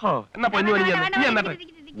 ഓഹോ, എന്നാ പൊന്നു നീ എന്നിട്ട്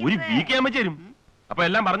ഒരു വീക്ക് ഞാൻ വെച്ചേരും. അപ്പൊ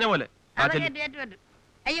എല്ലാം പറഞ്ഞ പോലെ.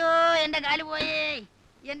 അയ്യോ, എന്റെ കാല് പോയേ,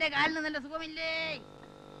 എന്റെ കാലിന് നല്ല സുഖമില്ലേ?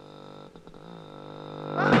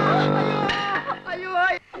 അയ്യോ,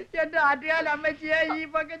 എന്റെ ആറ്റുകാല അമ്മച്ചിയെ ഈ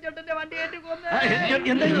പക്കച്ചോട്ടന്റെ വണ്ടി കയറ്റി കൊന്നു.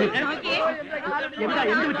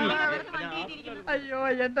 അയ്യോ,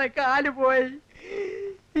 എന്റെ കാല് പോയി.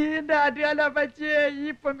 എന്റെ ആറ്റുകാല അമ്മച്ചിയെ ഈ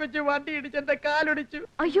പെങ്കൊച്ചു വണ്ടി ഇടിച്ച് എന്റെ കാലൊടിച്ചു.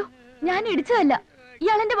 അയ്യോ, ഞാൻ ഇടിച്ചതല്ല,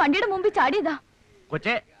 ഇയാൾ എന്റെ വണ്ടിയുടെ മുമ്പിൽ ചാടിയതാ.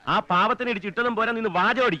 കൊച്ചെ, ആ പാവത്തിന് ഇടിച്ചിട്ടതും പോരാ നിന്ന്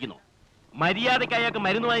വാചം അടിക്കുന്നു. മര്യാദക്ക് അയാൾക്ക്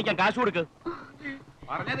മരുന്ന് വാങ്ങിക്കാൻ കാശ് കൊടുക്ക്.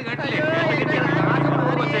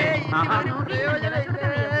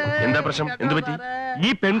 എന്താ പ്രശ്നം? എന്ത് പറ്റി? ഈ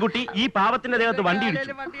പെൺകുട്ടി ഈ പാവത്തിന്റെ ദേഹത്ത് വണ്ടി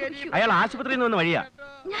ഇടിച്ചു. അയാൾ ആശുപത്രിയിൽ നിന്ന് വന്ന വഴിയാ.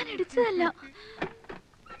 ഞാൻ ഇടിച്ചതല്ല.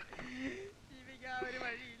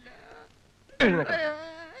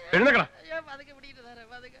 എഴുന്നേക്കടാ.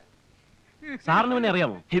 സാറിന് പിന്നെ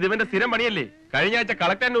അറിയാമോ? ഇതിവന്റെ സ്ഥിരം പണിയല്ലേ. കഴിഞ്ഞ ആഴ്ച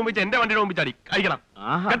കളക്ടറിന്റെ മുമ്പിൽ എന്റെ വണ്ടിയുടെ മുമ്പിൽ ചാടി. കഴിക്കണം,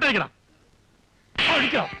 കെട്ടഴിക്കണം.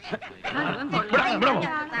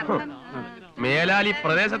 മേലാലി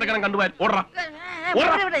പ്രദേശത്തൊക്കെ കണ്ടുപോയാൽ ഓടറാ.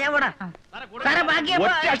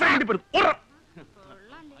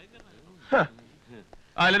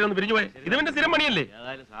 എല്ലാരും ഒന്ന് പിരിഞ്ഞു പോയെ. ഇതിവന്റെ സ്ഥിരം പണിയല്ലേ.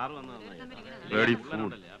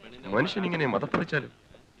 മനുഷ്യൻ ഇങ്ങനെ മതപ്പതിച്ചാലും.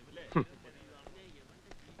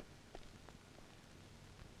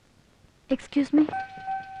 Excuse me.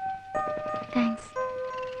 Thanks.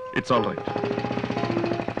 It's all right.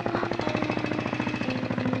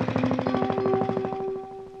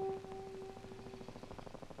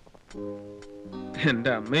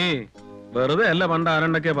 എന്റെ അമ്മേ, വെറുതെ അല്ല പണ്ട്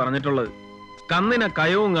ആരണ്ടൊക്കെ പറഞ്ഞിട്ടുള്ളത്. കന്നിനെ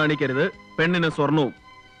കയവും കാണിക്കരുത്, പെണ്ണിന് സ്വർണവും.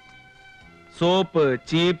 സോപ്പ്,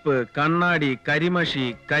 ചീപ്പ്, കണ്ണാടി, കരിമഷി,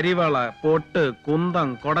 കരിവള, പൊട്ട്, കുന്തം,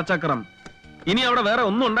 കൊടച്ചക്രം. ഇനി അവിടെ വേറെ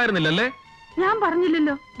ഒന്നും ഉണ്ടായിരുന്നില്ലല്ലേ? ഞാൻ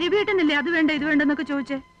പറഞ്ഞില്ലല്ലോ, രവിയേട്ടനല്ലേ അത് വേണ്ട ഇത് വേണ്ടെന്നൊക്കെ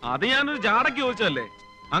ചോദിച്ചേ. അത് ഞാനൊരു ജാടക്ക് ചോദിച്ചല്ലേ.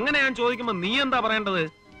 അങ്ങനെ ഞാൻ ചോദിക്കുമ്പോ നീ എന്താ പറയേണ്ടത്?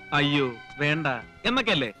 അയ്യോ വേണ്ട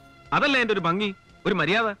എന്നൊക്കെയല്ലേ. അതല്ലേ എന്റെ ഒരു ഭംഗി, ഒരു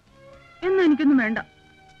മര്യാദ. എന്നാ എനിക്കൊന്നും വേണ്ട.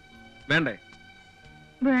 വേണ്ടേ?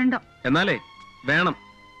 വേണ്ട. എന്നാലേ വേണം.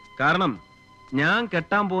 കാരണം ഞാൻ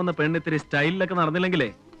കെട്ടാൻ പോകുന്ന പെണ്ണിത്തിരി സ്റ്റൈലിലൊക്കെ നടന്നില്ലെങ്കിലേ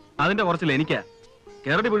അതിന്റെ കുറച്ചില്ല എനിക്കാ.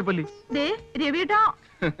 കേരളി പുഴുപ്പല്ലി.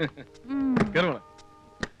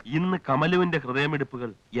 ഇന്ന് കമലുവിന്റെ ഹൃദയമിടിപ്പുകൾ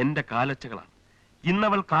എന്റെ കാലൊച്ചകളാണ്.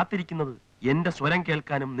 ഇന്നവൾ കാത്തിരിക്കുന്നത് എന്റെ സ്വരം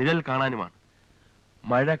കേൾക്കാനും നിഴൽ കാണാനുമാണ്.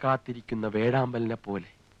 മഴ കാത്തിരിക്കുന്ന വേഴാമ്പലിനെ പോലെ.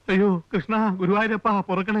 അയ്യോ കൃഷ്ണ, ഗുരുവായൂരപ്പ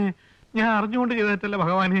പൊറുക്കണേ, ഞാൻ അറിഞ്ഞുകൊണ്ട് ചെയ്തിട്ടല്ല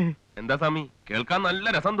ഭഗവാനെ. എന്താ സ്വാമി, കേൾക്കാൻ നല്ല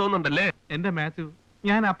രസം തോന്നുന്നുണ്ടല്ലേ? എന്റെ മാത്യു,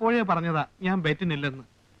 ഞാൻ അപ്പോഴേ പറഞ്ഞതാ ഞാൻ ബെറ്റിനില്ലെന്ന്.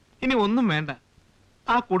 ഇനി ഒന്നും വേണ്ട,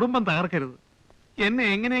 ആ കുടുംബം തകർക്കരുത്. എന്നെ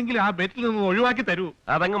എങ്ങനെയെങ്കിലും ആ ബെറ്റിൽ നിന്ന് ഒഴിവാക്കി തരൂ.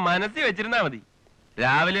 അതങ്ങ് മനസ്സിൽ വെച്ചിരുന്നാ മതി.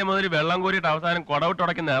 രാവിലെ മുതൽ വെള്ളം കോരിയിട്ട് അവസാനം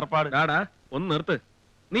കൊടവിട്ടുടക്കുന്ന ഏർപ്പാട്. ഒന്ന് നിർത്ത്.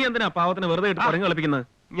 നീ എന്തിനാ പാവത്തിന് വെറുതെ ഇട്ട് പറഞ്ഞു കളിപ്പിക്കുന്നത്?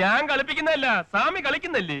 ഞാൻ കളിപ്പിക്കുന്നതല്ല, സ്വാമി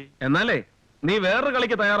കളിക്കുന്നല്ലേ. എന്നാലേ നീ വേറൊരു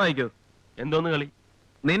കളിക്ക് തയ്യാറായിക്കോ. എന്തോന്ന് കളി?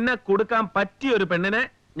 നിന്നെ കൊടുക്കാൻ പറ്റിയ ഒരു പെണ്ണിനെ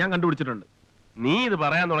ഞാൻ കണ്ടുപിടിച്ചിട്ടുണ്ട്. നീ ഇത്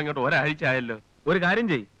പറയാൻ തുടങ്ങിയിട്ട് ഒരാഴ്ച ആയല്ലോ. ഒരു കാര്യം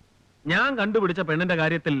ചെയ്, ഞാൻ കണ്ടുപിടിച്ച പെണ്ണിന്റെ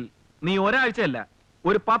കാര്യത്തിൽ നീ ഒരാഴ്ചയല്ല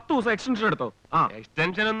ഒരു 10 ദിവസം എക്സ്റ്റൻഷൻ എടുത്തോ.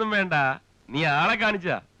 എക്സ്റ്റൻഷൻ ഒന്നും വേണ്ട, നീ ആളെ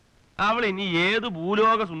കാണിച്ചാ. അവൾ ഇനി ഏത്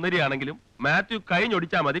ഭൂലോക സുന്ദരിയാണെങ്കിലും മാത്യു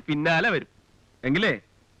കഴിഞ്ഞൊടിച്ചാ മതി, പിന്നാലെ വരും. എങ്കിലേ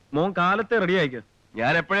മോൻ കാലത്തെ റെഡി ആയിക്കോ.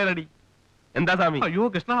 ഞാൻ എപ്പോഴേ റെഡി. എന്താ സ്വാമി? അയ്യോ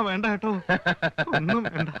കൃഷ്ണ വേണ്ട കേട്ടോ, ഒന്നും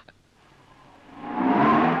വേണ്ട.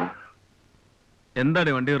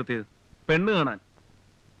 എന്താടേ വണ്ടി നിർത്തിയത്? പെണ്ണ് കാണാൻ.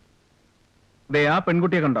 ദേ ആ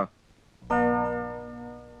പെൺകുട്ടിയെ കണ്ടോ?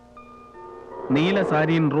 നീല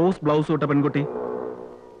സാരിയും റോസ് ബ്ലൗസും ഇട്ട പെൺകുട്ടി.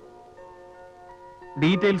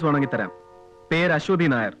 ഡീറ്റെയിൽസ് വേണമെങ്കിൽ തരാം. പേര് അശ്വതി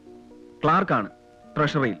നായർ, ക്ലാർക്കാണ്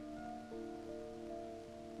ട്രഷറിയിൽ.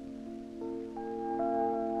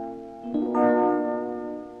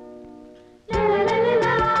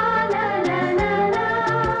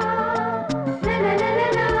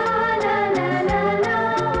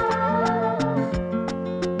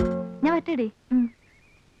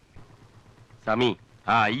 സ്വാമി,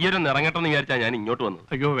 ആ ഈയൊരു ഇറങ്ങട്ടെന്ന് വിചാരിച്ചാ ഞാൻ ഇങ്ങോട്ട് വന്നത്.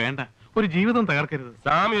 അയ്യോ വേണ്ട, ഒരു ജീവിതം തകർക്കരുത്.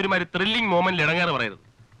 സ്വാമി ഒരുമാതിരി ത്രില്ലിംഗ് മൊമെന്റിൽ ഇടങ്ങാറ് പറയരുത്.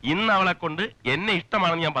 ഇന്ന് അവളെ കൊണ്ട് എന്നെ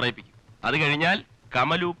ഇഷ്ടമാണെന്ന് ഞാൻ പറയിപ്പിക്കും. അത് കഴിഞ്ഞാൽ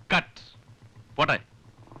കമലു കട്ട്. പോട്ടെ.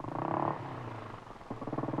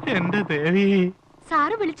 എന്റെ ദേവി.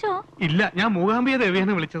 സാറ് വിളിച്ചോ? ഇല്ല, ഞാൻ മൂകാംബിക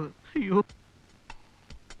ദേവിയാണ് വിളിച്ചത്. അയ്യോ,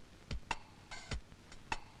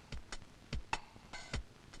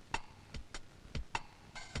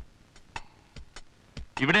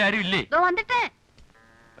 ഇവിടെ ആരും ഇല്ലേ?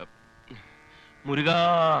 മുരുകാ,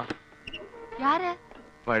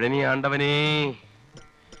 പഴനി ആണ്ടവനേ,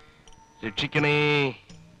 രക്ഷിക്കണേ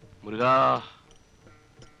മുരുകാ.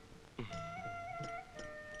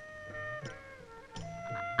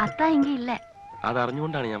 അത്താ എങ്ക ഇല്ല.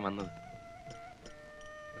 അതറിഞ്ഞുകൊണ്ടാണ് ഞാൻ വന്നത്.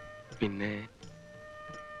 പിന്നെ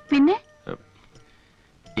പിന്നെ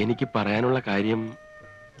എനിക്ക് പറയാനുള്ള കാര്യം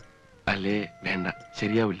അല്ലേ വേണ്ട,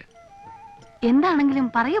 ശരിയാവില്ല. എന്താണെങ്കിലും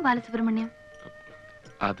പറയൂ ബാലസുബ്രഹ്മണ്യം.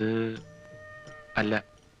 അത് അല്ല,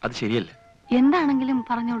 അത് ശരിയല്ല. എന്താണെങ്കിലും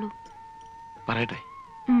പറഞ്ഞോളൂ. പറയട്ടെ.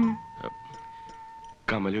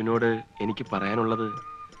 കമലുവിനോട് എനിക്ക് പറയാനുള്ളത്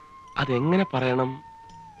അതെങ്ങനെ പറയണം,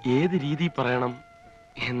 ഏത് രീതി പറയണം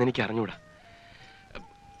എന്നെനിക്ക് അറിഞ്ഞൂടാ.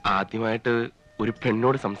 ആദ്യമായിട്ട് ഒരു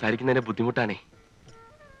പെണ്ണോട് സംസാരിക്കുന്നതിന്റെ ബുദ്ധിമുട്ടാണേ.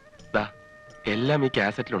 ദാ എല്ലാം ഈ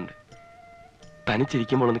കാസറ്റിലുണ്ട്.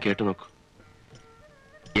 തനിച്ചിരിക്കുമ്പോൾ ഒന്ന് കേട്ടു നോക്കൂ.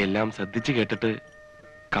 എല്ലാം ശ്രദ്ധിച്ചു കേട്ടിട്ട്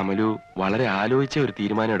കമലു വളരെ ആലോചിച്ച ഒരു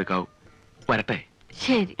തീരുമാനം എടുക്കാവൂ. വരട്ടെ?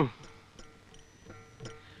 ശരി.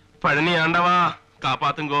 പഴനി ആണ്ടവാ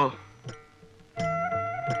കാപ്പാത്തുങ്കോ.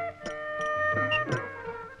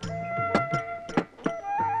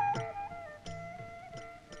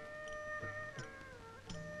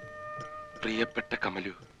 പ്രിയപ്പെട്ട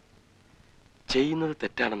കമലു, ചെയ്യുന്നത്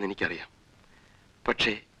തെറ്റാണെന്ന് എനിക്കറിയാം.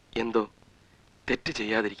 പക്ഷേ എന്തോ തെറ്റ്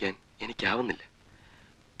ചെയ്യാതിരിക്കാൻ എനിക്കാവുന്നില്ല.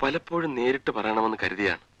 പലപ്പോഴും നേരിട്ട് പറയണമെന്ന്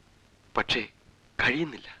കരുതിയാണ്, പക്ഷേ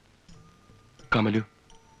കഴിയുന്നില്ല. കമലു,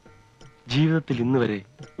 ജീവിതത്തിൽ ഇന്ന് വരെ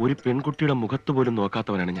ഒരു പെൺകുട്ടിയുടെ മുഖത്ത് പോലും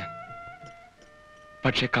നോക്കാത്തവനാണ് ഞാൻ.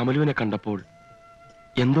 പക്ഷെ കമലുവിനെ കണ്ടപ്പോൾ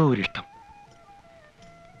എന്തോ ഒരിഷ്ടം.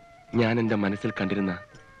 ഞാൻ എൻ്റെ മനസ്സിൽ കണ്ടിരുന്ന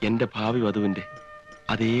എൻ്റെ ഭാവി വധുവിൻ്റെ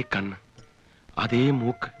അതേ കണ്ണ്, അതേ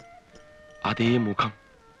മൂക്ക്, അതേ മുഖം,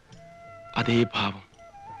 അതേ ഭാവം,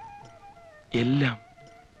 എല്ലാം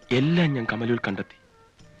എല്ലാം ഞാൻ കമലുവിൽ കണ്ടെത്തി.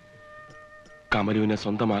 കമലുവിനെ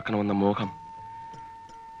സ്വന്തമാക്കണമെന്ന മോഹം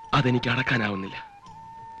അതെനിക്ക് അടക്കാനാവുന്നില്ല.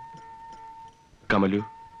 കമലു,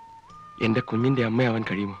 എന്റെ കുഞ്ഞിന്റെ അമ്മയാവാൻ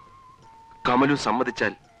കഴിയുമോ? കമലു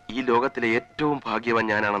സമ്മതിച്ചാൽ ഈ ലോകത്തിലെ ഏറ്റവും ഭാഗ്യവാൻ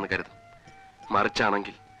ഞാനാണെന്ന് കരുതും.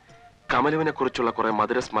 മറിച്ചാണെങ്കിൽ കമലുവിനെ കുറിച്ചുള്ള കുറെ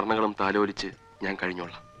മധുര സ്മരണകളും താലോലിച്ച് ഞാൻ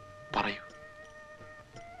കഴിഞ്ഞോളാം. പറയൂ.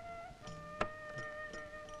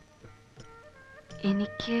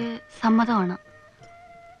 എനിക്ക് സമ്മതമാണ്,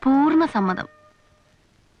 പൂർണ്ണ സമ്മതം.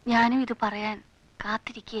 ഞാനും ഇത് പറയാൻ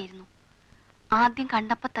കാത്തിരിക്കുകയായിരുന്നു. ആദ്യം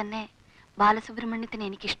കണ്ടപ്പോ തന്നെ ബാലസുബ്രഹ്മണ്യത്തിന്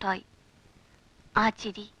എനിക്കിഷ്ടമായി. ആ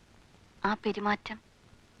ചിരി, ആ പെരുമാറ്റം,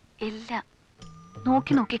 എല്ലാം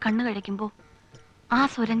നോക്കി നോക്കി കണ്ണു കഴിക്കുമ്പോ ആ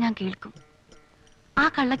സ്വരം ഞാൻ കേൾക്കും, ആ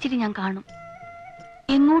കള്ളച്ചിരി ഞാൻ കാണും.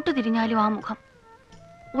 എങ്ങോട്ട് തിരിഞ്ഞാലും ആ മുഖം,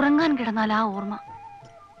 ഉറങ്ങാൻ കിടന്നാൽ ആ ഓർമ്മ.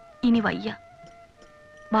 ഇനി വയ്യ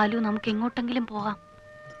ബാലു, നമുക്ക് എങ്ങോട്ടെങ്കിലും പോകാം,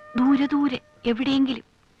 ദൂരെ ദൂരെ എവിടെയെങ്കിലും.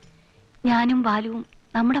 ഞാനും ബാലുവും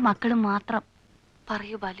നമ്മുടെ മക്കളും മാത്രം.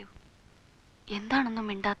 പറയൂ ബാലു, എന്താണെന്നും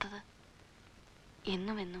മിണ്ടാത്തത്?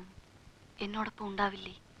 എന്നും എന്നും എന്നോടൊപ്പം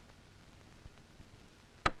ഉണ്ടാവില്ലേ?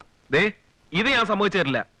 ഇത് ഞാൻ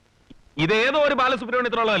സമ്മതിച്ചിട്ടില്ല. ഇതേതോ ഒരു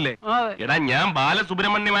ബാലസുബ്രഹ്മണ്യത്തിലുള്ളതല്ലേ? എടാ, ഞാൻ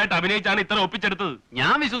ബാലസുബ്രഹ്മണ്യമായിട്ട് അഭിനയിച്ചാണ് ഇത്ര ഒപ്പിച്ചെടുത്തത്.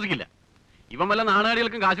 ഞാൻ വിശ്വസിക്കില്ല. ഇവൻ വല്ല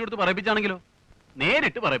നാടുകാരികൾക്കും കാശ് കൊടുത്ത് പറയിപ്പിച്ചാണെങ്കിലോ?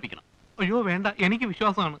 നേരിട്ട് പറയിപ്പിക്കണം. അയ്യോ വേണ്ട, എനിക്ക്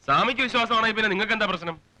വിശ്വാസമാണ്. സ്വാമിക്ക് വിശ്വാസമാണെങ്കിൽ പിന്നെ നിങ്ങൾക്ക് എന്താ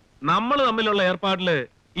പ്രശ്നം? നമ്മൾ തമ്മിലുള്ള ഏർപ്പാടില്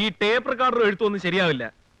ഈ ടേപ്പ് റെക്കോർഡർ എഴുത്തൊന്നും ശരിയാവില്ല.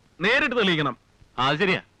 നേരിട്ട് തെളിയിക്കണം. അത്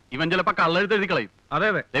ശരിയാ. ഇവൻ ചിലപ്പോ കള്ളെഴുത്ത് എഴുതി കളയും. അതെ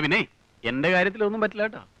അതെ. പിന്നെ എന്റെ കാര്യത്തിലൊന്നും പറ്റില്ല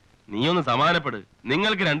കേട്ടോ. നീ ഒന്ന് സമാധാനപ്പെട്.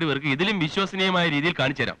 നിങ്ങൾക്ക് രണ്ടുപേർക്ക് ഇതിലും വിശ്വസനീയമായ രീതിയിൽ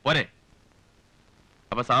കാണിച്ചു തരാം. പോരെ?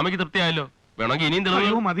 അപ്പൊ സ്വാമിക്ക് തൃപ്തിയായല്ലോ. വേണമെങ്കിൽ ഇനിയും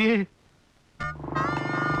തെളിയോ? മതിയേ.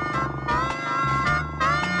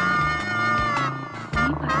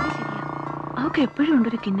 അവക്ക് എപ്പോഴും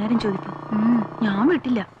ഉണ്ടൊരു കിന്നാരം ചോദിക്കും. ഞാൻ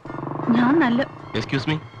വിട്ടില്ല. ഞാൻ നല്ല. Excuse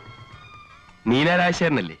me,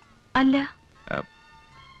 നീനാരാശേരനല്ലേ? അല്ല.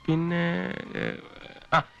 പിന്നെ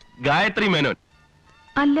ഗായത്രി മേനോൻ?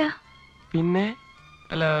 അല്ല. പിന്നെ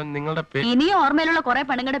അല്ല, നിങ്ങളുടെ പേര്? ഇനിയും ഓർമ്മയിലുള്ള കുറെ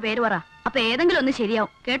പെണ്ണുങ്ങളുടെ പേര് പറ, അപ്പൊ ഏതെങ്കിലും ഒന്ന്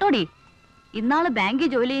ശരിയാവും. കേട്ടോടി, ഇന്നാള് ബാങ്കിൽ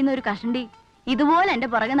ജോലി ചെയ്യുന്ന ഒരു കഷണ്ടി ഇതുപോലെ എന്റെ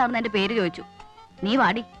പുറകെ നടന്ന് എന്റെ പേര് ചോദിച്ചു. നീ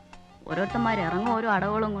വാടി, ഓരോരുത്തന്മാർ ഇറങ്ങും ഓരോ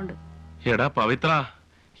അടവുകളും കൊണ്ട്. എടാ പവിത്ര,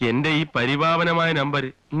 എന്റെ ഈ പരിപാവനമായ നമ്പർ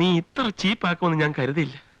നീ ഇത്ര ചീപ്പാക്കുമെന്ന് ഞാൻ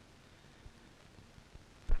കരുതിയില്ല.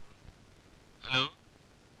 ഹലോ,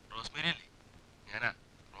 റോസ്മേരി അല്ലേ? ഞാനാ.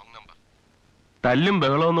 Wrong number. തല്ലും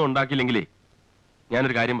ബഹളമൊന്നും ഉണ്ടാക്കിയില്ലെങ്കിലേ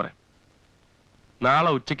ഞാനൊരു കാര്യം പറയാം. നാളെ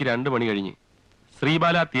ഉച്ചയ്ക്ക് 2 മണി കഴിഞ്ഞ്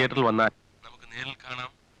ശ്രീബാല തിയേറ്ററിൽ വന്നാൽ നമുക്ക് നേരിൽ കാണാം,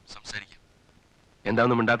 സംസാരിക്കാം.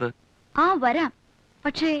 എന്താണെന്ന് മിണ്ടാത്തത്? ആ വരാം.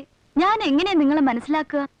 പക്ഷേ ഞാൻ എങ്ങനെയാ നിങ്ങളെ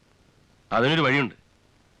മനസ്സിലാക്കുക? അതിനൊരു വഴിയുണ്ട്.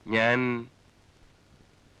 ഞാൻ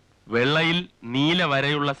വെള്ളയിൽ നീല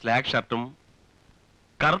വരയുള്ള സ്ലാക്ക് ഷർട്ടും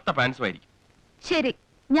കറുത്ത പാൻസും ആയിരിക്കും. ശരി,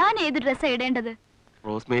 ഞാൻ ഏത് ഡ്രസ്സാ ഇടേണ്ടത്?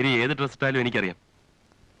 റോസ്മേരി ഏത് ഡ്രസ് ഇട്ടാലും എനിക്കറിയാം.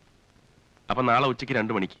 അപ്പൊ നാളെ ഉച്ചയ്ക്ക്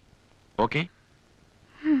 2 മണിക്ക്. ഓക്കെ?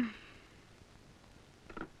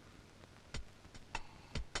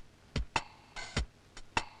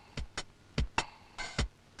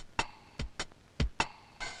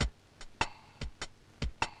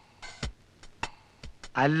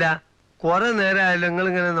 അല്ല, കുറെ നേരമായല്ലോ നിങ്ങൾ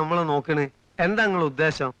ഇങ്ങനെ നമ്മളെ നോക്കണ്. എന്താ നിങ്ങളെ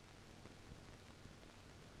ഉദ്ദേശം?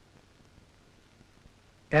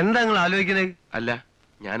 എന്താ നിങ്ങൾ ആലോചിക്കണേ? അല്ല,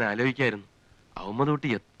 ഞാൻ ആലോചിക്കായിരുന്നു അഹമ്മദ് കുട്ടി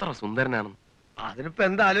എത്ര സുന്ദരനാണെന്ന്. അതിനിപ്പോ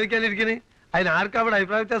എന്താ ആലോചിക്കാനിരിക്കണ്? അതിനാർക്കാ അവിടെ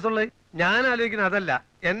അഭിപ്രായ വ്യത്യാസമുള്ളത്? ഞാൻ ആലോചിക്കുന്നത് അതല്ല,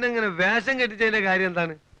 എന്നെങ്ങനെ വേഷം കെട്ടിച്ചതിന്റെ കാര്യം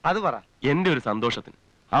എന്താണ് അത് പറ. എന്റെ ഒരു സന്തോഷത്തിന്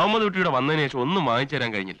അഹമ്മദ് കുട്ടിയുടെ വന്നതിന് ശേഷം ഒന്നും വാങ്ങിച്ചു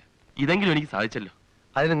തരാൻ കഴിഞ്ഞില്ല. ഇതെങ്കിലും എനിക്ക് സാധിച്ചല്ലോ.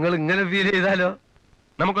 അത് നിങ്ങൾ ഇങ്ങനെ ഫീൽ ചെയ്താലോ?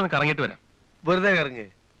 നമുക്കൊന്ന് കറങ്ങിട്ട് വരാം. വെറുതെ കറങ്ങ്?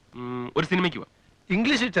 ഒരു സിനിമയ്ക്ക് പോവാം.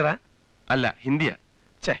 ഇംഗ്ലീഷ് പിക്ചറാ? അല്ല, ഹിന്ദിയാ.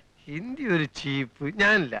 ഹിന്ദി ഒരു ചീപ്പ്.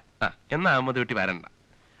 ഞാനില്ല. എന്നാ അഹമ്മദ് കുട്ടി വരണ്ട.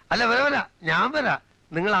 അല്ല, വരാ, ഞാൻ വരാ.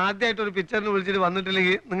 നിങ്ങൾ ആദ്യമായിട്ട് ഒരു പിക്ചറിന് വിളിച്ചിട്ട്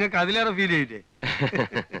വന്നിട്ടില്ലെങ്കിൽ നിങ്ങൾക്ക് അതിലേറെ ഫീൽ ചെയ്യില്ലേ?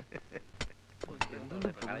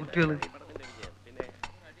 കുട്ടികള്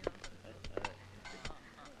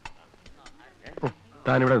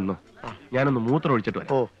താനിവിടെ നിന്നോ, ഞാനൊന്ന് മൂത്രം ഒഴിച്ചിട്ട്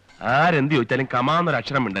വരാം. ആരെന്ത് ചോദിച്ചാലും കമാന്നൊരു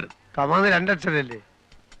അക്ഷരം മിണ്ടരുത്. കമാന്ന് 2 അക്ഷരല്ലേ?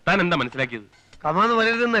 താൻ എന്താ മനസ്സിലാക്കിയത്? കമാന്ന്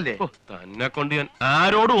വരരുതെന്നല്ലേ? തന്നെ കൊണ്ട് ഞാൻ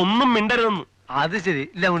ആരോടും ഒന്നും മിണ്ടരുതെന്ന്. അത് ശരി,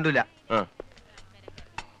 ഇല്ല, മിണ്ടൂല.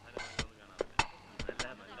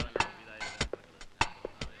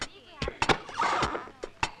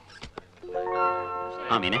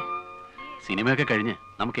 മീനെ, സിനിമയൊക്കെ കഴിഞ്ഞ്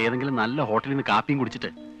നമുക്ക് ഏതെങ്കിലും നല്ല ഹോട്ടലിൽ നിന്ന് കാപ്പിയും കുടിച്ചിട്ട്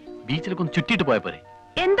ബീച്ചിലൊക്കെ ഒന്ന് ചുറ്റിയിട്ട് പോയ പോരെ?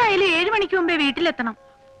 എന്തായാലും 7 മണിക്ക് മുമ്പേ വീട്ടിലെത്തണം.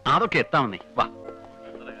 അതൊക്കെ എത്താമെന്നേ, വാ.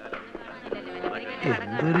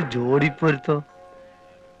 എന്തൊരു ജോഡിപ്പൊരുത്തോ.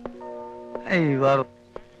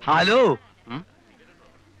 ഹലോ,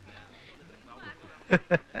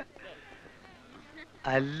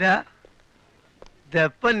 അല്ല,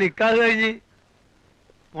 ഇതെപ്പം നിക്കാഹ് കഴിഞ്ഞ്?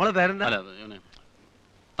 മോളെ പേരെന്താ?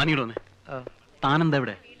 താനെന്താ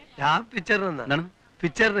ഇവിടെ? ഞാൻ പിക്ചറിന്.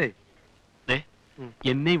 പിക്ചറിന്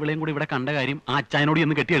എന്നെ ഇവിളെയും കൂടി ഇവിടെ കണ്ട കാര്യം ആ അച്ചായനോട്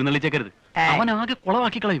എന്ന് കെട്ടി എഴുന്നള്ളിച്ചേക്കരുത്. അവൻ ആകെ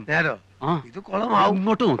കുളമാക്കി കളയും. നേരോ? ഇത് കുളമാവും.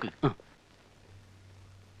 ഇങ്ങോട്ട് നോക്ക്.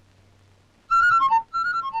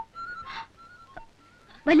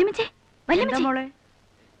 വല്യമ്മച്ചി, വല്യമ്മച്ചി,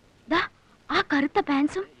 ദാ ആ കറുത്ത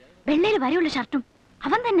പാൻസും വെള്ളയിൽ വരെയുള്ള ഷർട്ടും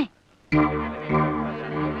അവൻ തന്നെ.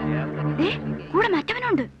 കൂടെ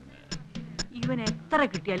മറ്റവനുണ്ട്. ഇവൻ എത്ര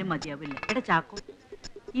കിട്ടിയാലും മതിയാവില്ല. എടാ ചാക്കോ,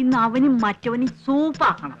 ഇന്ന് അവനും മറ്റവനും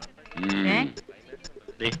സൂപ്പാക്കണം.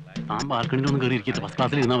 താൻ ബാൽക്കണിയിലൊന്നും കയറി ഇരിക്കരുത്. ഫസ്റ്റ്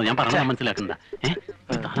ക്ലാസ്സിൽ ഇരുന്നാൽ ഞാൻ പറഞ്ഞാൽ മനസ്സിലാക്കണ്ട.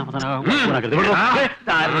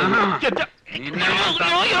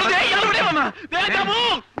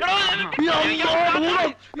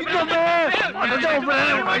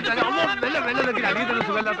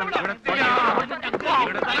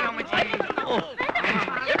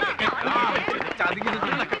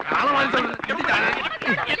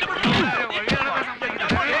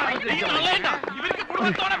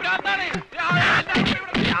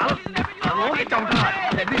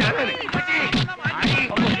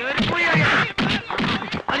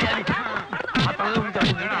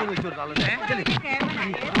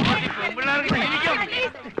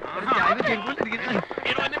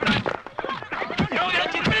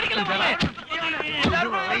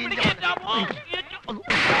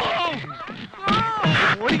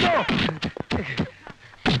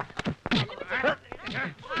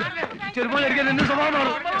 ചെറുപ്പം എന്റെ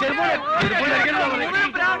സ്വഭാവമാണ്.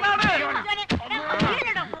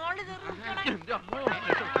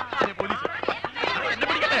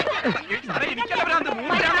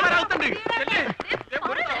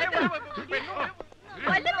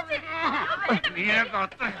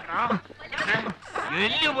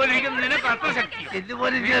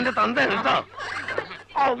 എല്ലുപോലെ എന്റെ തന്ത കേട്ടോ.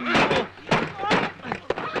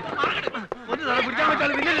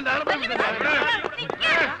 പിടിക്കാൻ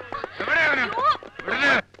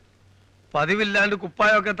പതിവില്ലാണ്ട്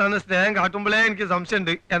കുപ്പായൊക്കെ തന്നെ സ്നേഹം കാട്ടുമ്പോഴേ എനിക്ക്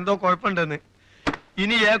സംശയമുണ്ട് എന്തോ കുഴപ്പമുണ്ടെന്ന്.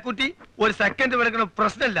 ഇനി ഏക്കുട്ടി ഒരു സെക്കൻഡ് വിളിക്കണ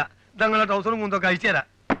പ്രശ്നമില്ല. ഇതങ്ങളെ ട്രൗസറും മുന്തൊക്കെ അയച്ചു തരാം.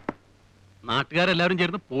 നാട്ടുകാരെല്ലാരും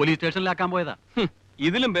ചേർന്ന് പോലീസ് സ്റ്റേഷനിലാക്കാൻ പോയതാ.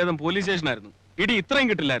 ഇതിലും ഭേദം പോലീസ് സ്റ്റേഷനായിരുന്നു. ഇടി ഇത്രയും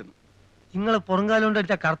കിട്ടില്ലായിരുന്നു. നിങ്ങളെ പുറംകാലം കൊണ്ട്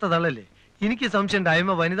അടിച്ച കറുത്ത തള്ളല്ലേ? എനിക്ക് സംശയം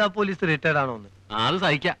അയ്മ വനിതാ പോലീസ് റിട്ടയർഡ് ആണോ എന്ന്. അത്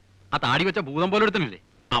സഹിക്കാം. ആ താടി വെച്ച ഭൂതം പോലെ എടുത്തല്ലേ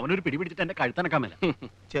അവനൊരു പിടി പിടിച്ചിട്ട് എന്റെ കഴുത്തനക്കാൻ മേല.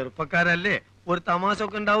 ചെറുപ്പക്കാരല്ലേ, ഒരു തമാശ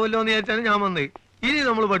ഒക്കെ ഉണ്ടാവുമല്ലോ എന്ന് വിചാരിച്ചാണ് ഞാൻ വന്നത്. ഇനി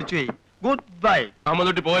നമ്മൾ പഠിച്ചു പോയി. Good bye.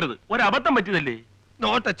 അമ്മ പോരുത്, ഒരബദ്ധം പറ്റിയതല്ലേ.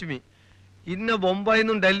 No touch me. ഇന്ന ബൊംബായിൽ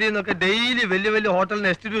നിന്നും ഡൽഹിയിൽ നിന്നൊക്കെ ഡെയിലി വലിയ വലിയ ഹോട്ടലിന്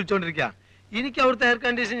എസ്റ്റിറ്റ് വിളിച്ചോണ്ടിരിക്കുക. എനിക്ക് അവിടുത്തെ എയർ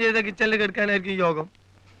കണ്ടീഷൻ ചെയ്ത കിച്ചണിൽ കിടക്കാനായിരിക്കും യോഗം.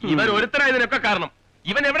 ഇവൻ ഒരുത്തരായതിനൊക്കെ കാരണം.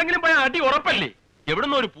 ഇവൻ എവിടെങ്കിലും പോയ അടി ഉറപ്പല്ലേ.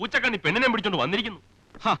 എവിടുന്ന് ഒരു പൂച്ചക്കണ്ണി പെണ്ണിനെ പിടിച്ചോണ്ട് വന്നിരിക്കുന്നു.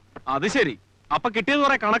 അത് ശരി, അപ്പൊ കിട്ടിയത്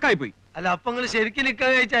കുറെ കണക്കായി പോയി. അല്ല, അപ്പൊ നിങ്ങൾ ശരിക്കും നിൽക്കാൻ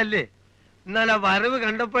കഴിച്ചല്ലേ? എന്നാൽ ആ വരവ്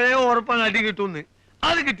കണ്ടപ്പോഴേ ഉറപ്പാണ് അടി കിട്ടുമെന്ന്.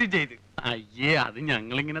 അത് കിട്ടി ചെയ്ത്. അയ്യേ, അത്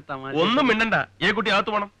ഞങ്ങളിങ്ങനെ ഒന്നും മിണ്ടണ്ട. ഏ കുട്ടി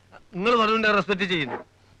അകത്ത് പോണം. നിങ്ങൾ പറഞ്ഞുകൊണ്ട് റെസ്പെക്ട് ചെയ്യുന്നു.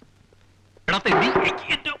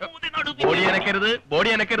 Body അനക്കരുത്, body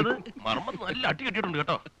അനക്കരുത്. മർമ്മം നല്ല അടി കിട്ടിയിട്ടുണ്ട്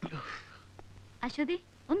കേട്ടോ. അശ്വതി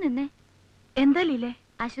ഒന്ന് നിന്നേ. എന്താ ലീലേ?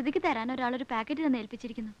 അശ്വതിക്ക് തരാൻ ഒരാളൊരു പാക്കറ്റ് തന്നെ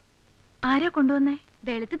ഏൽപ്പിച്ചിരിക്കുന്നു. ആരാ കൊണ്ടുവന്നേ?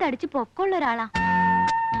 വെളുത്ത് തടിച്ച് പൊക്കമുള്ള ഒരാളാ.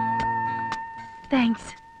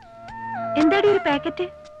 താങ്ക്സ്. എന്താടി ഒരു പാക്കറ്റ്?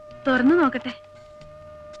 തുറന്നു നോക്കട്ടെ.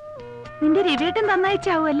 നിന്റെ രവിയേട്ടൻ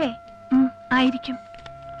തന്നയച്ചാവൂ അല്ലേ? ആയിരിക്കും.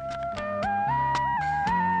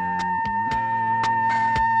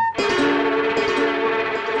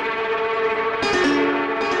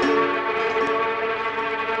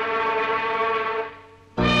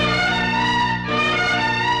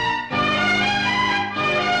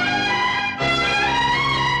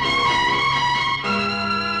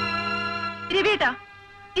 രവിയേട്ടാ,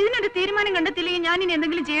 ഇതിനൊരു തീരുമാനം കണ്ടെത്തില്ലെങ്കിൽ ഞാൻ ഇനി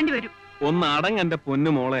എന്തെങ്കിലും ചെയ്യേണ്ടി വരും. ഒന്ന് അടങ്ങന്റെ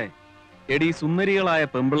പൊന്നു മോളെ. എടി, സുന്ദരികളായ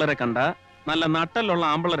പെമ്പിള്ളരെ കണ്ട നല്ല നട്ടലുള്ള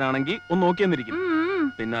ആമ്പിള്ളരാണെങ്കിൽ ഒന്ന് നോക്കിയെന്നിരിക്കും.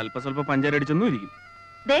 പിന്നെ അല്പസ്വല്പ പഞ്ചാരടിച്ചൊന്നും ഇരിക്കും.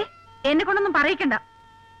 ദേ, എന്നെ കൊണ്ടൊന്നും പറയിക്കണ്ട.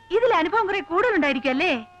 ഇതിൽ അനുഭവം കുറെ കൂടുതലുണ്ടായിരിക്കും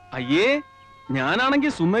അല്ലേ? അയ്യേ,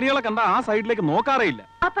 ഞാനാണെങ്കിൽ സുന്ദരികളെ കണ്ട ആ സൈഡിലേക്ക് നോക്കാറേയില്ല.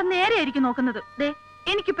 അപ്പൊ നേരെ ആയിരിക്കും നോക്കുന്നത്. ദേ,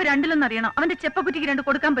 എനിക്കിപ്പോ രണ്ടിലൊന്നും അറിയണം. അവന്റെ ചെപ്പക്കുറ്റിക്ക് 2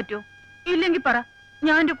 കൊടുക്കാൻ പറ്റുമോ? ഇല്ലെങ്കിൽ പറ,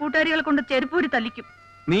 ഞാൻ എന്റെ കൂട്ടുകാരികളെ കൊണ്ട് ചെരുപ്പൂരി തല്ലിക്കും.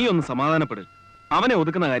 നീ ഒന്ന് സമാധാനപ്പെട്. അവനെ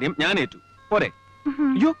ഒതുക്കുന്ന കാര്യം ഞാൻ ഏറ്റു. പോരെ?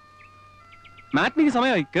 അയ്യോ, മാറ്റിനിക്ക്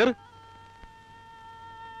സമയമായി. കേറ്.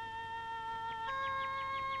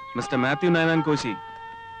 മിസ്റ്റർ മാത്യു നാരായൺ കോശി,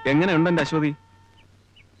 എങ്ങനെയുണ്ട് എന്റെ അശ്വതി?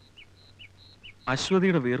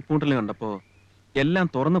 അശ്വതിയുടെ വീർപ്പൂട്ടൽ കണ്ടപ്പോ എല്ലാം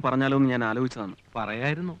തുറന്നു പറഞ്ഞാലോ എന്ന് ഞാൻ ആലോചിച്ചതാണ്.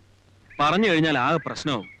 പറയായിരുന്നു. പറഞ്ഞു കഴിഞ്ഞാൽ ആകെ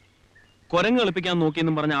പ്രശ്നവും. കുരങ്ങ് കളിപ്പിക്കാൻ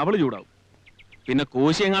നോക്കിയെന്നും പറഞ്ഞ അവള് ചൂടാവും. പിന്നെ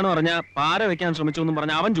കോശി എങ്ങാനും പറഞ്ഞാൽ പാര വെക്കാൻ ശ്രമിച്ചു എന്നും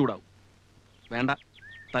പറഞ്ഞ അവൻ ചൂടാവും. വേണ്ട,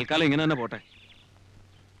 തൽക്കാലം ഇങ്ങനെ തന്നെ പോട്ടെ.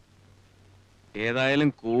 ഏതായാലും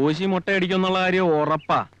കോശി മുട്ടയടിക്കുന്നുള്ള കാര്യം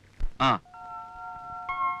ഉറപ്പാ. ആ,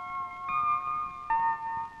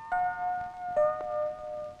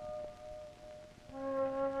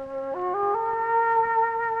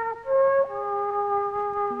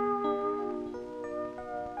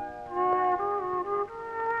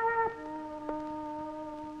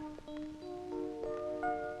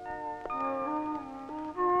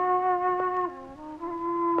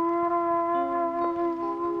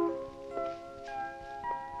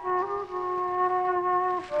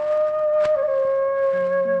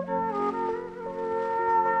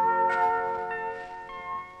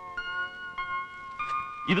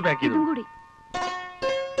 ഇത് പാക്ക് ചെയ്തു. ഇതും കൂടി.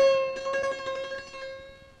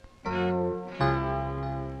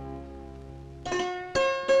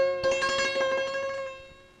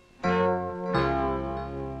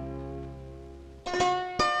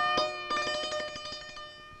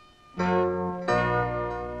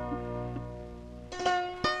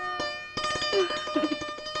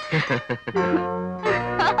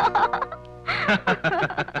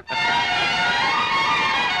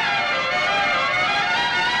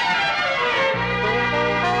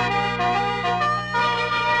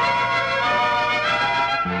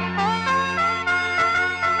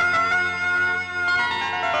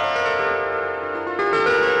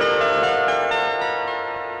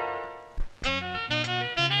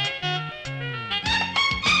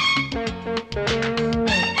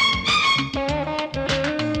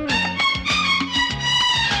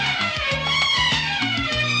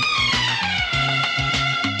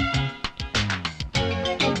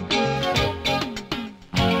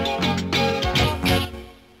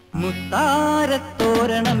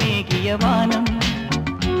 മുത്താരത്തോരണമേകിയ വാനം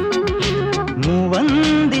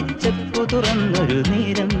മൂവന്തിച്ചപ്പു തുറന്നൊരു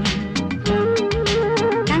നേരം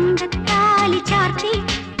തങ്കത്താലി ചാർത്തി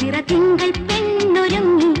നിറതിങ്കൾ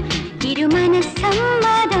പെണ്ണൊരുങ്ങി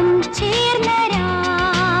ഇരുമനസമ്മതം ചേർന്ന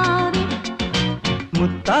രാവിൽ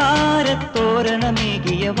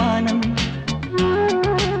മുത്താരത്തോരണമേകിയ വാനം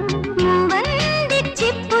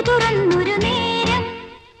മൂവന്തിച്ചപ്പു തുറന്നൊരു നേരം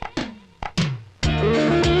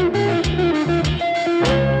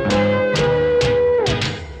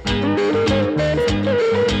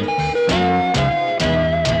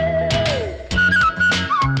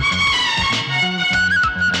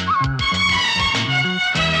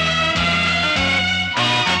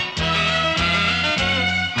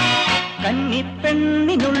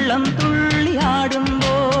കന്നിപ്പെണ്ണിനുള്ളം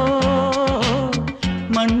തുള്ളിയാടുമ്പോ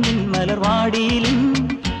മലർവാടിയിലും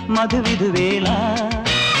മധുവിധുവേള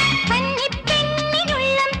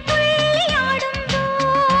കന്നിപ്പെണ്ണിനുള്ളം തുള്ളിയാടുമ്പോൾ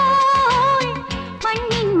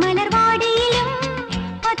മണ്ണിൻ മലർവാടിയിലും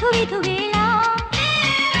മധുവിധുവേള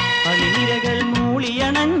അളിനിരകൾ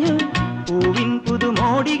മൂളിയണഞ്ഞു പൂവിൻ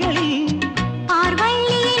പുതുമോടികളിൽ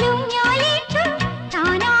പാർവള്ളിയിലും ഞാലിട്ടു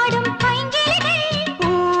താനാടും പൈങ്കിളികൾ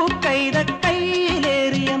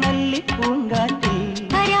പൂക്കൈതക്കൈയിലേറിയ മല്ലിപ്പൂങ്കാറ്റിൽ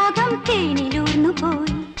പരാഗം തേനിലൂർന്നു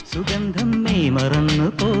പോയി സുഗന്ധം മറന്നു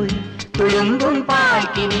പോയി തുളുമ്പും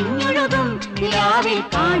പാൽക്കിനിഞ്ഞൊഴുകും നിലാവിൽ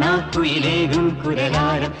കാണാക്കുയിലേകും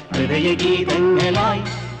കുരലാരം ഹൃദയഗീതങ്ങളായി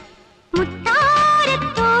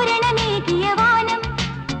മുത്താരത്തോരണമേകിയ വാനം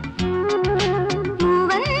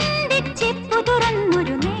മൂവന്തിച്ചെപ്പു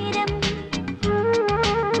തുറന്നൊരു നേരം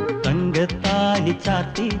തങ്കത്താലി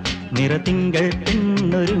ചാർത്തി നിറതിങ്കൾ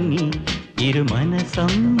പെണ്ണൊരുങ്ങി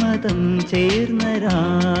ഇരുമനസമ്മതം ചേർന്ന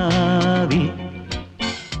രാവിൽ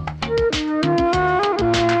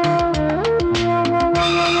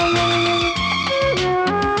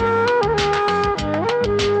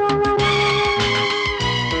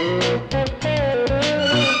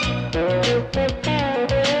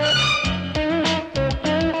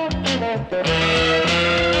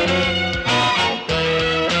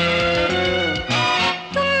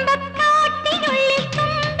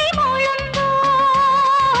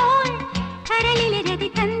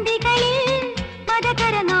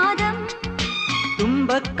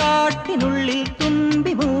കാട്ടിനുള്ളിൽ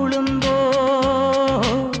തുമ്പി മൂളുമ്പോ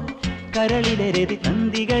കരളിലരതി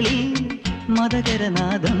തന്തികളിൽ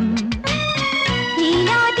മതകരനാദം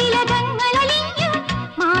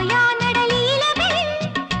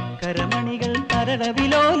കരമണികൾ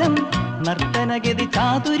കരളവിലോലം നർത്തനഗതി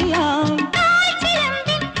ചാതുരിയായി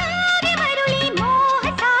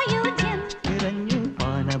നിറഞ്ഞു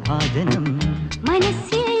പാനഭാജനം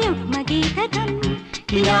മനസ്സിൽ യുഗ്മഗീതകം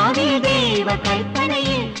കിനാവിൽ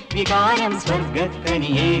ദേവകൽപ്പനയിൽ വികാരം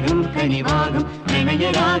സ്വർഗക്കനിയേകും കനിവാകും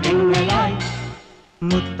പ്രണയരാഗങ്ങളായി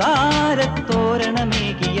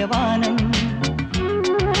മുത്താരത്തോരണമേകിയ വാനം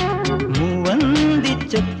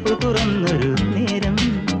മൂവന്തിച്ചെപ്പു തുറന്നൊരു നേരം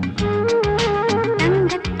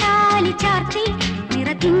തങ്കത്താലി ചാർത്തി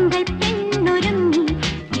നിറതിങ്കൾ പെണ്ണൊരുങ്ങി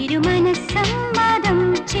ഇരുമനസമ്മതം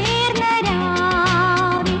ചേർന്ന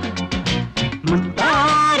രാവിൽ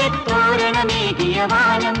മുത്താരത്തോരണമേകിയ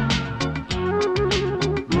വാനം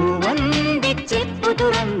മൂവന്തിച്ചെപ്പു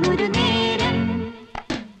തുറന്നൊരു നേരം.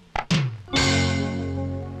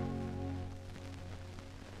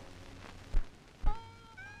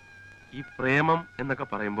 ഈ പ്രേമം എന്നൊക്കെ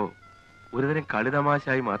പറയുമ്പോ ഒരുതരം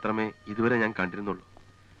കളിതമാശായി മാത്രമേ ഇതുവരെ ഞാൻ കണ്ടിരുന്നുള്ളൂ.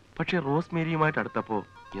 പക്ഷെ റോസ് മേരിയുമായിട്ട് അടുത്തപ്പോ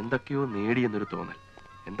എന്തൊക്കെയോ നേടിയെന്നൊരു തോന്നൽ.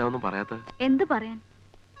 എന്താ ഒന്നും പറയാത്ത? എന്ത് പറയാൻ,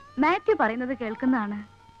 മാത്യു പറയുന്നത് കേൾക്കുന്നതാണ്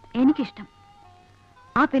എനിക്കിഷ്ടം.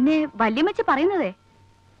 ആ പിന്നെ വല്യമ്മച്ചി പറയുന്നതേ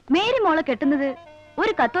മേരി മോളെ കെട്ടുന്നത്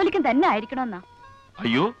ഒരു കത്തോലിക്കൻ തന്നെ ആയിരിക്കണമെന്നാ.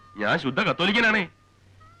 അയ്യോ, ഞാൻ ശുദ്ധ കത്തോലിക്കനാണേ.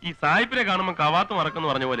 ഈ സായിപ്പിനെ കാണുമ്പോ കവാത്ത് മറക്കെന്ന്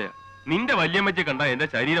പറഞ്ഞ പോലെ നിന്റെ വല്യമ്മച്ചി കണ്ട എന്റെ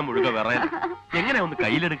ശരീരം മുഴുക വിറയാൻ. എങ്ങനെ ഒന്ന്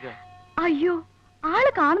കയ്യിലെടുക്കുക? അയ്യോ, ആള്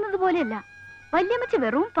കാണുന്നത് പോലെയല്ല. വല്യമ്മച്ചി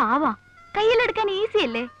വെറും പാവാ. കയ്യിലെടുക്കാൻ ഈസി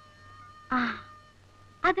അല്ലേ? ആ,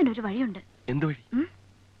 അതിനൊരു വഴിയുണ്ട്. എന്ത് വഴി?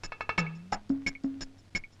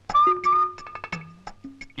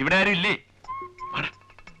 ഇവിടെ ആരും ഇല്ലേ?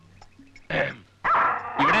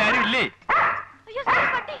 ഇവിടെ ആരും ഇല്ലേ?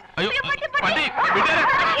 അയ്യോ, പട്ടി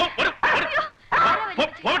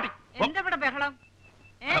എന്താ ബഹളം?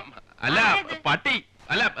 അല്ല, പട്ടി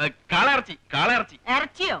അല്ല, കാളയിറച്ചി.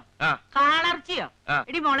 ഇറച്ചിയോ? കാളർച്ചിയോ?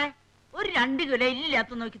 എടി മോളെ, ഒരു 2 കിലോ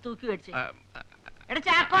ഇല്ലാത്ത നോക്കി തൂക്കി മേടിച്ചു.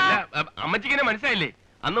 അമ്മച്ചിക്കെന്നെ മനസ്സിലായില്ലേ?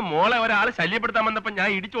 അന്ന് മോളെ ഒരാള് ശല്യപ്പെടുത്താൻ വന്നപ്പോ ഞാൻ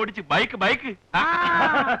ഇടിച്ചോടിച്ച് ബൈക്ക്.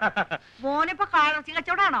 മോനിപ്പോ കാളർച്ചി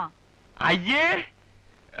കച്ചവടാണോ? അയ്യേ,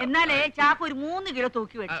 എന്നാലേ ചാക്ക് ഒരു 3 കിലോ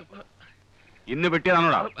തൂക്കി മേടിച്ചു. ഇന്ന്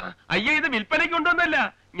വെട്ടിയതാണോടാ? അയ്യേ, ഇത് വിൽപ്പനയ്ക്ക് കൊണ്ടുവന്നല്ല.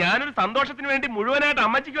 ഞാനൊരു സന്തോഷത്തിന് വേണ്ടി മുഴുവനായിട്ട്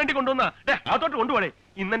അമ്മച്ചിക്ക് വേണ്ടി കൊണ്ടുവന്ന. അതോട്ട് കൊണ്ടുപോടേ,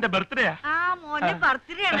 ഇന്നെന്റെ ബർത്ത്ഡേയാ. മോന്റെ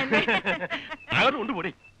ബർത്ത്ഡേ ആണല്ലേ? അതോട്ട്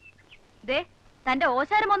കൊണ്ടുപോടേ. തന്റെ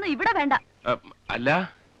ഓശാരമൊന്നും ഇവിടെ വേണ്ട. അല്ല,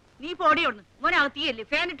 നീ പൊടിയൊന്ന് മോനകത്തിയല്ലേ?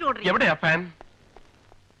 ഫാൻ ഇട്ട് കൊടുക്കും. എവിടെയാ ഫാൻ?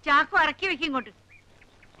 ചാക്കു ഇറക്കി വെക്കും ഇങ്ങോട്ട്.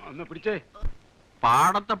 പിടിച്ചേ.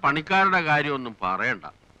 പാടത്തെ പണിക്കാരുടെ കാര്യമൊന്നും പറയണ്ട.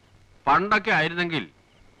 പണ്ടൊക്കെ ആയിരുന്നെങ്കിൽ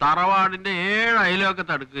തറവാടിന്റെ 7 അയലൊക്കെ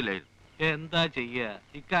അടുക്കില്ലായിരുന്നു. എന്താ ചെയ്യ,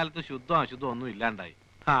 ഇക്കാലത്ത് ശുദ്ധം അശുദ്ധം ഒന്നും ഇല്ലാണ്ടായി.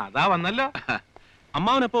 അതാ വന്നല്ലോ.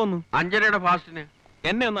 അമ്മാവൻ എപ്പോ വന്നു? 5:30 ഫാസ്റ്റിന്.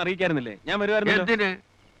 എന്നെ ഒന്ന് അറിയിക്കായിരുന്നില്ലേ? ഞാൻ വരുമായിരുന്നു. എന്തിന്?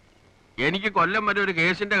 എനിക്ക് കൊല്ലം വരെ ഒരു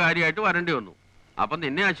കേസിന്റെ കാര്യമായിട്ട് വരേണ്ടി വന്നു. അപ്പൊ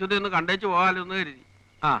നിന്നെ അശ്വതി ഒന്ന് കണ്ടേച്ച് പോകാലെന്ന് കരുതി.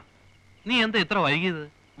 നീ എന്താ ഇത്ര വൈകിയത്?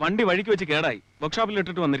 വണ്ടി വഴിക്ക് വെച്ച് കേടായി. വർക്ക്ഷോപ്പിൽ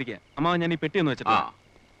ഇട്ടിട്ട് വന്നിരിക്കുക. അമ്മാവൻ ഞാൻ ഈ പെട്ടി ഒന്ന് വെച്ചിട്ട്.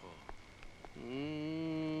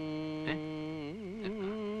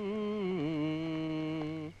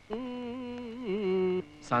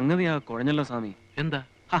 സംഗതി ആ കുഴഞ്ഞല്ലോ സ്വാമി. എന്താ?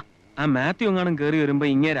 ആ മാത്യു എങ്ങാനും കയറി വരുമ്പോ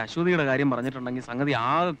ഇങ്ങനെ അശ്വതിയുടെ കാര്യം പറഞ്ഞിട്ടുണ്ടെങ്കിൽ സംഗതി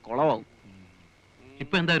ആകെ കുളവാകും.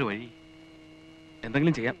 ഇപ്പൊ എന്താ ഒരു വഴി?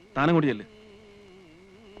 എന്തെങ്കിലും ചെയ്യാം. താനം കൂടി ചെല്ല്.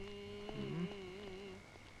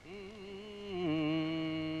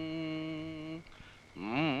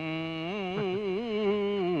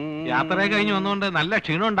 യാത്ര കഴിഞ്ഞ് വന്നുകൊണ്ട് നല്ല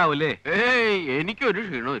ക്ഷീണം ഉണ്ടാവൂലേ? ഏയ്, എനിക്കൊരു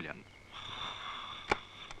ക്ഷീണമില്ല.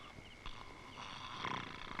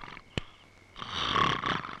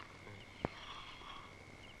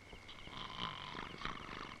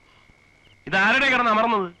 ഇതാരുടെ കിടന്ന്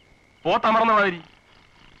അമർന്നത്? പോത്തമർന്ന മാതിരി.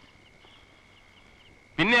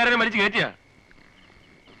 പിന്നെ ആരെയും വലിച്ചു കയറ്റിയാ?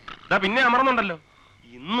 പിന്നെ അമർന്നുണ്ടല്ലോ.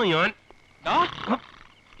 ഇന്ന് ഞാൻ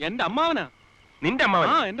എന്റെ അമ്മാവനാ. നിന്റെ അമ്മാവൻ?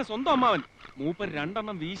 ആ, എന്റെ സ്വന്തം അമ്മാവൻ. മൂപ്പർ 2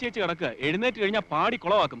 എണ്ണം വീശേച്ച് കിടക്കുക. എഴുന്നേറ്റ് കഴിഞ്ഞാൽ പാടി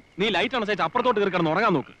കുളവാക്കും. നീ ലൈറ്റ് അണച്ചേച്ച് അപ്പുറത്തോട്ട് കയറി കിടന്ന്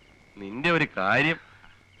ഉറങ്ങാൻ നോക്ക്. നിന്റെ ഒരു കാര്യം.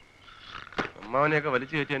 അമ്മാവനെയൊക്കെ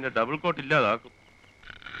വലിച്ചു കയറ്റി എന്റെ ഡബിൾ കോട്ട് ഇല്ലാതാക്കും.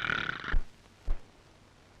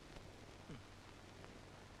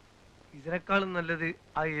 ഇതിനേക്കാളും നല്ലത്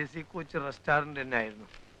ആ AC കോച്ച് റെസ്റ്റോറന്റ് തന്നെ ആയിരുന്നു.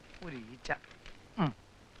 ഒരു ഈച്ച.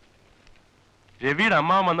 രവിയുടെ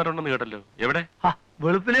അമ്മാവൻ വന്നിട്ടുണ്ടെന്ന് കേട്ടല്ലോ. എവിടെ?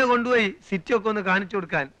 വെളുപ്പിനെ കൊണ്ടുപോയി സിറ്റി ഒക്കെ ഒന്ന് കാണിച്ചു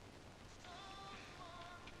കൊടുക്കാൻ.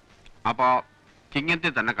 അപ്പോ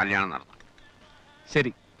ചിങ്ങത്തിൽ തന്നെ കല്യാണം നടന്നു.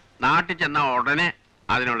 ശരി, നാട്ടിൽ ചെന്ന ഉടനെ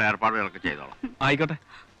അതിനുള്ള ഏർപ്പാടുകളൊക്കെ ചെയ്തോളാം. ആയിക്കോട്ടെ.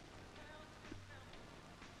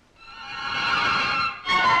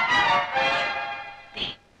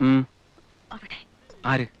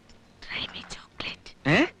 ആര്?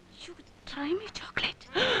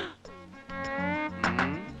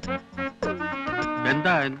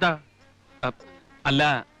 എന്താ എന്താ? അല്ല,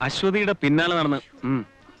 അശ്വതിയുടെ പിന്നാലെ നടന്ന്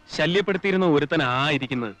ശല്യപ്പെടുത്തിയിരുന്ന ഒരുത്തൻ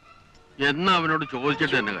ആയിരിക്കുന്നത്. എന്നാ അവനോട്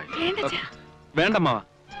ചോദിച്ചിട്ട് തന്നെ കാര്യം. വേണ്ടമ്മാവ,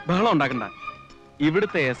 ബഹളം ഉണ്ടാക്കണ്ട.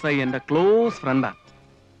 ഇവിടുത്തെ SI എന്റെ ക്ലോസ് ഫ്രണ്ടാ.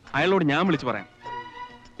 അയാളോട് ഞാൻ വിളിച്ചു പറയാം.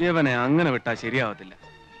 ഇവനെ അങ്ങനെ വിട്ടാ ശരിയാവത്തില്ല.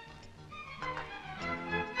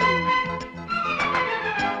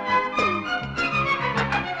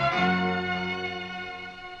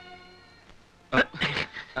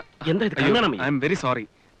 I am very sorry.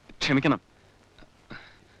 ക്ഷമിക്കണം.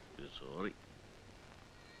 സോറി.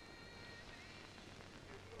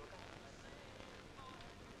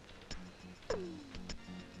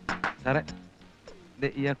 സാറേ,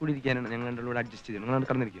 ഇയാൾ കൂടി ഇരിക്കാനാണ് ഞങ്ങൾ രണ്ടുകൂടെ അഡ്ജസ്റ്റ് ചെയ്തു. നിങ്ങൾ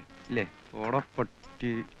കടന്നിരിക്കുക ഇല്ലേ?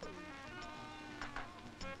 ഓടപ്പൊട്ടി.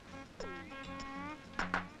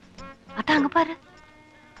 அங்க பாரு,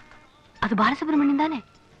 அது பாலசுப்ரமணியம் தானே?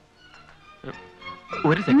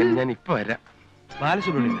 ഒരു സെക്കൻഡ്, ഞാൻ ഇപ്പൊ വരാം.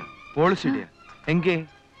 ബാലസുബ്രഹ്മണ്യൻ പോളിസിഡിയ എങ്കേ?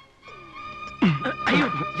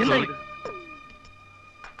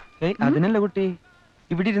 അതിനല്ല കുട്ടി,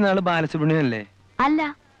 ഇവിടെ ഇരുന്ന ആള് ബാലസുബ്രഹ്മണ്യൻ അല്ലേ? അല്ല,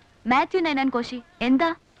 മാത്യു നൈനാൻ കോശി. എന്താ?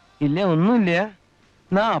 ഇല്ല, ഒന്നുമില്ല.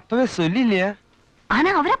 நான் அப்பவே சொல்லிஇல்லையா? ஆனா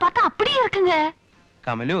அவரை பார்த்தா அப்படியே இருக்குங்க.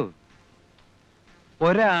 കമലു,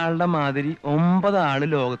 ഒരാളുടെ മാതിരി 9 ആള്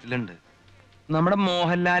ലോകത്തിലുണ്ട്. നമ്മുടെ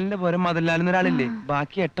മോഹൻലാലിന്റെ പോലെ മദൻലാൽ എന്നൊരാളില്ലേ,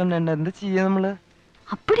 ബാക്കി 8 എണ്ണം ഉണ്ട്. എന്താ ചെയ്യാ നമ്മള്?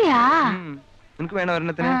 அப்படியா? നിനക്ക് വേണോ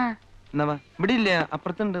ഒരെണ്ണത്തിന്? എന്നാ വാ, ഇവിടെ ഇല്ല,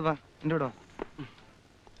 അപ്പുറത്തുണ്ട്. വാ, എന്റെ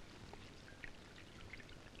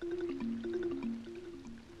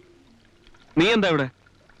ഇവിടെ.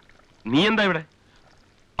 നീ എന്താ ഇവിടെ?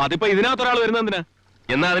 അതിപ്പോ ഇതിനകത്തൊരാൾ വരുന്നെന്തിനാ?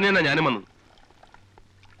 എന്നാ അതിന് തന്നെ ഞാനും വന്നു.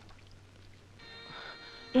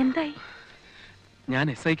 എന്തായി? ഞാൻ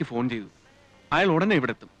SIക്ക് ഫോൺ ചെയ്തു. അയാൾ ഉടനെ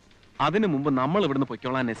ഇവിടെ എത്തും. അതിനു മുമ്പ് നമ്മൾ ഇവിടുന്ന്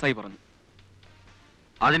പൊയ്ക്കോളാൻ SI പറഞ്ഞു.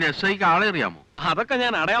 അതിന് SIക്ക് ആളെ അറിയാമോ? അതൊക്കെ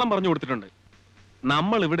ഞാൻ അടയാളം പറഞ്ഞു കൊടുത്തിട്ടുണ്ട്.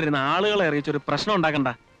 നമ്മൾ ഇവിടെ ഇരുന്ന ആളുകളെ അറിയിച്ചൊരു പ്രശ്നം ഉണ്ടാക്കണ്ട.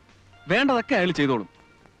 വേണ്ടതൊക്കെ അയാൾ ചെയ്തോളും.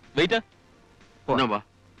 വെയിറ്റ്.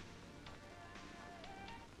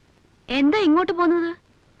 എന്താ ഇങ്ങോട്ട് പോകുന്നത്?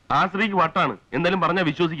 ആ സ്ത്രീക്ക് വട്ടാണ്. എന്തായാലും പറഞ്ഞാൽ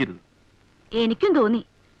വിശ്വസിക്കരുത്. എനിക്കും തോന്നി.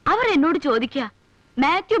 അവർ എന്നോട് ചോദിക്കാ,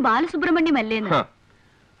 മാത്യു ബാലസുബ്രഹ്മണ്യം അല്ലേന്ന്.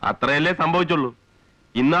 അത്രയല്ലേ സംഭവിച്ചുള്ളൂ.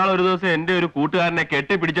 ഇന്നാൾ ഒരു ദിവസം എന്റെ ഒരു കൂട്ടുകാരനെ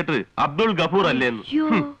കെട്ടിപ്പിടിച്ചിട്ട് അബ്ദുൾ ഗഫൂർ അല്ലേന്ന്.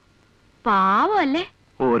 പാവല്ലേ?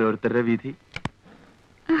 ഓരോരുത്തരുടെ വിധി.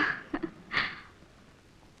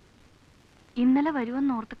 ഇന്നലെ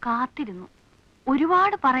വരുമെന്നോർത്ത് കാത്തിരുന്നു.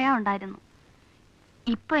 ഒരുപാട് പറയാനുണ്ടായിരുന്നു.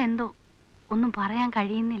 ഇപ്പൊ എന്തോ ഒന്നും പറയാൻ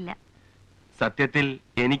കഴിയുന്നില്ല. സത്യത്തിൽ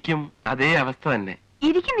എനിക്കും അതേ അവസ്ഥ തന്നെ.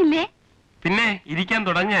 ഇരിക്കുന്നില്ലേ? പിന്നെ ഇരിക്കാൻ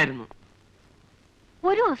തുടങ്ങിയായിരുന്നു.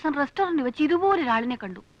 ഒരു ദിവസം റെസ്റ്റോറന്റ് വെച്ച് ഇതുപോലൊരാളിനെ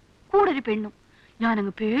കണ്ടു, കൂടെ ഒരു പെണ്ണും.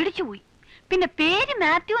 ഞാനങ്ങ് പേടിച്ചു പോയി. പിന്നെ പേര്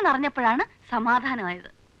മാത്യു എന്നറിഞ്ഞപ്പോഴാണ് സമാധാനമായത്.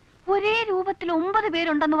 ഒരേ രൂപത്തിൽ 9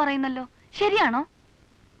 പേരുണ്ടെന്ന് പറയുന്നല്ലോ, ശരിയാണോ?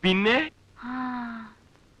 പിന്നെ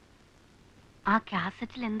ആ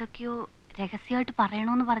കാസറ്റിൽ എന്തൊക്കെയോ രഹസ്യമായിട്ട്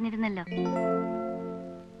പറയണോന്ന് പറഞ്ഞിരുന്നല്ലോ.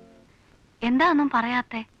 എന്താ ഒന്നും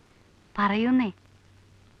പറയാത്തെ? പറയുന്നേ.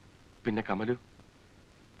 പിന്നെ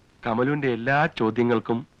കമലുവിന്റെ എല്ലാ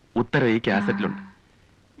ചോദ്യങ്ങൾക്കും ഉത്തരം ഈ കാസറ്റിലുണ്ട്.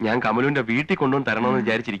 ഞാൻ കമലുവിന്റെ വീട്ടിൽ കൊണ്ടുവന്ന് തരണമെന്ന്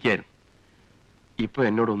വിചാരിച്ചിരിക്കുകയായിരുന്നു. ഇപ്പൊ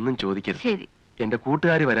എന്നോടൊന്നും ചോദിക്കരുത്. ശരി. എന്റെ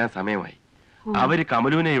കൂട്ടുകാർ വരാൻ സമയമായി. അവര്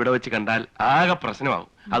കമലുവിനെ ഇവിടെ വെച്ച് കണ്ടാൽ ആകെ പ്രശ്നമാവും.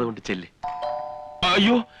 അതുകൊണ്ട് ചെല്ല്.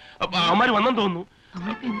 അയ്യോ, അമ്മാര് വന്നെന്ന് തോന്നുന്നു.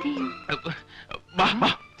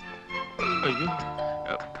 അയ്യോ,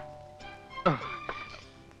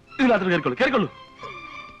 ഇതിനകത്ത് കയറിക്കോളൂ, കയറിക്കോളൂ.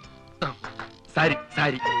 സാരി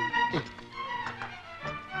സാരി.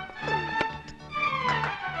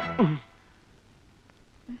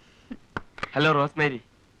 Hello Rosemary.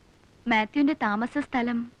 മാത്യുവിന്റെ താമസ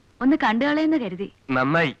സ്ഥലം ഒന്ന് കണ്ടുകളയെന്ന് കരുതി.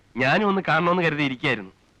 നന്നായി, ഞാനും ഒന്ന് കാണണമെന്ന് കരുതി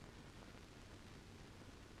ഇരിക്കായിരുന്നു.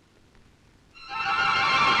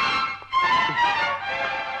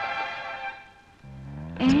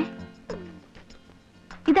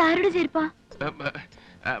 ഇതാരുടെ ചെരുപ്പാ?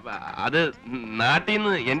 അത് നാട്ടിൽ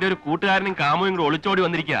നിന്ന് എന്റെ ഒരു കൂട്ടുകാരനും കാമുവും കൂടെ ഒളിച്ചോടി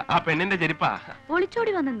വന്നിരിക്കുക. ആ പെണ്ണിന്റെ ചെരുപ്പാ.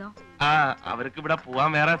 ഒളിച്ചോടി വന്നെന്നോ? ആ, അവർക്ക് ഇവിടെ പോവാൻ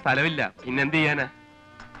വേറെ സ്ഥലമില്ല, പിന്നെന്ത് ചെയ്യാനാ?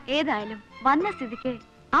 ഏതായാലും വന്ന സ്ഥിതിക്ക്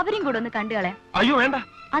അവരും കൂടെ ഒന്ന് കണ്ടുകളയാം. അയ്യോ വേണ്ട.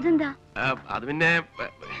 അതെന്താ? അത് പിന്നെ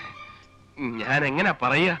ഞാൻ എങ്ങനാ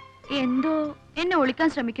പറയാ? എന്തോ എന്നെ ഒളിക്കാൻ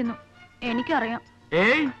ശ്രമിക്കുന്നു, എനിക്കറിയാം.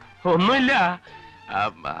 ഏയ് ഒന്നുമില്ല.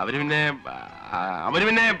 അവര്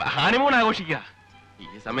പിന്നെ ഹണിമൂൺ ആഘോഷിക്കുക. ഈ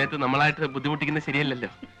സമയത്ത് നമ്മളായിട്ട് ബുദ്ധിമുട്ടിക്കുന്നത് ശരിയല്ലല്ലോ.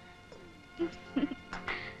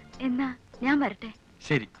 എന്നാ ഞാൻ വരട്ടെ.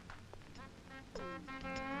 ശരി.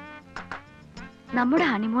 നമ്മുടെ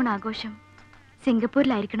ഹണിമൂൺ ആഘോഷം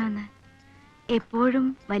സിംഗപ്പൂരിലായിരിക്കണമെന്ന് എപ്പോഴും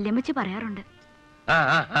വല്യമ്മച്ചി പറയാറുണ്ട്.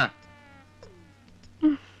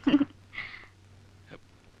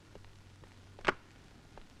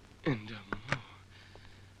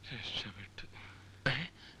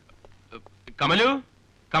 കമലു,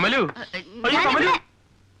 കമലു, അയ്യോ കമലു,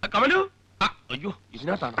 കമലു. അയ്യോ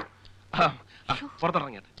ഇതിനകത്താണ്.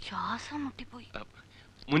 പുറത്തിറങ്ങിയത്. ശ്വാസം മുട്ടിപ്പോയി.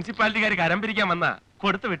 മുനിസിപ്പാലിറ്റിക്കാര് കരം പിരിക്കാൻ വന്നാ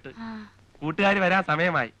കൊടുത്തു വിട്ട്. കൂട്ടുകാര് വരാൻ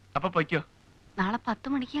സമയമായി. അപ്പൊ പൊയ്ക്കോ. നാളെ 10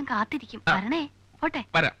 മണിക്ക് ഞാൻ കാത്തിരിക്കും. വരണേ. പോട്ടെ.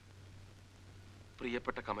 വരാം.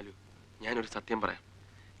 പ്രിയപ്പെട്ട കമലു, ഞാനൊരു സത്യം പറയാം.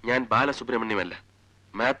 ഞാൻ ബാലസുബ്രഹ്മണ്യമല്ല,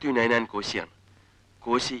 മാത്യു നൈനാൻ കോശിയാണ്.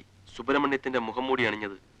 കോശി സുബ്രഹ്മണ്യത്തിന്റെ മുഖംമൂടി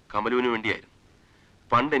അണിഞ്ഞത് കമലുവിന് വേണ്ടിയായിരുന്നു.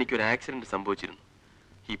 പണ്ട് എനിക്കൊരു ആക്സിഡന്റ് സംഭവിച്ചിരുന്നു.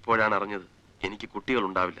 ഇപ്പോഴാണ് അറിഞ്ഞത് എനിക്ക് കുട്ടികൾ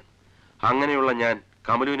ഉണ്ടാവില്ലെന്ന്. അങ്ങനെയുള്ള ഞാൻ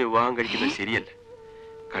കമലുവിനെ വിവാഹം കഴിക്കുന്നത് ശരിയല്ല.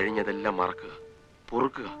 കഴിഞ്ഞതെല്ലാം മറക്കുക,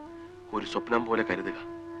 പൊറുക്കുക, ഒരു സ്വപ്നം പോലെ കരുതുക.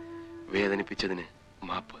 വേദനിപ്പിച്ചതിന്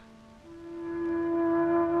മാപ്പ്.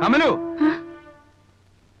 കമലു,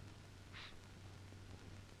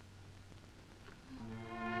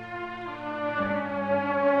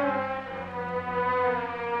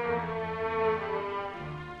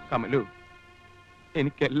 കമലു,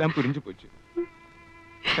 എനിക്കെല്ലാം പുരിഞ്ഞു പോച്ചു.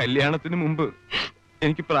 കല്യാണത്തിന് മുമ്പ്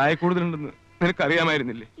എനിക്ക് പ്രായക്കൂടുതലുണ്ടെന്ന്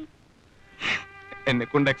നിനക്കറിയാമായിരുന്നില്ലേ? എന്നെ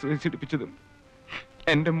കൊണ്ട് എക്സസൈസ് എടുപ്പിച്ചതും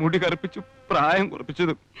എന്റെ മുടി കറുപ്പിച്ചു പ്രായം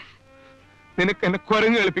കുറപ്പിച്ചതും നിനക്ക് എന്നെ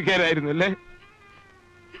കുരങ്ങ് കളിപ്പിക്കാനായിരുന്നു അല്ലേ?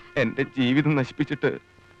 എന്റെ ജീവിതം നശിപ്പിച്ചിട്ട്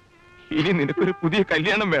ഇനി നിനക്കൊരു പുതിയ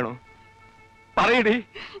കല്യാണം വേണോ? പറയടി.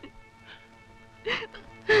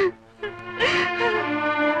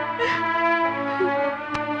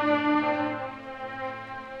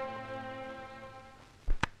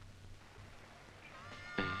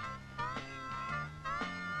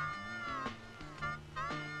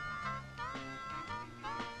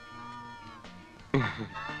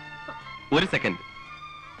 ഒരു സെക്കൻഡ്,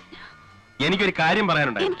 എനിക്കൊരു കാര്യം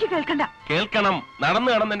പറയാനുണ്ട്. എനിക്ക് കേൾക്കണ്ട. കേൾക്കണം. നടന്നു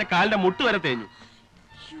നടന്ന് എന്റെ കാലിന്റെ മുട്ട് വരെ തേഞ്ഞു.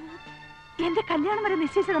 എന്റെ കല്യാണം വരെ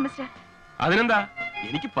നിശ്ചയിച്ചതാ മിസ്റ്റർ. അതിനെന്താ,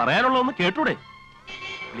 എനിക്ക് പറയാനുള്ളതൊന്ന് കേട്ടൂടെ?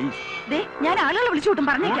 ദേ, ഞാൻ ആളുകളെ വിളിച്ചു കൂട്ടും.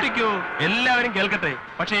 പറഞ്ഞേക്കോ, എല്ലാവരും കേൾക്കട്ടെ.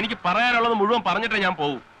 പക്ഷെ എനിക്ക് പറയാനുള്ളത് മുഴുവൻ പറഞ്ഞിട്ടേ ഞാൻ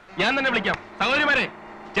പോവും. ഞാൻ തന്നെ വിളിക്കാം. സഹോദരിമാരെ,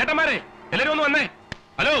 ചേട്ടന്മാരെ, എല്ലാരും ഒന്ന് വന്നേ.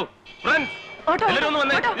 ഹലോ ഫ്രണ്ട്സ്, എല്ലാരും ഒന്ന്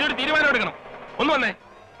വന്നേ. ഇതൊരു തീരുമാനം എടുക്കണം. ഒന്ന് വന്നേ.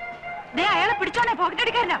 അയാളെ പിടിച്ചോണേ, പോക്കറ്റ്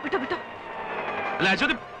അടിക്കാരനാ. വിട്ടോ വിട്ടോ. അല്ല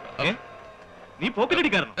അശ്വതി, നീ പോക്കറ്റ്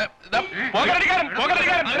അടിക്കാരനോ?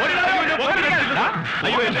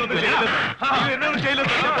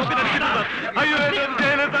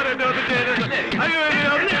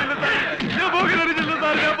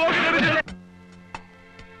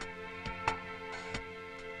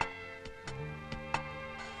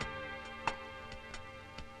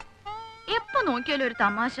 എപ്പോ നോക്കിയാലും ഒരു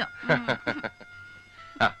തമാശ.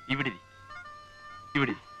 ഇവിടെ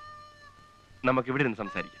ഇവിടെ നമുക്ക് ഇവിടെ നിന്ന്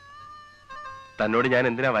സംസാരിക്കാം. തന്നോട് ഞാൻ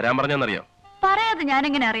എന്തിനാ വരാൻ പറഞ്ഞെന്നറിയോ? പറയാതെ ഞാൻ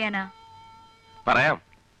എങ്ങനെ അറിയാനാ? പറയാം.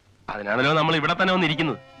 അതിനാണല്ലോ നമ്മൾ ഇവിടെ തന്നെ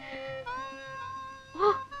വന്നിരിക്കുന്നത്.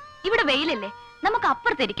 ഓ, ഇവിടെ വെയിലല്ലേ, നമുക്ക്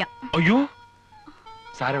അപ്പുറത്തിരിക്കാം. അയ്യോ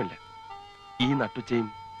സാരമില്ല, ഈ നട്ടുച്ചയും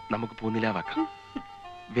നമുക്ക് പൂനിലാവാക്കാം.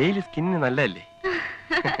 വെയിൽ സ്കിന്നിന് നല്ലതല്ലേ?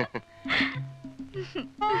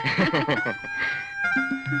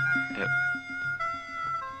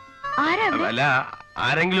 അല്ല,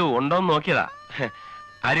 ആരെങ്കിലും ഉണ്ടോന്ന് നോക്കിയതാ.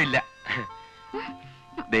 ആരുമില്ല.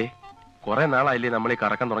 ദേ, കുറെ നാളായില്ലേ നമ്മൾ ഈ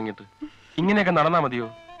കറക്കം തുടങ്ങിയിട്ട്. ഇങ്ങനെയൊക്കെ നടന്നാ മതിയോ?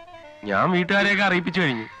 ഞാൻ വീട്ടുകാരെയൊക്കെ അറിയിപ്പിച്ചു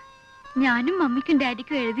കഴിഞ്ഞു. ഞാനും മമ്മിക്കും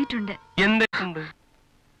ഡാഡിക്കും എഴുതിയിട്ടുണ്ട്. എന്തുണ്ട്?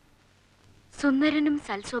 സുന്ദരനും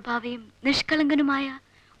സൽസ്വഭാവിയും നിഷ്കളങ്കനുമായ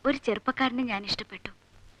ഒരു ചെറുപ്പക്കാരനെ ഞാൻ ഇഷ്ടപ്പെട്ടു.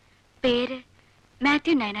 പേര്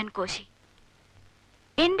മാത്യു നൈനാൻ കോശി.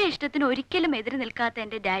 എന്റെ ഇഷ്ടത്തിന് ഒരിക്കലും എതിര് നിൽക്കാത്ത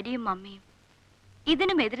എന്റെ ഡാഡിയും മമ്മിയും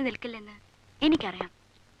ഇതിനും എതിര് നിൽക്കില്ലെന്ന് എനിക്കറിയാം.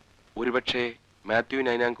 ഒരുപക്ഷെ മാത്യു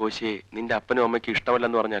നൈനാൻ കോശിയെ നിന്റെ അപ്പനും അമ്മയ്ക്കും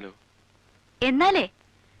ഇഷ്ടമല്ലെന്ന് പറഞ്ഞാലോ? എന്നാലേ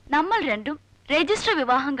നമ്മൾ രണ്ടും രജിസ്റ്റർ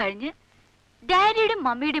വിവാഹം കഴിഞ്ഞ് ഡാഡിയുടെ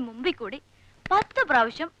മമ്മിയുടെ മുമ്പിൽ കൂടി 10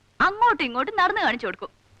 പ്രാവശ്യം അങ്ങോട്ടും ഇങ്ങോട്ടും നടന്നു കാണിച്ചു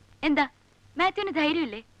കൊടുക്കും. എന്താ മാത്യുവിന്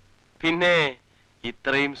ധൈര്യമില്ലേ? പിന്നെ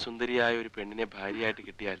ഇത്രയും സുന്ദരിയായ ഒരു പെണ്ണിനെ ഭാര്യയായിട്ട്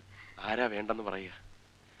കിട്ടിയാൽ ആരാ വേണ്ടെന്ന് പറയുക?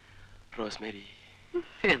 റോസ്മേരി.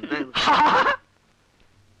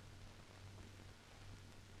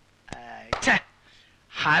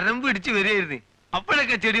 ഹരം പിടിച്ചു വരികയായിരുന്നു.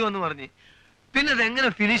 അപ്പോഴൊക്കെ ചെടി വന്ന് പറഞ്ഞ് പിന്നെ അതെങ്ങനെ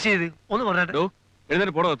ഫിനിഷ് ചെയ്ത് ഒന്ന് പറഞ്ഞോ.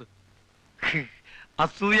 എഴുന്നേറ്റ് പോടോ.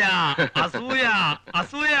 അസൂയ അസൂയ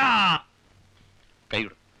അസൂയ.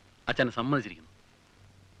 കൈവിടും. അച്ഛനെ സമ്മതിച്ചിരിക്കുന്നു.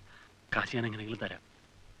 കാശ് ഞാൻ എങ്ങനെയെങ്കിലും തരാം.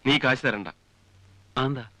 നീ കാശ് തരണ്ട.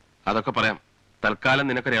 എന്താ? അതൊക്കെ പറയാം. തൽക്കാലം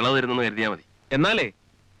നിനക്കൊരു ഇളവ് തരുന്നെന്ന് കരുതിയാ മതി. എന്നാലേ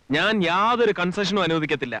ഞാൻ യാതൊരു കൺസെഷനും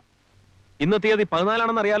അനുവദിക്കത്തില്ല. ഇന്ന് തീയതി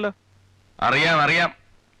 14 അറിയാലോ? അറിയാം അറിയാം.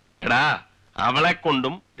 എടാ, അവളെ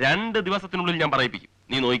കൊണ്ടും 2 ദിവസത്തിനുള്ളിൽ ഞാൻ പറയിപ്പിക്കും.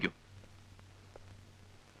 നീ നോക്കൂ.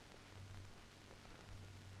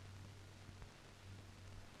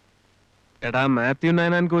 എടാ മാത്യു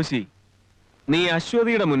നൈനാൻ കോശി, നീ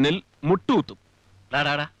അശ്വതിയുടെ മുന്നിൽ മുട്ടുകുത്തും.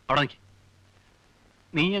 അവിടെ നിൽക്ക്.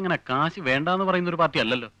 നീ അങ്ങനെ കാശ് വേണ്ടാന്ന് പറയുന്ന ഒരു പാർട്ടി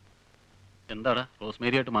അല്ലല്ലോ. എന്താടാ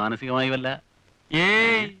റോസ്മേരിയായിട്ട് മാനസികമായി വല്ല?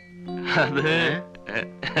 ഏയ് അത്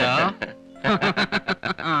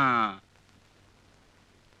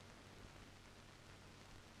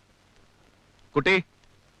കുട്ടി,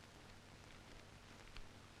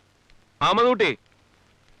 ആമദൂട്ടി,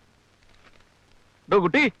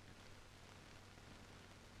 കുട്ടി,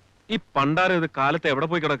 ഈ പണ്ടാരം ഇത് കാലത്ത് എവിടെ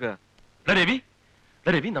പോയി കിടക്കുക? രവി,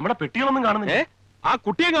 രവി, നമ്മുടെ പെട്ടികളൊന്നും കാണുന്നില്ല. ആ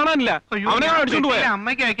കുട്ടിയെ കാണാനില്ല. അവനെ അടിച്ചോണ്ട് പോയ.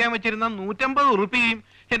 അമ്മയ്ക്ക് അയക്കാൻ വെച്ചിരുന്ന 150 ഉറുപ്പികയും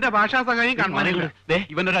എന്റെ ഭാഷാ സഹായം കാണാനില്ല.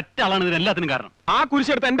 ഇവന്റെ ഒരൊറ്റ ആളാണ് ഇതിനെല്ലാത്തിനും കാരണം. ആ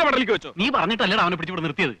കുരിശെടുത്ത് എന്റെ പടലിലേക്ക് വെച്ചോ. നീ പറഞ്ഞിട്ടല്ലടാ അവനെ പിടിച്ചിവിടെ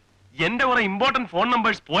നിർത്തിയത്. എന്റെ കുറെ ഇമ്പോർട്ടന്റ് ഫോൺ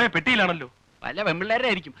നമ്പേഴ്സ് പോയ പെട്ടിയിലാണല്ലോ. പല വെമ്പിള്ളേരെ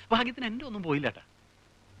ആയിരിക്കും. ഭാഗ്യത്തിന് എന്റെ ഒന്നും പോയില്ലട്ടാ.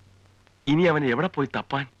 ഇനി അവൻ എവിടെ പോയി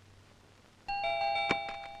തപ്പാൻ?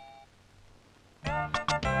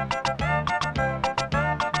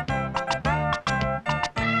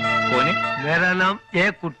 मेरा नाम ए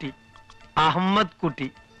कुटी, अहमद कुटी.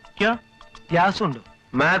 क्या क्या सुन लो?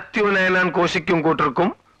 മാത്യു നൈനാൻ കോശിക്കും കൂട്ടർക്കും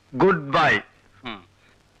ഗുഡ് ബൈ.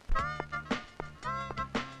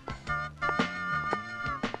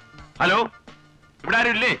 ഹലോ, ഇവിടെ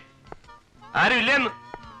ആരും ഇല്ലേ? ആരും ഇല്ലേന്ന്?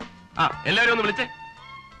 ആ, എല്ലാവരും ഒന്ന് വിളിച്ചേ.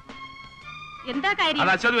 എന്താ കാര്യം?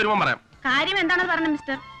 അത് അശ്വതി വരുമ്പോ പറയാം. കാര്യം എന്താണെന്ന് പറഞ്ഞു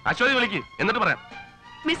മിസ്റ്റർ. അശ്വതി വിളിക്ക്, എന്നിട്ട് പറയാം.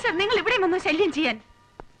 മിസ്റ്റർ, നിങ്ങൾ ഇവിടെ വന്നു ശല്യം ചെയ്യാൻ.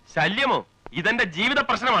 ശല്യമോ? ഇതെന്റെ ജീവിത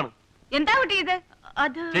പ്രശ്നമാണ്. എന്താ കുട്ടി ഇത്?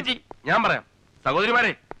 അത് ചേച്ചി, ഞാൻ പറയാം.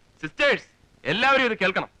 സഹോദരിമാരെ, സിസ്റ്റേഴ്സ്, എല്ലാവരും ഇത്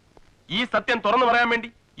കേൾക്കണം. ഈ സത്യം തുറന്നു പറയാൻ വേണ്ടി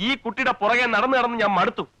ഈ കുട്ടിയുടെ പുറകെ നടന്നു നടന്ന് ഞാൻ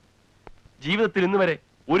മടുത്തു. ജീവിതത്തിൽ ഇന്ന് വരെ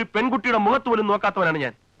ഒരു പെൺകുട്ടിയുടെ മുഖത്ത് പോലും നോക്കാത്തവനാണ്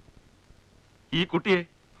ഞാൻ. ഈ കുട്ടിയെ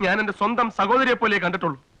ഞാൻ എന്റെ സ്വന്തം സഹോദരിയെ പോലെ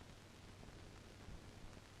കണ്ടിട്ടുള്ളൂ.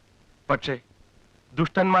 പക്ഷേ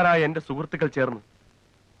ദുഷ്ടന്മാരായ എന്റെ സുഹൃത്തുക്കൾ ചേർന്ന്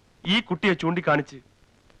ഈ കുട്ടിയെ ചൂണ്ടിക്കാണിച്ച്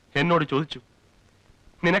എന്നോട് ചോദിച്ചു,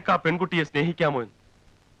 നിനക്ക് ആ പെൺകുട്ടിയെ സ്നേഹിക്കാമോ എന്ന്.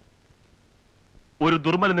 ഒരു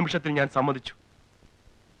ദുർബല നിമിഷത്തിൽ ഞാൻ സമ്മതിച്ചു.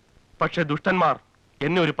 പക്ഷെ ദുഷ്ടന്മാർ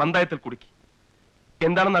എന്നെ ഒരു പന്തയത്തിൽ കുടുക്കി.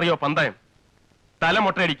 എന്താണെന്നറിയോ പന്തയം? തല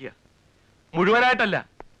മൊട്ടയടിക്കുക. മുഴുവനായിട്ടല്ല,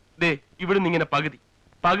 ദേ ഇവിടുന്ന് ഇങ്ങനെ പകുതി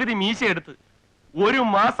പകുതി മീശയെടുത്ത് 1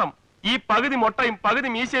 മാസം ഈ പകുതി മൊട്ടയും പകുതി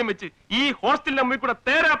മീശയും വെച്ച് ഈ ഹോസ്റ്റലിന്റെ മുമ്പിൽ കൂടെ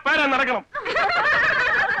തേരാ പേരാ നടക്കണം.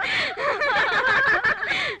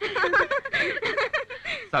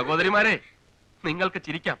 സഹോദരിമാരെ, നിങ്ങൾക്ക്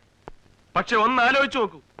ചിരിക്കാം. പക്ഷെ ഒന്ന് ആലോചിച്ചു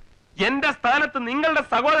നോക്കൂ. എന്റെ സ്ഥാനത്ത് നിങ്ങളുടെ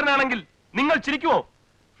സഹോദരനാണെങ്കിൽ നിങ്ങൾ ചിരിക്കുമോ?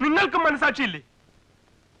 നിങ്ങൾക്കും മനസാക്ഷിയില്ലേ?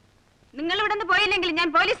 നിങ്ങൾ ഇവിടെ നിന്ന് പോയില്ലെങ്കിൽ ഞാൻ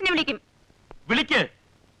പോലീസിനെ വിളിക്കും. വിളിക്ക്.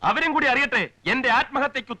 അവരും കൂടി അറിയട്ടെ എന്റെ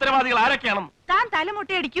ആത്മഹത്യക്ക് ഉത്തരവാദികൾ ആരൊക്കെയാണെന്ന്. താൻ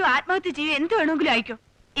തലമുട്ടയടിക്കോ ആത്മഹത്യ ചെയ്യോ എന്ത് വേണമെങ്കിലും അയക്കോ.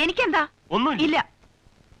 എനിക്കെന്താ? ഒന്നുമില്ല. ഇല്ല.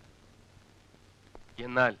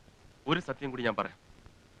 എന്നാൽ ഒരു സത്യം കൂടി ഞാൻ പറയാം.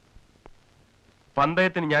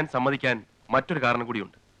 പന്തയത്തിന് ഞാൻ സമ്മതിക്കാൻ മറ്റൊരു കാരണം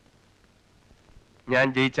കൂടിയുണ്ട്. ഞാൻ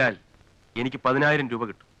ജയിച്ചാൽ എനിക്ക് 10,000 രൂപ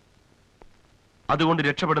കിട്ടും. അതുകൊണ്ട്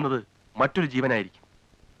രക്ഷപ്പെടുന്നത് മറ്റൊരു ജീവനായിരിക്കും,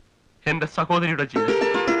 എന്റെ സഹോദരിയുടെ ജീവൻ.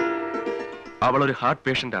 അവൾ ഒരു ഹാർട്ട്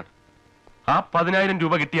പേഷ്യന്റ് ആണ്. ആ 10,000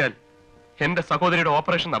 രൂപ കിട്ടിയാൽ എന്റെ സഹോദരിയുടെ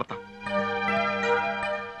ഓപ്പറേഷൻ നടത്താം.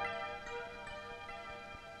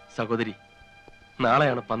 സഹോദരി,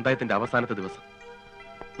 നാളെയാണ് പന്തയത്തിന്റെ അവസാനത്തെ ദിവസം.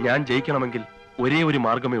 ഞാൻ ജയിക്കണമെങ്കിൽ ഒരേ ഒരു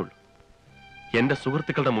മാർഗമേ ഉള്ളൂ. എന്റെ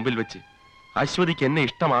സുഹൃത്തുക്കളുടെ മുമ്പിൽ വെച്ച് അശ്വതിക്ക് എന്നെ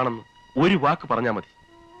ഇഷ്ടമാണെന്ന് ഒരു വാക്ക് പറഞ്ഞാൽ മതി,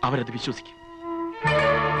 അവരത് വിശ്വസിക്കും.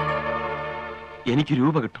 എനിക്ക്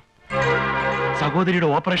രൂപ കിട്ടും, സഹോദരിയുടെ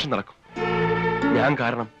ഓപ്പറേഷൻ നടക്കും. ഞാൻ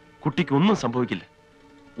കാരണം കുട്ടിക്ക് ഒന്നും സംഭവിക്കില്ല.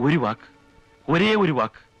 ഒരു വാക്ക്, ഒരേ ഒരു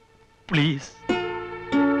വാക്ക്, പ്ലീസ്.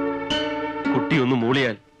 കുട്ടി ഒന്ന്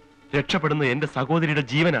മൂളിയാൽ രക്ഷപ്പെടുന്നത് എന്റെ സഹോദരിയുടെ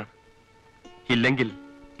ജീവനാണ്. ഇല്ലെങ്കിൽ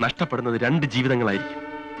നഷ്ടപ്പെടുന്നത് 2 ജീവിതങ്ങളായിരിക്കും.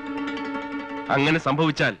 അങ്ങനെ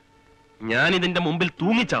സംഭവിച്ചാൽ ഞാൻ ഇതിന്റെ മുമ്പിൽ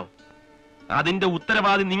തൂങ്ങിച്ചാവും. അതിന്റെ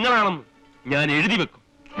ഉത്തരവാദി നിങ്ങളാണെന്ന് ഞാൻ എഴുതി വെക്കും.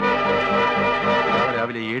 നാളെ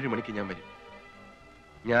രാവിലെ 7 മണിക്ക് ഞാൻ വരും.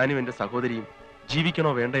 ഞാനും എന്റെ സഹോദരിയും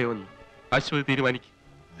ജീവിക്കണോ വേണ്ടയോ എന്ന് അശ്വതി തീരുമാനിക്കും.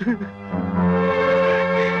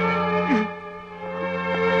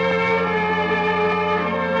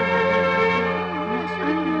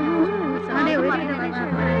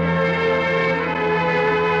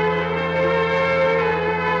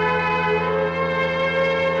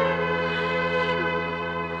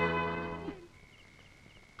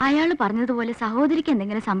 അയാള് പറഞ്ഞതുപോലെ സഹോദരിക്ക്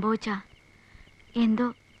എന്തെങ്കിലും സംഭവിച്ചാ എന്തോ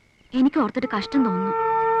എനിക്ക് ഓർത്തിട്ട് കഷ്ടം തോന്നുന്നു.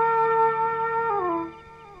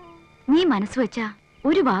 നീ മനസ്സ് വെച്ചാ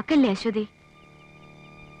ഒരു വാക്കല്ലേ അശ്വതി?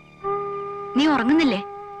 നീ ഉറങ്ങുന്നില്ലേ?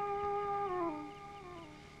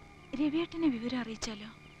 രവിയേട്ടനെ വിവരം അറിയിച്ചാലോ?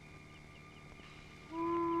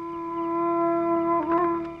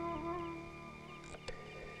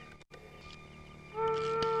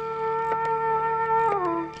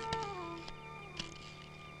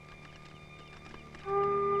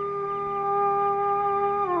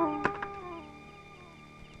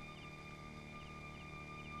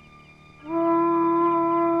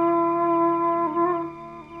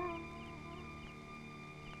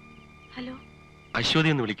 അശ്വതി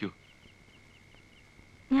എന്ന് വിളിക്കൂ.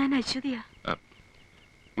 ഞാൻ അശ്വതിയാ.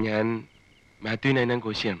 ഞാൻ മാത്യു നൈനാൻ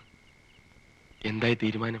കോശിയാണ്. എന്തായി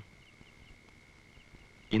തീരുമാനം?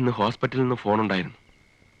 ഇന്ന് ഹോസ്പിറ്റലിൽ നിന്ന് ഫോണുണ്ടായിരുന്നു.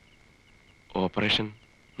 ഓപ്പറേഷൻ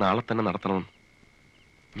നാളെ തന്നെ നടത്തണമെന്ന്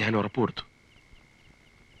ഞാൻ ഉറപ്പ് കൊടുത്തു.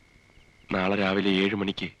 നാളെ രാവിലെ 7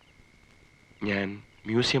 മണിക്ക് ഞാൻ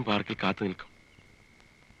മ്യൂസിയം പാർക്കിൽ കാത്തു നിൽക്കും,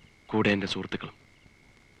 കൂടെ എന്റെ സുഹൃത്തുക്കളും.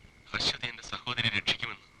 അശ്വതി എന്റെ സഹോദരി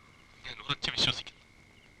രക്ഷിക്കുമെന്ന് ഞാൻ ഉറച്ചു വിശ്വസിക്കുന്നു.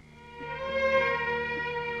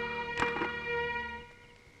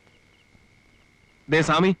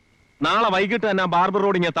 സ്വാമി, നാളെ വൈകിട്ട് തന്നെ ബാർബർ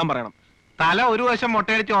റോഡിങ് എത്താൻ പറയണം. തല ഒരു വശം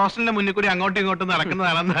മുട്ടയടിച്ച് ഹോസ്റ്റലിന്റെ മുന്നിൽ കൂടി അങ്ങോട്ടും ഇങ്ങോട്ടും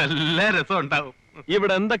നടക്കുന്നതാണ് നല്ല രസം ഉണ്ടാവും.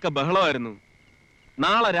 ഇവിടെ എന്തൊക്കെ ബഹളമായിരുന്നു.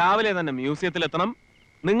 നാളെ രാവിലെ തന്നെ മ്യൂസിയത്തിൽ എത്തണം,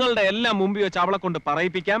 നിങ്ങളുടെ എല്ലാം മുമ്പിൽ വെച്ച് അവളെ കൊണ്ട്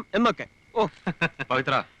പറയിപ്പിക്കാം എന്നൊക്കെ. ഓ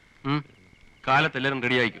പവിത്ര, കാലത്ത് എല്ലാവരും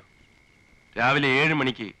റെഡി ആയിക്കോ. രാവിലെ 7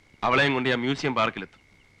 മണിക്ക് അവളെയും കൊണ്ട് ആ മ്യൂസിയം പാർക്കിലെത്തും.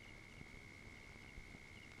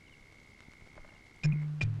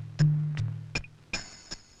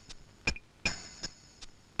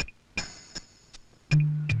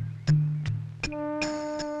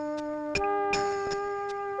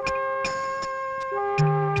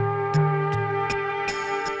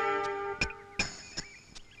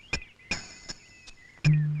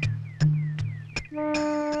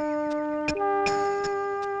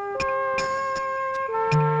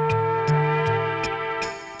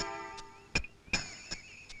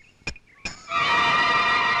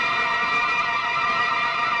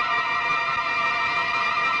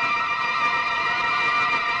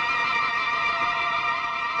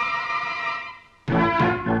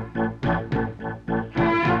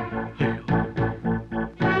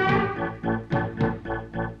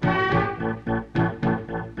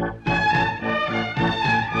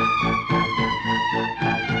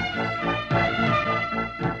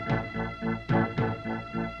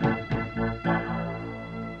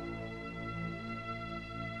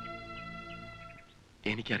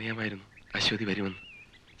 എനിക്കറിയാമായിരുന്നു അശ്വതി വരുമെന്ന്.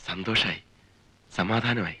 സന്തോഷായി,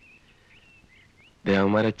 സമാധാനമായി.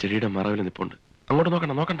 ദേവന്മാരെ ചെടിയുടെ മറവിൽ നിൽപ്പുണ്ട്. അങ്ങോട്ട്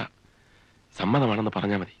നോക്കണ്ട, നോക്കണ്ട. സമ്മതമാണെന്ന്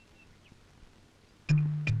പറഞ്ഞാൽ മതി.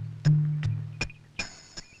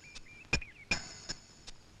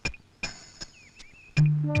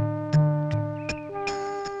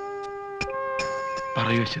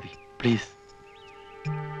 പറയൂ അശ്വതി, പ്ലീസ്.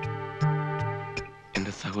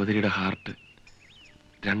 എന്റെ സഹോദരിയുടെ ഹാർട്ട്,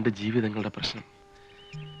 2 ജീവിതങ്ങളുടെ പ്രശ്നം.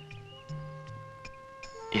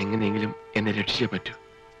 എങ്ങനെയെങ്കിലും എന്നെ രക്ഷിച്ചേ പറ്റൂ.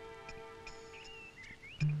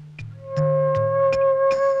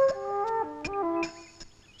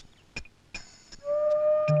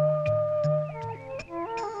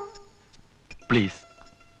 പ്ലീസ്.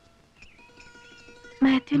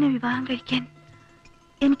 മാത്യുവിനെ വിവാഹം കഴിക്കാൻ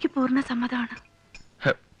എനിക്ക് പൂർണ്ണ സമ്മതമാണ്.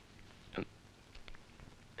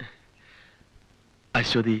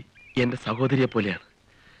 അശ്വതി എന്റെ സഹോദരിയെ പോലെയാണ്.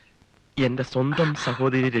 എന്റെ സ്വന്തം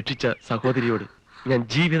സഹോദരി രക്ഷിച്ച സഹോദരിയോട് ഞാൻ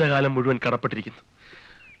ജീവിതകാലം മുഴുവൻ കടപ്പെട്ടിരിക്കുന്നു.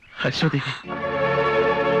 Aswathy,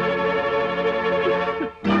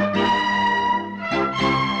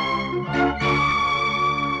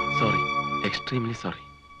 extremely sorry.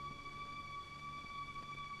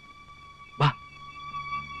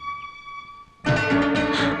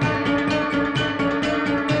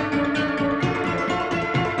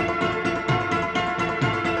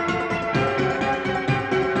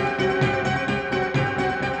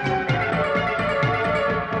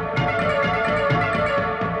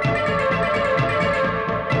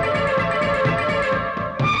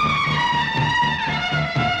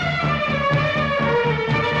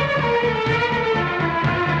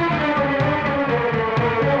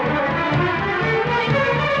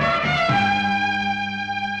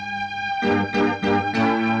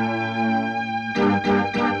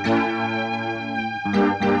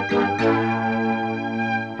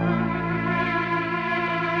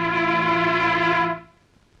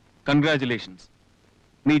 കൺഗ്രാറ്റുലേഷൻസ്.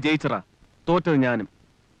 നീ ജയിച്ചറാ, തോറ്റത് ഞാനും.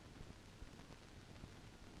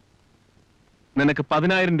 നിനക്ക്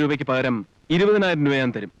 10,000 രൂപയ്ക്ക് പകരം 20,000 രൂപ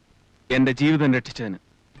ഞാൻ തരും, എന്റെ ജീവിതം രക്ഷിച്ചതിന്.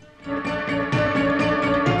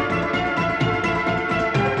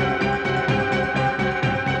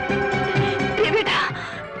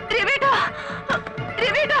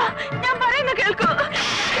 ഞാൻ പറയുന്ന കേൾക്കൂ.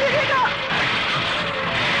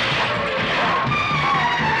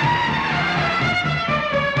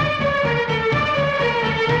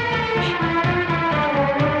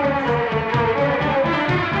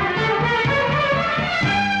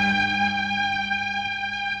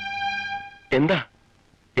 എന്താ?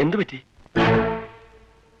 എന്തു പറ്റി?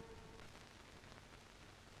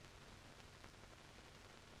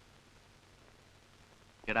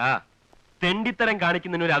 എടാ, തെണ്ടിത്തരം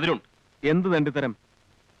കാണിക്കുന്നതിന് ഒരു അതിരുണ്ട്. എന്ത് തെണ്ടിത്തരം?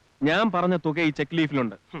 ഞാൻ പറഞ്ഞ തുക ഈ ചെക്ക്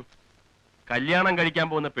ലീഫിലുണ്ട്. കല്യാണം കഴിക്കാൻ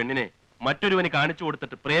പോകുന്ന പെണ്ണിനെ മറ്റൊരുവന് കാണിച്ചു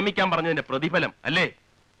കൊടുത്തിട്ട് പ്രേമിക്കാൻ പറഞ്ഞതിന്റെ പ്രതിഫലം അല്ലേ?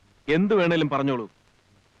 എന്ത് വേണേലും പറഞ്ഞോളൂ.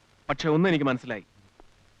 പക്ഷെ ഒന്ന് എനിക്ക് മനസ്സിലായി,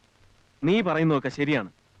 നീ പറയുന്നതൊക്കെ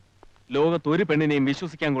ശരിയാണ്. ലോകത്ത് ഒരു പെണ്ണിനെയും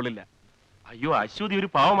വിശ്വസിക്കാൻ കൊള്ളില്ല. അയ്യോ, അശ്വതി ഒരു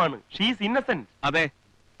പാവമാണ്. ഷീസ് ഇന്നസെന്റ്. അതെ,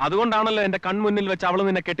 അതുകൊണ്ടാണല്ലോ എന്റെ കൺമുന്നിൽ വെച്ച് അവള്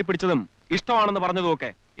നിന്നെ കെട്ടിപ്പിടിച്ചതും ഇഷ്ടമാണെന്ന് പറഞ്ഞതും ഒക്കെ.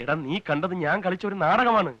 എടാ, നീ കണ്ടത് ഞാൻ കളിച്ച ഒരു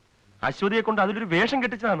നാടകമാണ്. അശ്വതിയെ കൊണ്ട് അതിലൊരു വേഷം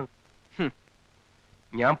കെട്ടിച്ചതാണ്.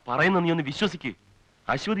 ഞാൻ പറയുന്ന നീ ഒന്ന് വിശ്വസിക്ക്.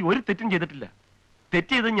 അശ്വതി ഒരു തെറ്റും ചെയ്തിട്ടില്ല.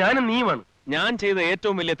 തെറ്റ് ചെയ്ത് ഞാനും നീയുമാണ്. ഞാൻ ചെയ്ത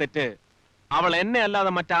ഏറ്റവും വലിയ തെറ്റ് അവൾ എന്നെ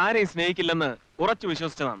അല്ലാതെ മറ്റാരെയും സ്നേഹിക്കില്ലെന്ന് ഉറച്ചു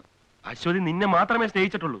വിശ്വസിച്ചതാണ്. അശ്വതി നിന്നെ മാത്രമേ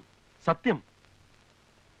സ്നേഹിച്ചിട്ടുള്ളൂ. സത്യം.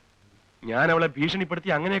 ഞാൻ അവളെ ഭീഷണിപ്പെടുത്തി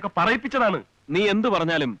അങ്ങനെയൊക്കെ പറയിപ്പിച്ചതാണ്. നീ എന്തു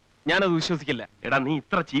പറഞ്ഞാലും ഞാനത് വിശ്വസിക്കില്ല. എടാ, നീ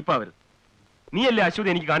ഇത്ര ചീപ്പാവരുത്. നീയല്ലേ അശ്വതി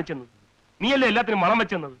എനിക്ക് കാണിച്ചെന്നത്? നീയല്ലേ എല്ലാത്തിനും മണം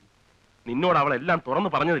വെച്ചെന്നത്? നിന്നോട് അവളെല്ലാം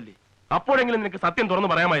തുറന്നു പറഞ്ഞതില്ലേ? അപ്പോഴെങ്കിലും നിനക്ക് സത്യം തുറന്നു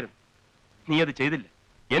പറയാമായിരുന്നു. നീ അത് ചെയ്തില്ല.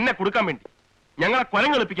 എന്നെ കൊടുക്കാൻ വേണ്ടി, ഞങ്ങളെ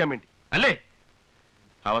കൊരങ്ങളെപ്പിക്കാൻ വേണ്ടി അല്ലേ?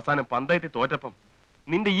 അവസാനം പന്തയത്തിൽ തോറ്റപ്പം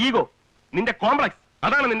നിന്റെ ഈഗോ, നിന്റെ കോംപ്ലക്സ്,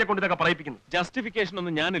 അതാണ് നിന്നെ കൊണ്ട് ഇതൊക്കെ പറയിപ്പിക്കുന്നത്. ജസ്റ്റിഫിക്കേഷൻ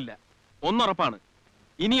ഒന്നും ഞാനില്ല. ഒന്നുറപ്പാണ്,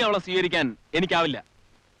 ഇനി അവളെ സ്വീകരിക്കാൻ എനിക്കാവില്ല.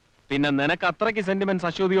 പിന്നെ നിനക്ക് അത്രയ്ക്ക് സെന്റിമെന്റ്സ്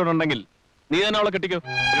അശ്വതിയോടുണ്ടെങ്കിൽ നീ തന്നെ അവളെ കെട്ടിക്കോ.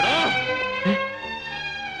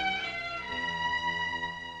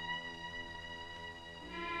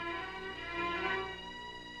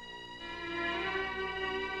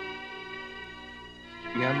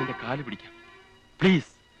 ഞാൻ നിന്റെ കാല് പിടിക്കാം.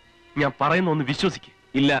 പ്ലീസ്, ഞാൻ പറയുന്ന ഒന്ന് വിശ്വസിക്ക്.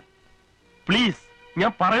 ഇല്ല, പ്ലീസ്,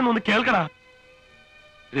 ഞാൻ പറയുന്ന ഒന്ന് കേൾക്കടാ.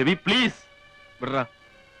 രവി, പ്ലീസ്.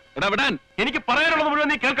 വിടാൻ. എനിക്ക് പറയാനുള്ളത് മുഴുവൻ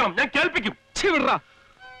നീ കേൾക്കണം. ഞാൻ കേൾപ്പിക്കും.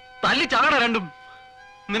 തല്ലി ചാട രണ്ടും.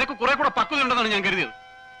 നിനക്ക് കുറെ കൂടെ പക്വതയുണ്ടെന്നാണ് ഞാൻ കരുതിയത്.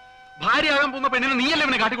 ഭാര്യയാകാൻ പോകുന്ന പെണ്ണിന് നീയല്ലേ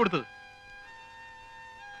ഇവനെ കാട്ടിക്കൊടുത്തത്.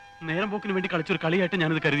 നേരം പോക്കിന് വേണ്ടി കളിച്ചൊരു കളിയായിട്ട്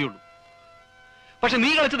ഞാനിത് കരുതിയുള്ളൂ. പക്ഷെ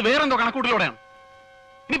നീ കളിച്ചത് വേറെന്തോ കണക്കൂട്ടിലൂടെയാണ്.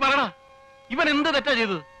 ഇനി പറയടാ, ഇവൻ എന്ത് തെറ്റാ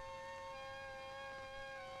ചെയ്തത്?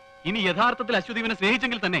 ഇനി യഥാർത്ഥത്തിൽ അശ്വതി ഇവനെ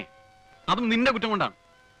സ്നേഹിച്ചെങ്കിൽ തന്നെ അതും നിന്റെ കുറ്റം കൊണ്ടാണ്.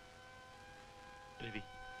 രവി,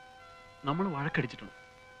 നമ്മൾ വഴക്കടിച്ചിട്ടുണ്ട്,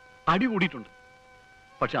 അടി കൂടിയിട്ടുണ്ട്.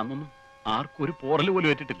 പക്ഷെ അന്നൊന്നും ആർക്കും ഒരു പോറൽ പോലും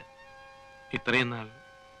ഏറ്റിട്ടില്ല. ഇത്രയും നാൾ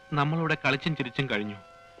നമ്മളിവിടെ കളിച്ചും ചിരിച്ചും കഴിഞ്ഞു.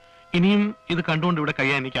 ഇനിയും ഇത് കണ്ടുകൊണ്ട് ഇവിടെ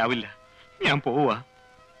കഴിയാൻ എനിക്കാവില്ല. ഞാൻ പോവാ.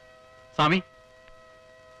 സ്വാമി,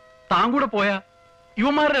 താൻ കൂടെ പോയാ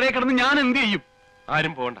യുവമാരുടെ ഇടയിൽ കിടന്ന് ഞാൻ എന്ത് ചെയ്യും?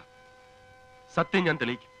 ആരും പോകണ്ട. സത്യം ഞാൻ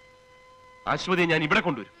തെളിയിക്കും. അശ്വതിയെ ഞാൻ ഇവിടെ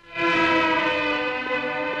കൊണ്ടുവരും.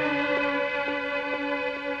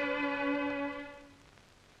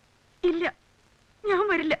 ഇല്ല, ഞാൻ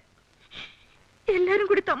വരില്ല. എല്ലാരും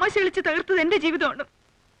കൂടി തമാശ കളിച്ച് തകർത്തത് എന്റെ ജീവിതമാണ്.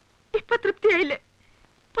 ഇപ്പൊ തൃപ്തിയായില്ലേ?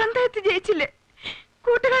 പഞ്ചായത്ത് ജയിച്ചില്ലേ?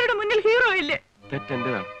 കൂട്ടുകാരുടെ മുന്നിൽ ഹീറോ ആയില്ലേ?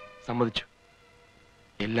 തെറ്റെന്റേതാണ്, സമ്മതിച്ചു.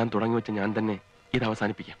 എല്ലാം തുടങ്ങി വെച്ച് ഞാൻ തന്നെ ഇത്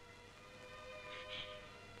അവസാനിപ്പിക്കാം.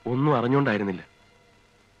 ഒന്നും അറിഞ്ഞോണ്ടായിരുന്നില്ല.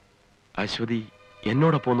 അശ്വതി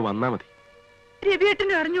എന്നോടൊപ്പം ഒന്ന് വന്നാ മതി.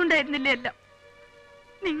 രവിയേട്ടനും അറിഞ്ഞുകൊണ്ടായിരുന്നില്ലേ എല്ലാം?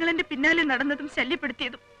 നിങ്ങൾ എന്റെ പിന്നാലെ നടന്നതും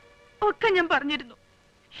ശല്യപ്പെടുത്തിയതും ഒക്കെ ഞാൻ പറഞ്ഞിരുന്നു.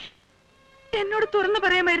 എന്നോട് തുറന്നു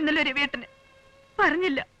പറയാമായിരുന്നല്ലോ രവിയേട്ടന്.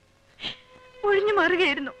 പറഞ്ഞില്ല, ഒഴിഞ്ഞു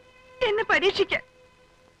മാറുകയായിരുന്നു എന്നെ പരീക്ഷിക്കാൻ.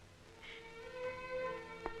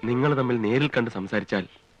 നിങ്ങൾ തമ്മിൽ നേരിൽ കണ്ട് സംസാരിച്ചാൽ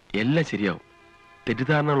എല്ലാം ശരിയാവും.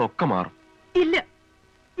 തെറ്റിദ്ധാരണകളൊക്കെ മാറും. ഇല്ല,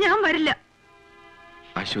 ഞാൻ വരില്ല.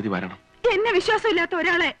 അശ്വതി വരണം. എന്നെ വിശ്വാസമില്ലാത്ത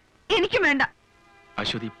ഒരാളെ എനിക്കും വേണ്ട.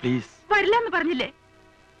 അശ്വതി പ്ലീസ്. വരില്ല എന്ന് പറഞ്ഞില്ലേ?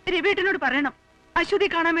 രവിയേട്ടനോട് പറയണം അശ്വതി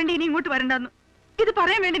കാണാൻ വേണ്ടി ഇനി ഇങ്ങോട്ട് വരണ്ടെന്ന്. ഇത്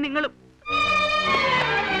പറയാൻ വേണ്ടി നിങ്ങളും.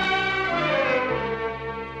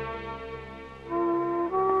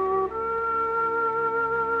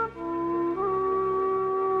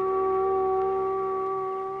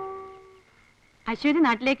 അശ്വതി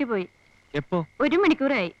നാട്ടിലേക്ക് പോയി. എപ്പോ? 1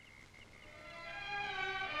 മണിക്കൂറായി.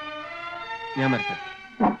 ഞാൻ വരട്ടെ.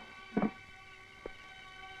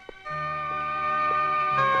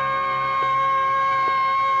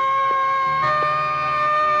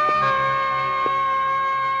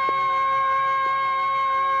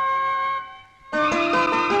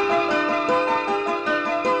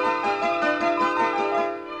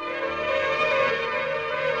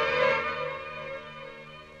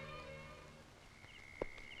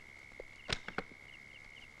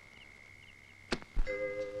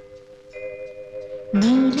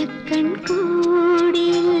 നീലക്കൺ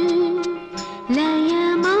കൂടിൽ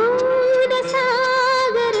ലയമൗനസാഗരം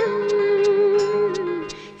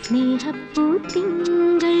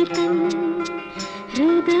സ്നേഹപ്പൂത്തിങ്കൾ തൻ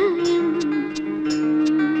ഹൃദയം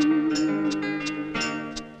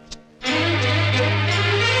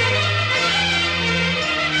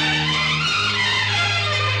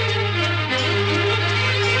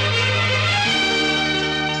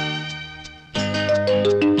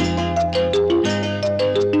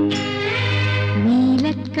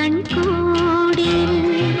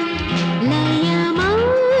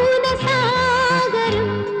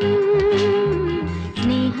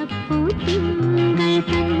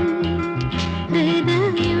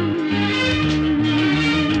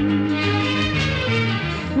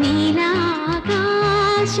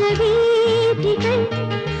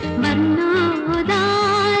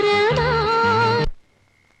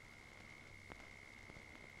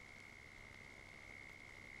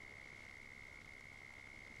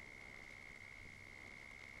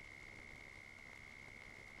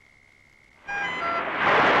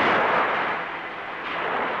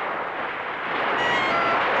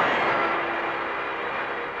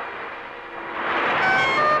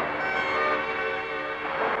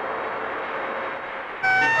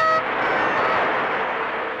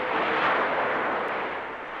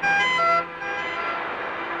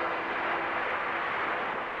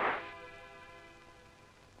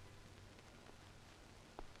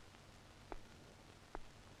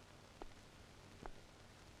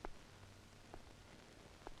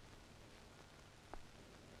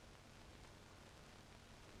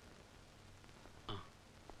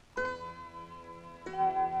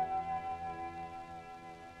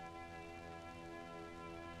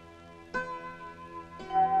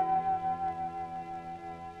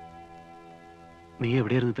നീ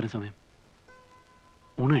എവിടെയായിരുന്നു ഇത്രയും സമയം?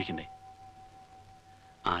 ഊണ് കഴിക്കണ്ടേ?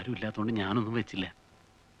 ആരും ഇല്ലാത്തതുകൊണ്ട് ഞാനൊന്നും വെച്ചില്ല.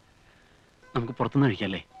 നമുക്ക് പുറത്തുനിന്ന്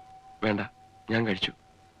കഴിക്കല്ലേ? വേണ്ട, ഞാൻ കഴിച്ചു.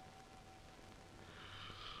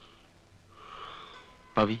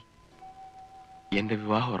 പവി, എന്റെ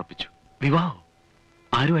വിവാഹം ഉറപ്പിച്ചു. വിവാഹം?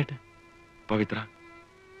 ആരുമായിട്ട്? പവിത്ര,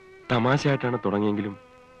 തമാശയായിട്ടാണ് തുടങ്ങിയെങ്കിലും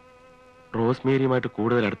റോസ്മേരിയുമായിട്ട്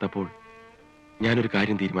കൂടുതൽ അടുത്തപ്പോൾ ഞാനൊരു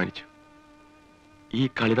കാര്യം തീരുമാനിച്ചു. ഈ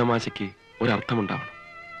കളിതമാശയ്ക്ക് ഒരർത്ഥമുണ്ടാവണം.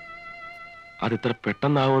 അതിത്ര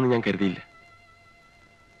പെട്ടെന്നാവുമെന്ന് ഞാൻ കരുതിയില്ല.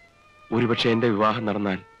 ഒരുപക്ഷെ എന്റെ വിവാഹം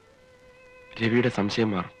നടന്നാൽ രവിയുടെ സംശയം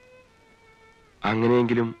മാറും.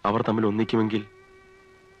 അങ്ങനെയെങ്കിലും അവർ തമ്മിൽ ഒന്നിക്കുമെങ്കിൽ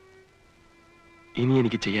ഇനി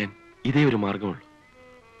എനിക്ക് ചെയ്യാൻ ഇതേ ഒരു മാർഗമുള്ളൂ.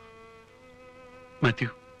 മാത്യു,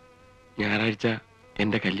 ഞായറാഴ്ച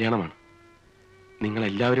എന്റെ കല്യാണമാണ്. നിങ്ങൾ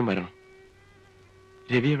എല്ലാവരും വരണം.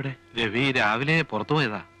 രവി എവിടെ? രവി രാവിലെ പുറത്തു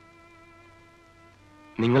പോയതാ.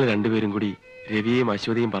 നിങ്ങൾ രണ്ടുപേരും കൂടി രവിയെയും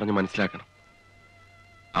അശ്വതിയും പറഞ്ഞ് മനസ്സിലാക്കണം.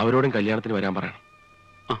 അവരോടും കല്യാണത്തിന് വരാൻ പറയണം.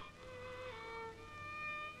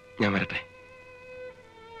 ഞാൻ വരട്ടെ.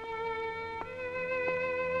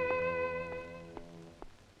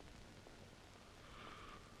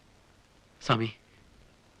 സ്വാമി,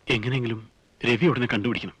 എങ്ങനെയെങ്കിലും രവി ഉടനെ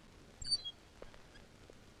കണ്ടുപിടിക്കണം.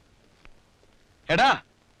 എടാ,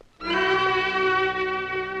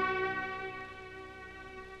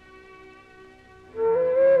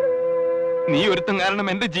 നീ ഒരുത്തം കാരണം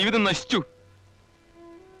എന്റെ ജീവിതം നശിച്ചു.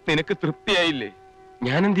 നിനക്ക് തൃപ്തിയായില്ലേ?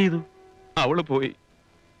 ഞാൻ എന്ത് ചെയ്തു? അവള് പോയി,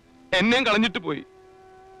 എന്നെയും കളഞ്ഞിട്ട് പോയി.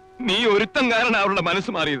 നീ ഒരുത്തം കാരണം അവളുടെ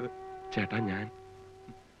മനസ്സ് മാറിയത്. ചേട്ടാ,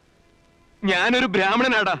 ഞാനൊരു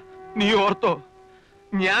ബ്രാഹ്മണനാടാ, നീ ഓർത്തോ.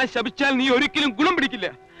 ഞാൻ ശപിച്ചാൽ നീ ഒരിക്കലും ഗുണം പിടിക്കില്ല.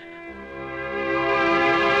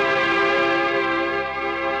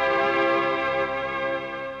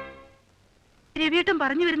 രവിയേട്ടൻ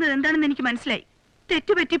പറഞ്ഞു വരുന്നത് എന്താണെന്ന് എനിക്ക് മനസ്സിലായി.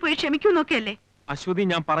 തെറ്റുപറ്റിപ്പോയി ക്ഷമിക്കൂന്നൊക്കെയല്ലേ? അശ്വതി,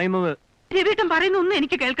 ഞാൻ പറയുന്നത്. രവിയേട്ടൻ പറയുന്ന ഒന്നും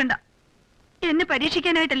എനിക്ക് കേൾക്കണ്ട. എന്നെ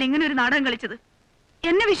പരീക്ഷിക്കാനായിട്ടല്ലേ ഇങ്ങനെ ഒരു നാടകം കളിച്ചത്?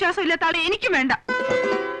 എന്നെ വിശ്വാസമില്ലാത്ത ആളെ എനിക്കും വേണ്ട.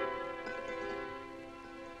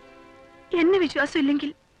 എന്നെ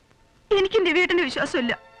വിശ്വാസമില്ലെങ്കിൽ എനിക്കും രവിയേട്ടന്റെ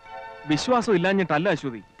വിശ്വാസമില്ല. വിശ്വാസം ഇല്ലാഞ്ഞിട്ടല്ല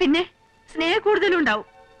അശ്വതി, പിന്നെ സ്നേഹ കൂടുതലും ഉണ്ടാവും.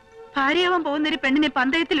 ഭാര്യയാവാൻ പോകുന്ന ഒരു പെണ്ണിനെ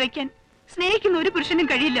പന്തയത്തിൽ വെക്കാൻ സ്നേഹിക്കുന്ന ഒരു പുരുഷനും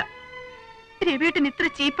കഴിയില്ല. രവിയേട്ടൻ ഇത്ര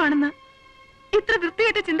ചീപ്പാണെന്ന്, ഇത്ര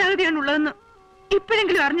വൃത്തികെട്ട ചിന്താഗതിയാണ് ഉള്ളതെന്ന്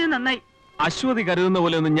ഇപ്പോഴെങ്കിലും അറിഞ്ഞത് നന്നായി. അശ്വതി കരുതുന്ന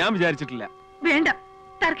പോലെ ഒന്നും ഞാൻ വിചാരിച്ചിട്ടില്ല. വേണ്ട,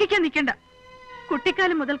 തർക്കിക്കാൻ നിൽക്കണ്ട.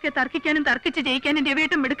 കുട്ടിക്കാലം മുതൽക്ക് തർക്കിക്കാനും തർക്കിച്ച് ജയിക്കാനും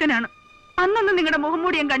രവിയേട്ടൻ മിടുക്കനാണ്. അന്നൊന്നും നിങ്ങളുടെ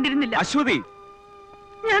മുഖംമൂടി ഞാൻ കണ്ടിരുന്നില്ല. അശ്വതി,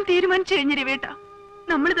 ഞാൻ തീരുമാനിച്ചു കഴിഞ്ഞ രവിയേട്ട,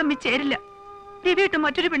 നമ്മൾ തമ്മിൽ ചേരില്ല. രവിയേട്ട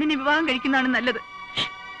മറ്റൊരു പെണ്ണിനെ വിവാഹം കഴിക്കുന്നതാണ് നല്ലത്.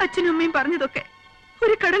 അച്ഛനും അമ്മയും പറഞ്ഞതൊക്കെ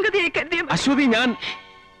ഒരു കടങ്കഥയായി കരുതിയ. അശ്വതി, ഞാൻ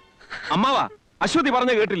അമ്മാവാ, അശ്വതി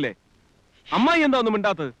പറഞ്ഞ കേട്ടില്ലേ? അമ്മായി എന്താ ഒന്നും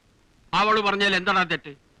മിണ്ടാത്തത്? അവള് പറഞ്ഞാൽ എന്താടാ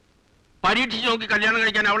തെറ്റ്? പരീക്ഷിച്ച് നോക്കി കല്യാണം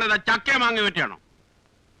കഴിക്കാൻ അവളെ ചക്കയെ വാങ്ങി പറ്റിയാണോ?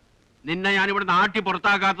 നിന്നെ ഞാനിവിടെ നാട്ടി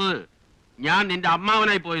പുറത്താക്കാത്തത് ഞാൻ നിന്റെ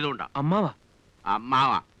അമ്മാവനായി പോയതുകൊണ്ടാ. അമ്മാവാ?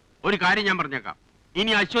 അമ്മാവാ. ഒരു കാര്യം ഞാൻ പറഞ്ഞേക്കാം,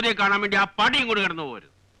 ഇനി അശ്വതിയെ കാണാൻ വേണ്ടി ആ പടിയും കൂടി കിടന്നു പോരുത്.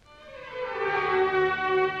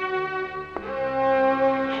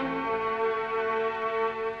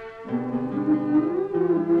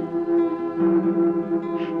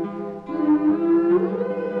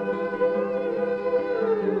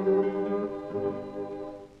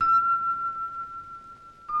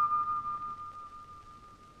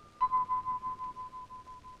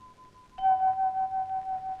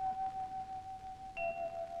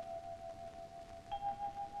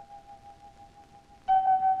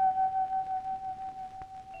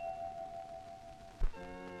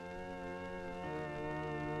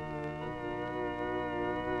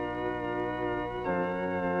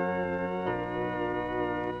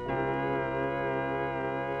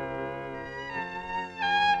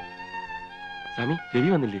 സ്വാമി, രവി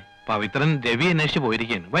വന്നില്ലേ? പവിത്രൻ രവി അന്വേഷിച്ച്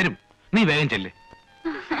പോയിരിക്കുകയാണ്. വരും, നീ വേഗം ചെല്ലേ.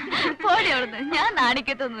 ഞാൻ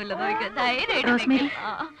നാണിക്കത്തൊന്നുമില്ല. റോസ്മേരി,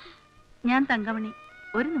 ഞാൻ തങ്കമണി.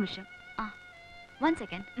 ഒരു നിമിഷം.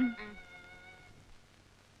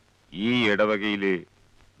 ഈ ഇടവകയിലെ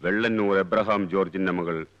വെള്ളന്നൂർ എബ്രഹാം ജോർജിന്റെ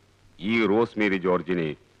മകൾ ഈ റോസ്മേരി ജോർജിനെ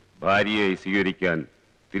ഭാര്യയായി സ്വീകരിക്കാൻ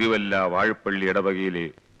തിരുവല്ല വാഴപ്പള്ളി ഇടവകയിലെ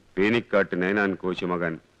പേനിക്കാട്ട് നൈനാൻ കോശി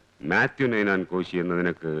മകൻ മാത്യു നൈനാൻ കോശി എന്ന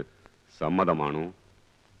നിനക്ക് സമ്മതമാണോ?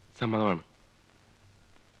 സമ്മതമാണ്.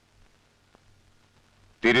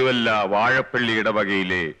 തിരുവല്ല വാഴപ്പള്ളി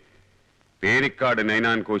ഇടവകയിലെ പേനിക്കാട്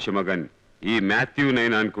നൈനാൻ കോശി മകൻ ഈ മാത്യു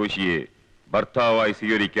നൈനാൻ കോശിയെ ഭർത്താവായി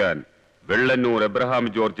സ്വീകരിക്കാൻ വെള്ളന്നൂർ എബ്രഹാം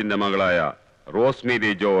ജോർജിന്റെ മകളായ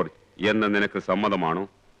റോസ്മേരി ജോർജ് എന്ന നിനക്ക് സമ്മതമാണോ?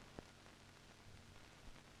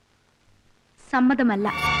 സമ്മതമല്ല.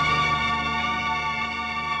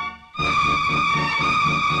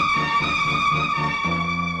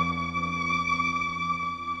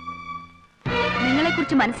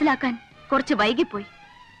 നിങ്ങളെക്കുറിച്ച് മനസ്സിലാക്കാൻ കുറച്ച് വൈകിപ്പോയി.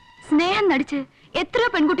 സ്നേഹം നടിച്ച് എത്രയോ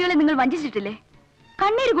പെൺകുട്ടികളെ നിങ്ങൾ വഞ്ചിച്ചിട്ടില്ലേ?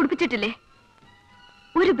 കണ്ണീര് കുടിപ്പിച്ചിട്ടില്ലേ?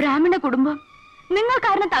 ഒരു ബ്രാഹ്മണ കുടുംബം നിങ്ങൾ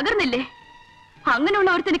കാരണം തകർന്നില്ലേ? അങ്ങനെയുള്ള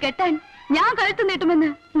ഒരുത്തിന് കെട്ടാൻ ഞാൻ കഴുത്ത്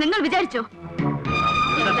നീട്ടുമെന്ന് നിങ്ങൾ വിചാരിച്ചോ?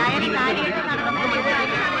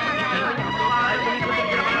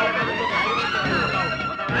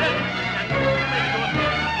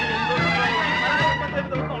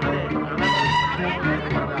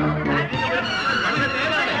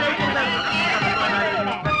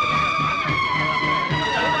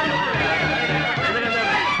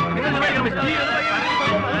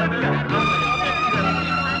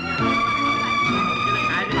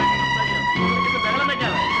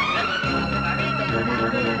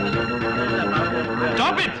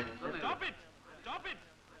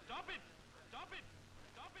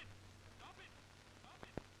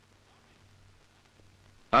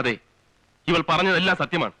 അതെ, ഇവൾ പറഞ്ഞതെല്ലാം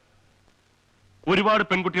സത്യമാണ്. ഒരുപാട്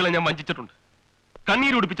പെൺകുട്ടികളെ ഞാൻ വഞ്ചിച്ചിട്ടുണ്ട്,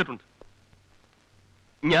 കണ്ണീരുടിപ്പിച്ചിട്ടുണ്ട്.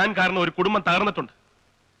 ഞാൻ കാരണം ഒരു കുടുംബം തകർന്നിട്ടുണ്ട്.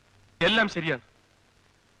 എല്ലാം ശരിയാണ്.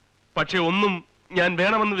 പക്ഷെ ഒന്നും ഞാൻ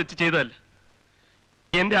വേണമെന്ന് വെച്ച് ചെയ്തതല്ല.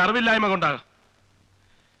 എന്റെ അറിവില്ലായ്മ കൊണ്ടാകാം.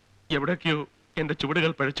 എവിടേക്കോ എന്റെ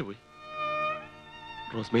ചുവടുകൾ പഴച്ചുപോയി.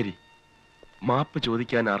 റോസ്മേരി, മാപ്പ്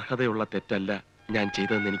ചോദിക്കാൻ അർഹതയുള്ള തെറ്റല്ല ഞാൻ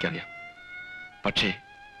ചെയ്തതെന്ന് എനിക്കറിയാം. പക്ഷേ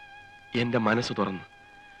എന്റെ മനസ്സ് തുറന്ന്,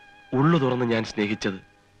 ഉള്ളു തുറന്ന് ഞാൻ സ്നേഹിച്ചത്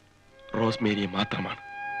റോസ്മേരിയെ മാത്രമാണ്.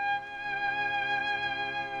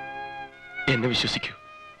 എന്നെ വിശ്വസിക്കൂ,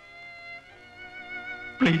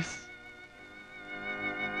 പ്ലീസ്.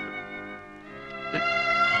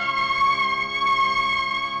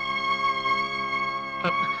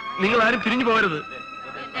 നിങ്ങൾ ആരും തിരിഞ്ഞു പോകരുത്.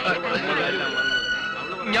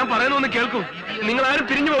 ഞാൻ പറയുന്നൊന്ന് കേൾക്കൂ. നിങ്ങൾ ആരും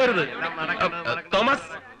തിരിഞ്ഞു പോകരുത്. തോമസ്,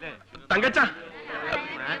 തങ്കച്ച,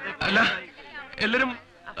 അല്ല, എല്ലാരും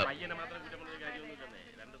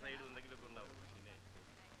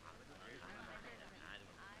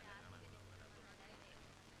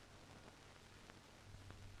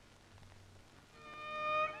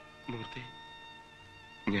മൂർത്തി,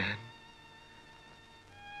 ഞാൻ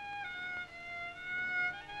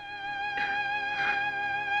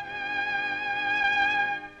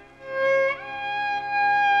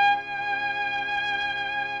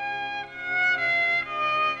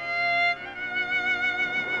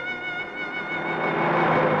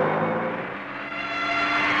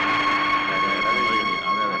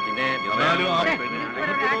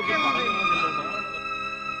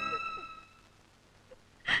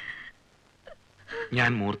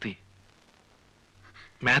ഞാൻ മൂർത്തി,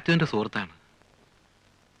 മാത്യുവിന്റെ സുഹൃത്താണ്.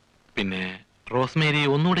 പിന്നെ റോസ്മേരി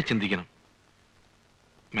ഒന്നുകൂടെ ചിന്തിക്കണം.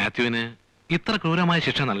 മാത്യുവിന് ഇത്ര ക്രൂരമായ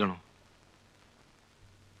ശിക്ഷ നൽകണോ?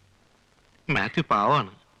 മാത്യു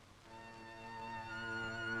പാവാണ്.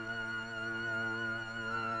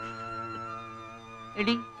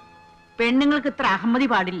 എടി, പെണ്ണുങ്ങൾക്ക് ഇത്ര അഹമ്മതി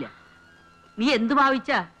പാടില്ല. നീ എന്ത്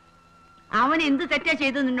ഭാവിച്ച? അവൻ എന്ത് തെറ്റാ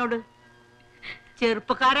ചെയ്തു നിന്നോട്?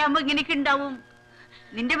 ചെറുപ്പക്കാരാകുമ്പോ ഇങ്ങനെയൊക്കെ ഉണ്ടാവും.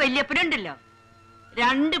 നിന്റെ വല്യപ്പനുണ്ടല്ലോ,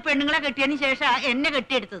 2 പെണ്ണുങ്ങളെ കെട്ടിയതിന് ശേഷം എന്നെ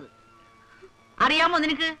കെട്ടിയെടുത്തത്. അറിയാമോ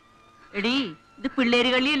നിനക്ക്? എടീ, ഇത്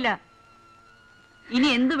പിള്ളേര് കളിയല്ല. ഇനി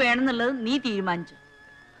എന്ത് വേണമെന്നുള്ളത് നീ തീരുമാനിച്ചു.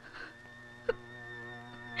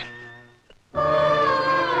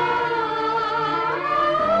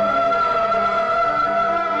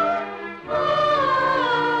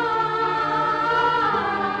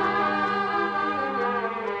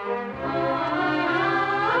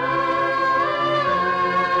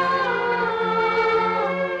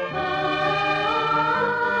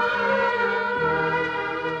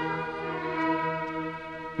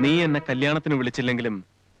 നീ എന്നെ കല്യാണത്തിന് വിളിച്ചില്ലെങ്കിലും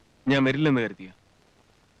ഞാൻ വരില്ലെന്ന് കരുതിയ.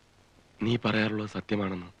 നീ പറയാറുള്ളത്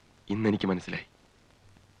സത്യമാണെന്ന് ഇന്ന് എനിക്ക് മനസ്സിലായി.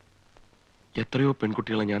 എത്രയോ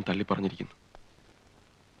പെൺകുട്ടികളെ ഞാൻ തള്ളി പറഞ്ഞിരിക്കുന്നു.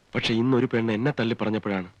 പക്ഷെ ഇന്നൊരു പെണ്ണ് എന്നെ തള്ളി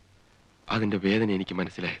പറഞ്ഞപ്പോഴാണ് അതിന്റെ വേദന എനിക്ക്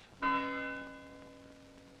മനസ്സിലായത്.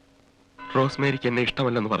 റോസ്മേരിക്ക് എന്നെ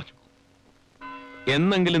ഇഷ്ടമല്ലെന്ന് പറഞ്ഞു.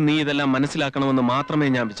 എന്നെങ്കിലും നീ ഇതെല്ലാം മനസ്സിലാക്കണമെന്ന് മാത്രമേ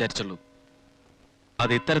ഞാൻ വിചാരിച്ചുള്ളൂ.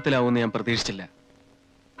 അത് ഇത്തരത്തിലാവുമെന്ന് ഞാൻ പ്രതീക്ഷിച്ചില്ല.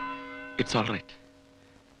 It's all right.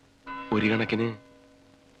 ഒരു കണക്കിന്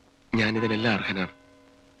ഞാനിതിനെല്ലാം അർഹനാണ്.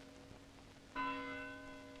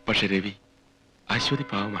 പക്ഷെ രവി, അശ്വതി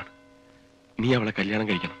പാവമാണ്. നീ അവളെ കല്യാണം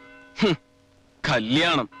കഴിക്കണം.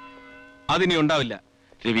 കല്യാണം അതിനി ഉണ്ടാവില്ല.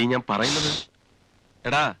 രവി, ഞാൻ പറയുന്നത്,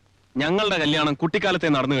 എടാ, ഞങ്ങളുടെ കല്യാണം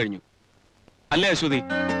കുട്ടിക്കാലത്തെ നടന്നു കഴിഞ്ഞു, അല്ലേ അശ്വതി?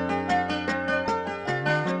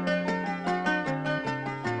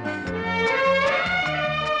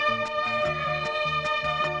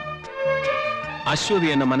 അശ്വതി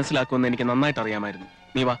എന്നെ മനസ്സിലാക്കുമെന്ന് എനിക്ക് നന്നായിട്ട് അറിയാമായിരുന്നു.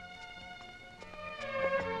 നീ വാ.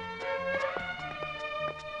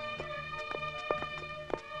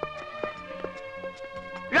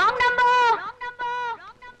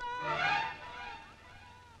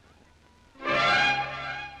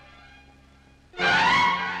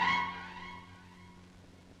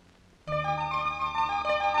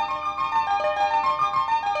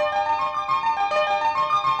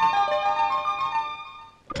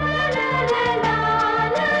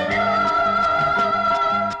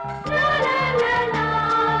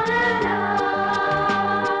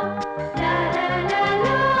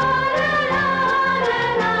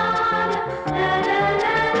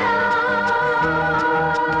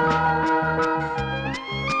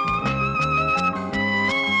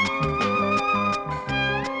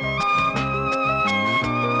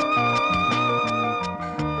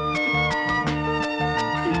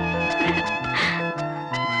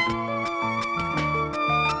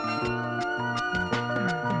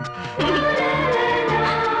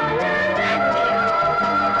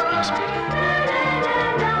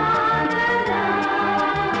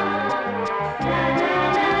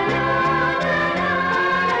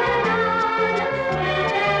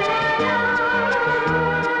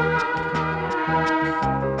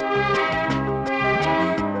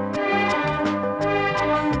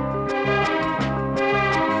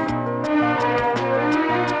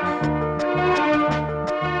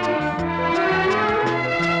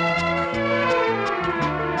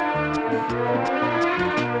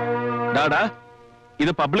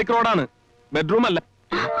 ഇത് പബ്ലിക് റോഡാണ്, ബെഡ്റൂം അല്ല.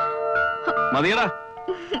 മതിയടാ,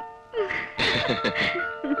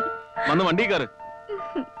 വന്ന് വണ്ടി കയറ്.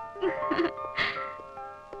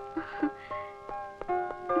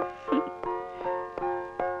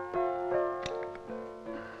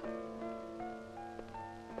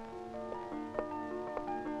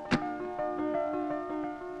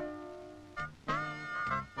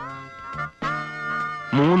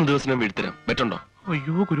 മൂന്ന് ദിവസം വീഴ്ത്തരാം, പറ്റുണ്ടോ?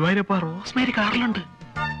 അയ്യോ ഗുരുവായൂരപ്പ, റോസ്മേരി കാറിലുണ്ട്.